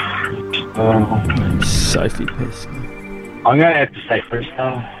 Sophie Pascoe. I'm going to have to say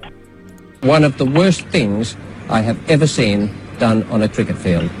freestyle. One of the worst things I have ever seen done on a cricket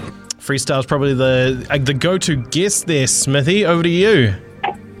field. Freestyle's probably the go-to guess there, Smithy. Over to you.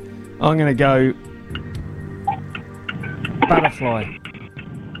 I'm going to go butterfly.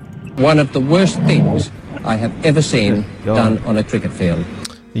 One of the worst things I have ever seen done on a cricket field.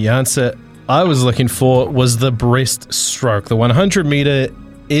 The answer I was looking for was the breaststroke, the 100-metre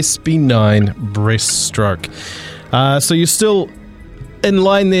SB9 breaststroke. So you're still in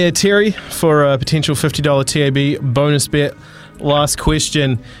line there, Terry, for a potential $50 TAB bonus bet. Last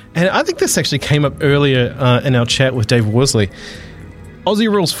question, and I think this actually came up earlier in our chat with Dave Worsley. Aussie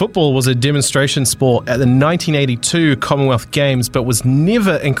rules football was a demonstration sport at the 1982 Commonwealth Games, but was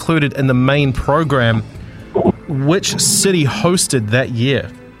never included in the main program. Which city hosted that year?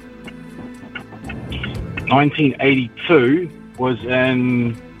 1982 was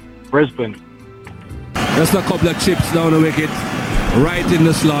in Brisbane. Just a couple of chips down the wicket, right in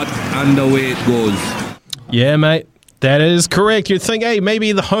the slot, and away it goes. Yeah, mate. That is correct. You'd think, hey,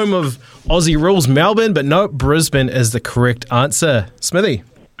 maybe the home of Aussie rules, Melbourne, but no, Brisbane is the correct answer. Smithy?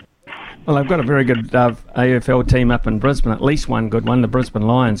 Well, they've got a very good AFL team up in Brisbane, at least one good one. The Brisbane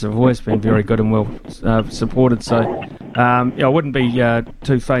Lions have always been very good and well supported. So I wouldn't be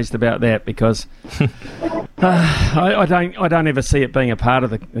too phased about that, because I don't ever see it being a part of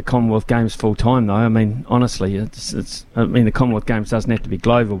the Commonwealth Games full time, though. I mean, honestly, the Commonwealth Games doesn't have to be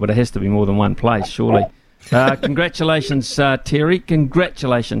global, but it has to be more than one place, surely. Congratulations, Terry.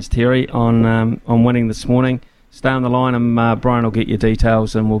 Congratulations, Terry, on winning this morning. Stay on the line, and Brian will get your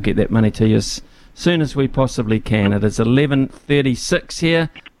details, and we'll get that money to you as soon as we possibly can. It is 11:36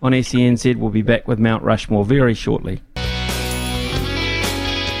 here on SENZ. We'll be back with Mount Rushmore very shortly.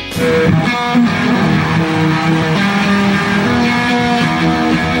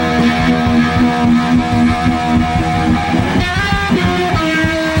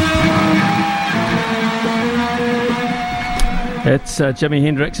 It's Jimi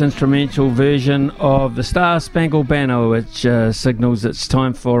Hendrix instrumental version of the Star Spangled Banner, which signals it's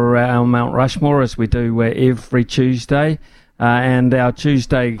time for our Mount Rushmore, as we do every Tuesday. And our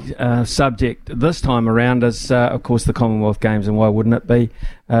Tuesday subject this time around is, of course, the Commonwealth Games, and why wouldn't it be?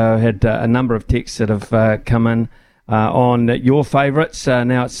 Had a number of texts that have come in on your favourites.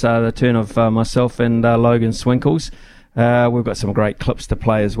 Now it's the turn of myself and Logan Swinkles. We've got some great clips to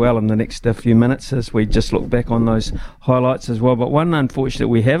play as well in the next few minutes as we just look back on those highlights as well. But one, unfortunately,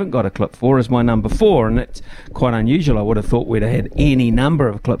 we haven't got a clip for is my number 4, and it's quite unusual. I would have thought we'd have had any number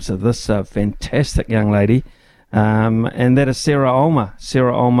of clips of this fantastic young lady. and that is Sarah Ulmer.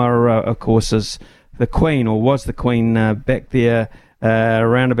 Sarah Ulmer, of course, is the Queen, or was the Queen back there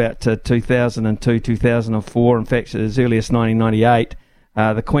around about 2002, 2004, in fact, as early as 1998,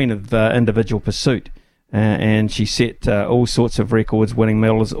 the Queen of individual pursuit. And she set all sorts of records, winning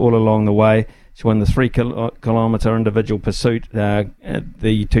medals all along the way. She won the 3 kilometre individual pursuit at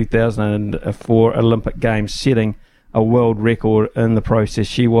the 2004 Olympic Games, setting a world record in the process.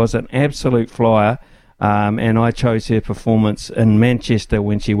 She was an absolute flyer, and I chose her performance in Manchester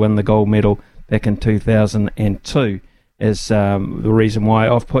when she won the gold medal back in 2002 as the reason why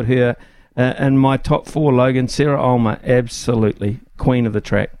I've put her in my top 4, Logan. Sarah Ulmer, absolutely queen of the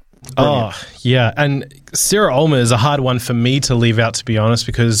track. Brilliant. Oh, yeah. And Sarah Ulmer is a hard one for me to leave out, to be honest,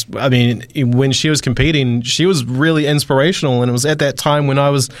 because, I mean, when she was competing, she was really inspirational. And it was at that time when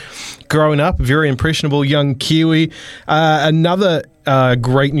I was growing up, a very impressionable young Kiwi. Another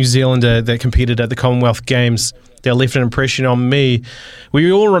great New Zealander that competed at the Commonwealth Games that left an impression on me.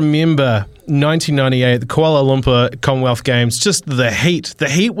 We all remember 1998, the Kuala Lumpur Commonwealth Games, just the heat. The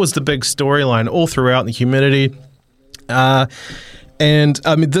heat was the big storyline all throughout, the humidity. And,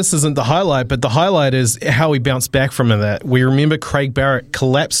 I mean, this isn't the highlight, but the highlight is how he bounced back from that. We remember Craig Barrett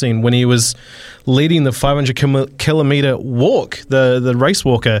collapsing when he was leading the 500-kilometre walk, the race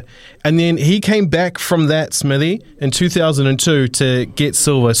walker. And then he came back from that, Smithy, in 2002 to get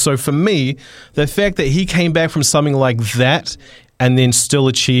silver. So for me, the fact that he came back from something like that and then still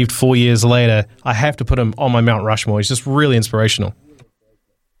achieved 4 years later, I have to put him on my Mount Rushmore. He's just really inspirational.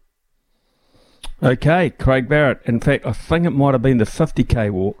 Okay, Craig Barrett. In fact, I think it might have been the 50k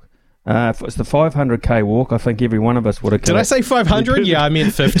walk. If it was the 500k walk, I think every one of us would have. Did I say 500? Yeah, I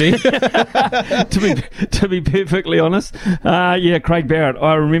meant 50. to be perfectly honest, yeah, Craig Barrett.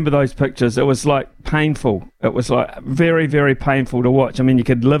 I remember those pictures. It was like painful. It was like very, very painful to watch. I mean, you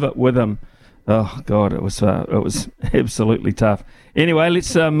could live it with him. Oh God, it was absolutely tough. Anyway,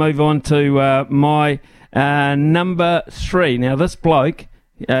 let's move on to my number 3. Now, this bloke.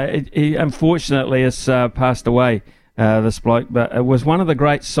 He unfortunately has passed away, this bloke, but it was one of the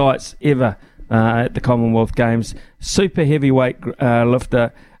great sights ever at the Commonwealth Games. Super heavyweight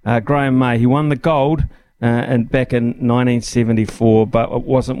lifter Graham May. He won the gold back in 1974, but it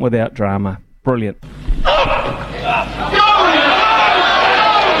wasn't without drama. Brilliant.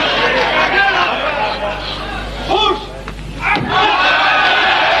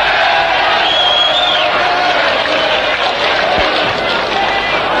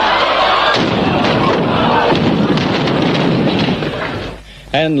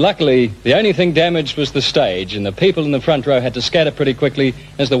 And luckily, the only thing damaged was the stage, and the people in the front row had to scatter pretty quickly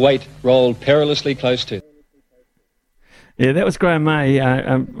as the weight rolled perilously close to. Yeah, that was Graham May.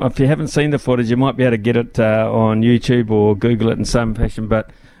 If you haven't seen the footage, you might be able to get it on YouTube or Google it in some fashion, but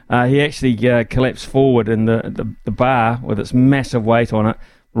he actually collapsed forward in the bar with its massive weight on it,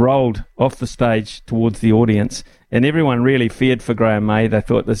 rolled off the stage towards the audience, and everyone really feared for Graham May. They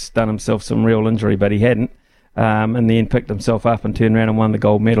thought this done himself some real injury, but he hadn't. In the end, picked himself up and turned around and won the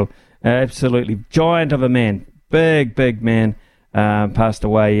gold medal. Absolutely giant of a man, big man. Passed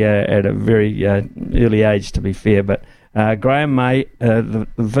away at a very early age, to be fair. But Graham May, the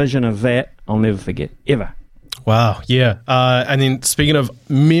vision of that, I'll never forget, ever. Wow, yeah. And then speaking of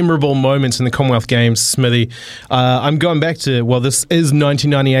memorable moments in the Commonwealth Games, Smithy, I'm going back to, well, this is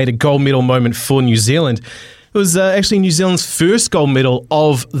 1998, a gold medal moment for New Zealand. It was actually New Zealand's first gold medal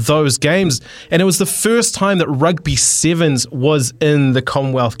of those games, and it was the first time that rugby sevens was in the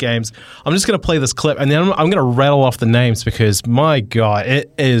Commonwealth Games. I'm just going to play this clip, and then I'm going to rattle off the names because, my God,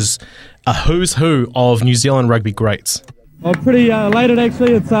 it is a who's who of New Zealand rugby greats. I'm pretty elated,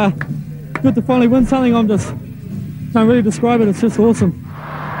 actually. It's good to finally win something. I just can't really describe it. It's just awesome.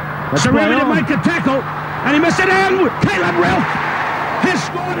 Ready to make a tackle, and he missed it in. Caleb Ralph has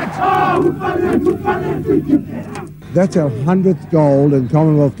scored it. That's our 100th gold in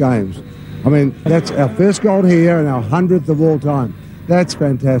Commonwealth Games. I mean, that's our first gold here and our 100th of all time. That's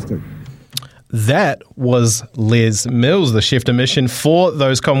fantastic. That was Les Mills, the chef de mission for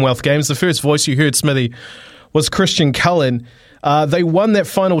those Commonwealth Games. The first voice you heard, Smithy, was Christian Cullen. They won that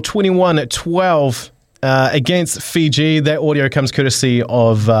final 21-12 against Fiji. That audio comes courtesy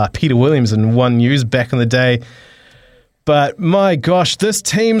of Peter Williams and One News back in the day. But my gosh, this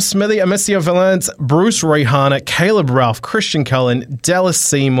team, Smithy, Amicio Valance, Bruce Rehana, Caleb Ralph, Christian Cullen, Dallas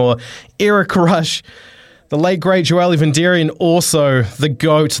Seymour, Eric Rush, the late great Joelle Venderi, and also the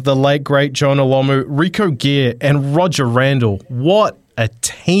GOAT, the late great John Olomu, Rico Gear, and Roger Randall. What a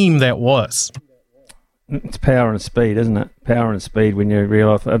team that was. It's power and speed, isn't it? Power and speed when you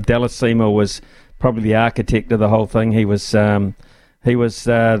realise Dallas Seymour was probably the architect of the whole thing. He was He was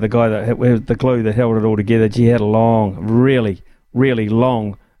the guy that was the glue that held it all together. He had a long, really, really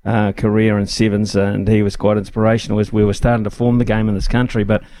long career in sevens, and he was quite inspirational as we were starting to form the game in this country.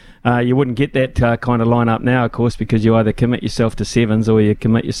 But you wouldn't get that kind of lineup now, of course, because you either commit yourself to sevens or you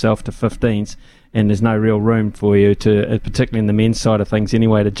commit yourself to 15s, and there's no real room for you to, particularly in the men's side of things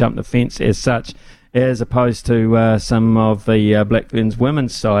anyway, to jump the fence as such, as opposed to some of the Black Ferns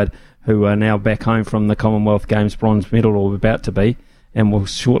women's side who are now back home from the Commonwealth Games bronze medal, or about to be, and will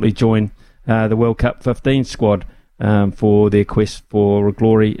shortly join the World Cup 15 squad for their quest for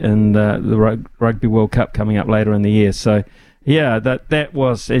glory in the Rugby World Cup coming up later in the year. So, yeah, that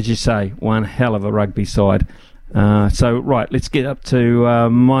was, as you say, one hell of a rugby side. So, right, let's get up to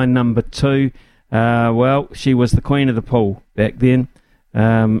my number 2. Well, she was the queen of the pool back then,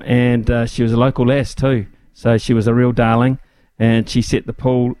 and she was a local lass too. So she was a real darling, and she set the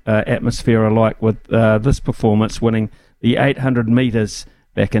pool atmosphere alight with this performance, winning the 800 metres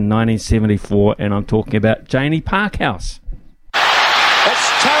back in 1974, and I'm talking about Janie Parkhouse. It's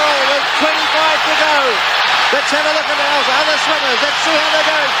Terrell with 25 to go. Let's have a look at our other swimmers. Let's see how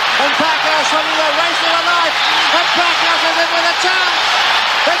they're going. And Parkhouse running the race of her life. And Parkhouse is in with a chance.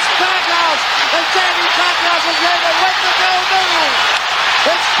 It's Parkhouse. And Janie Parkhouse is going to win the gold medal.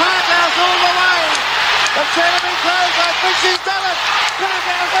 It's Parkhouse all the way. The tournament closed. I think she's done it.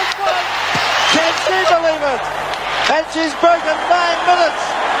 Parkhouse has won. Can she believe it? And she's broken 9 minutes.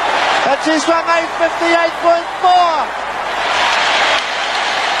 And she's run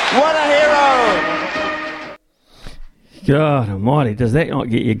 8:58.4. What a hero. God almighty, does that not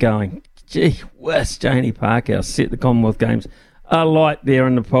get you going? Gee whiz, Janie Parkhouse set the Commonwealth Games alight there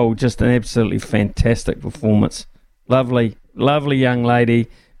in the pool. Just an absolutely fantastic performance. Lovely, lovely young lady.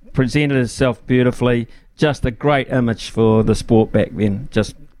 Presented herself beautifully. Just a great image for the sport back then.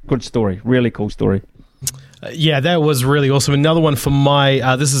 Just good story. Really cool story. Yeah, that was really awesome. Another one for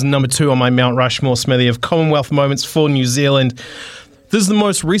my, this is number 2 on my Mount Rushmore, Smithy, of Commonwealth moments for New Zealand. This is the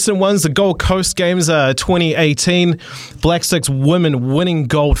most recent ones, the Gold Coast Games 2018. Black Sticks women winning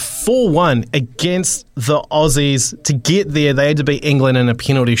gold 4-1 against the Aussies. To get there, they had to beat England in a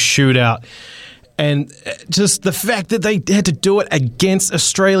penalty shootout. And just the fact that they had to do it against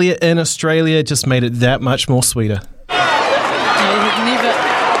Australia in Australia just made it that much more sweeter. They've never,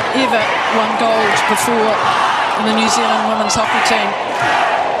 ever won gold before in the New Zealand women's hockey team.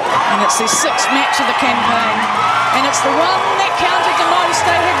 And it's their 6th match of the campaign. And it's the one that counted the most.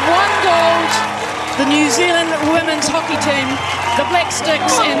 They had won gold. The New Zealand women's hockey team, the Black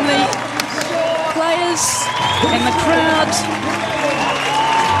Sticks, and the players and the crowd.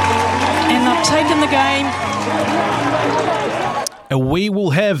 And they've taken the game. And we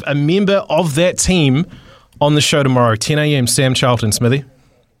will have a member of that team on the show tomorrow, 10 a.m, Sam Charlton, Smithy.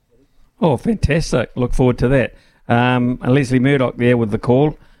 Oh, fantastic. Look forward to that. And Leslie Murdoch there with the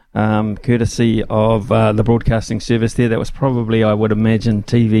call, courtesy of the broadcasting service there. That was probably, I would imagine,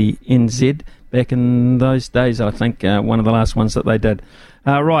 TVNZ back in those days. I think one of the last ones that they did.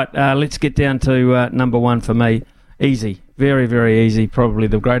 Right, let's get down to number 1 for me. Easy. Very, very easy. Probably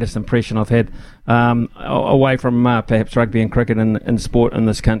the greatest impression I've had away from perhaps rugby and cricket in sport in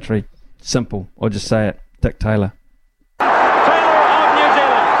this country. Simple. I'll just say it. Dick Taylor.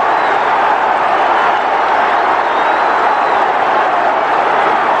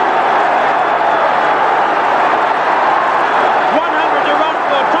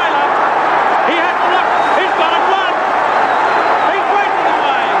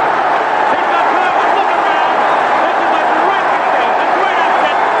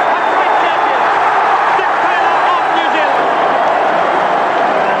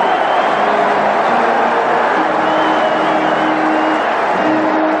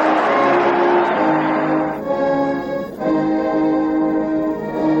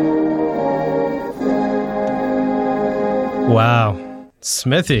 Wow,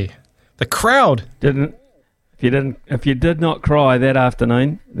 Smithy, the crowd If you did not cry that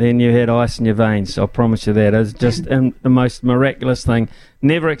afternoon, then you had ice in your veins. I promise you that. It was just the most miraculous thing.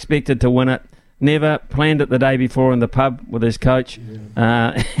 Never expected to win it. Never planned it the day before in the pub with his coach.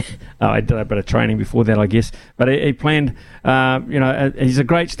 I did a bit of training before that, I guess. But he planned. He's a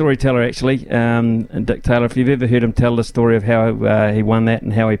great storyteller, actually. And Dick Taylor, if you've ever heard him tell the story of how he won that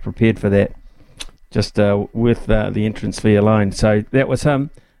and how he prepared for that, just with the entrance fee alone. So that was him,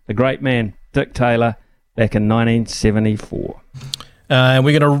 the great man, Dick Taylor, back in 1974. And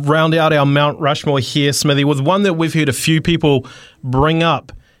we're going to round out our Mount Rushmore here, Smithy, with one that we've heard a few people bring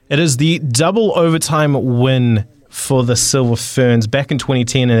up. It is the double overtime win for the Silver Ferns back in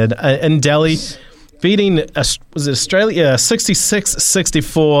 2010 in Delhi. beating, was it Australia,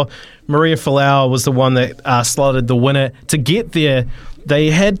 66-64. Maria Folau was the one that slotted the winner. To get there,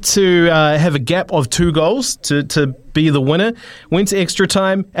 they had to have a gap of 2 goals to be the winner. Went to extra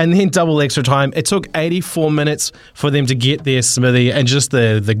time and then double extra time. It took 84 minutes for them to get there, Smithy, and just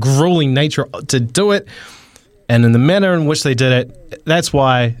the grueling nature to do it. And in the manner in which they did it, that's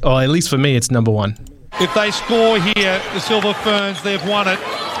why, or at least for me, it's number 1. If they score here, the Silver Ferns, they've won it.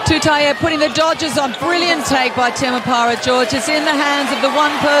 Tutaya putting the Dodgers on. Brilliant take by Temapara, George. It's in the hands of the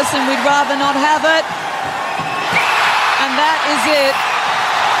one person we'd rather not have it. And that is it.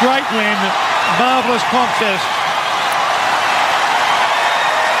 Great win. Marvellous contest.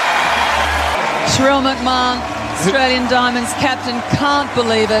 Sherelle McMahon, Australian Diamonds captain, can't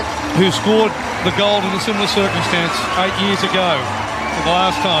believe it. Who scored the goal in a similar circumstance 8 years ago. The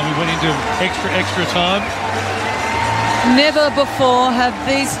last time we went into extra time. Never before have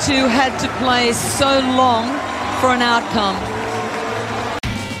these two had to play so long for an outcome.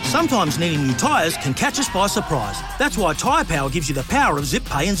 Sometimes needing new tyres can catch us by surprise. That's why Tyre Power gives you the power of Zip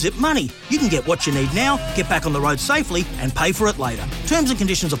Pay and Zip Money. You can get what you need now, get back on the road safely and pay for it later. Terms and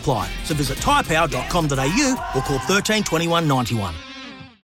conditions apply. So visit tyrepower.com.au or call 13 21 91.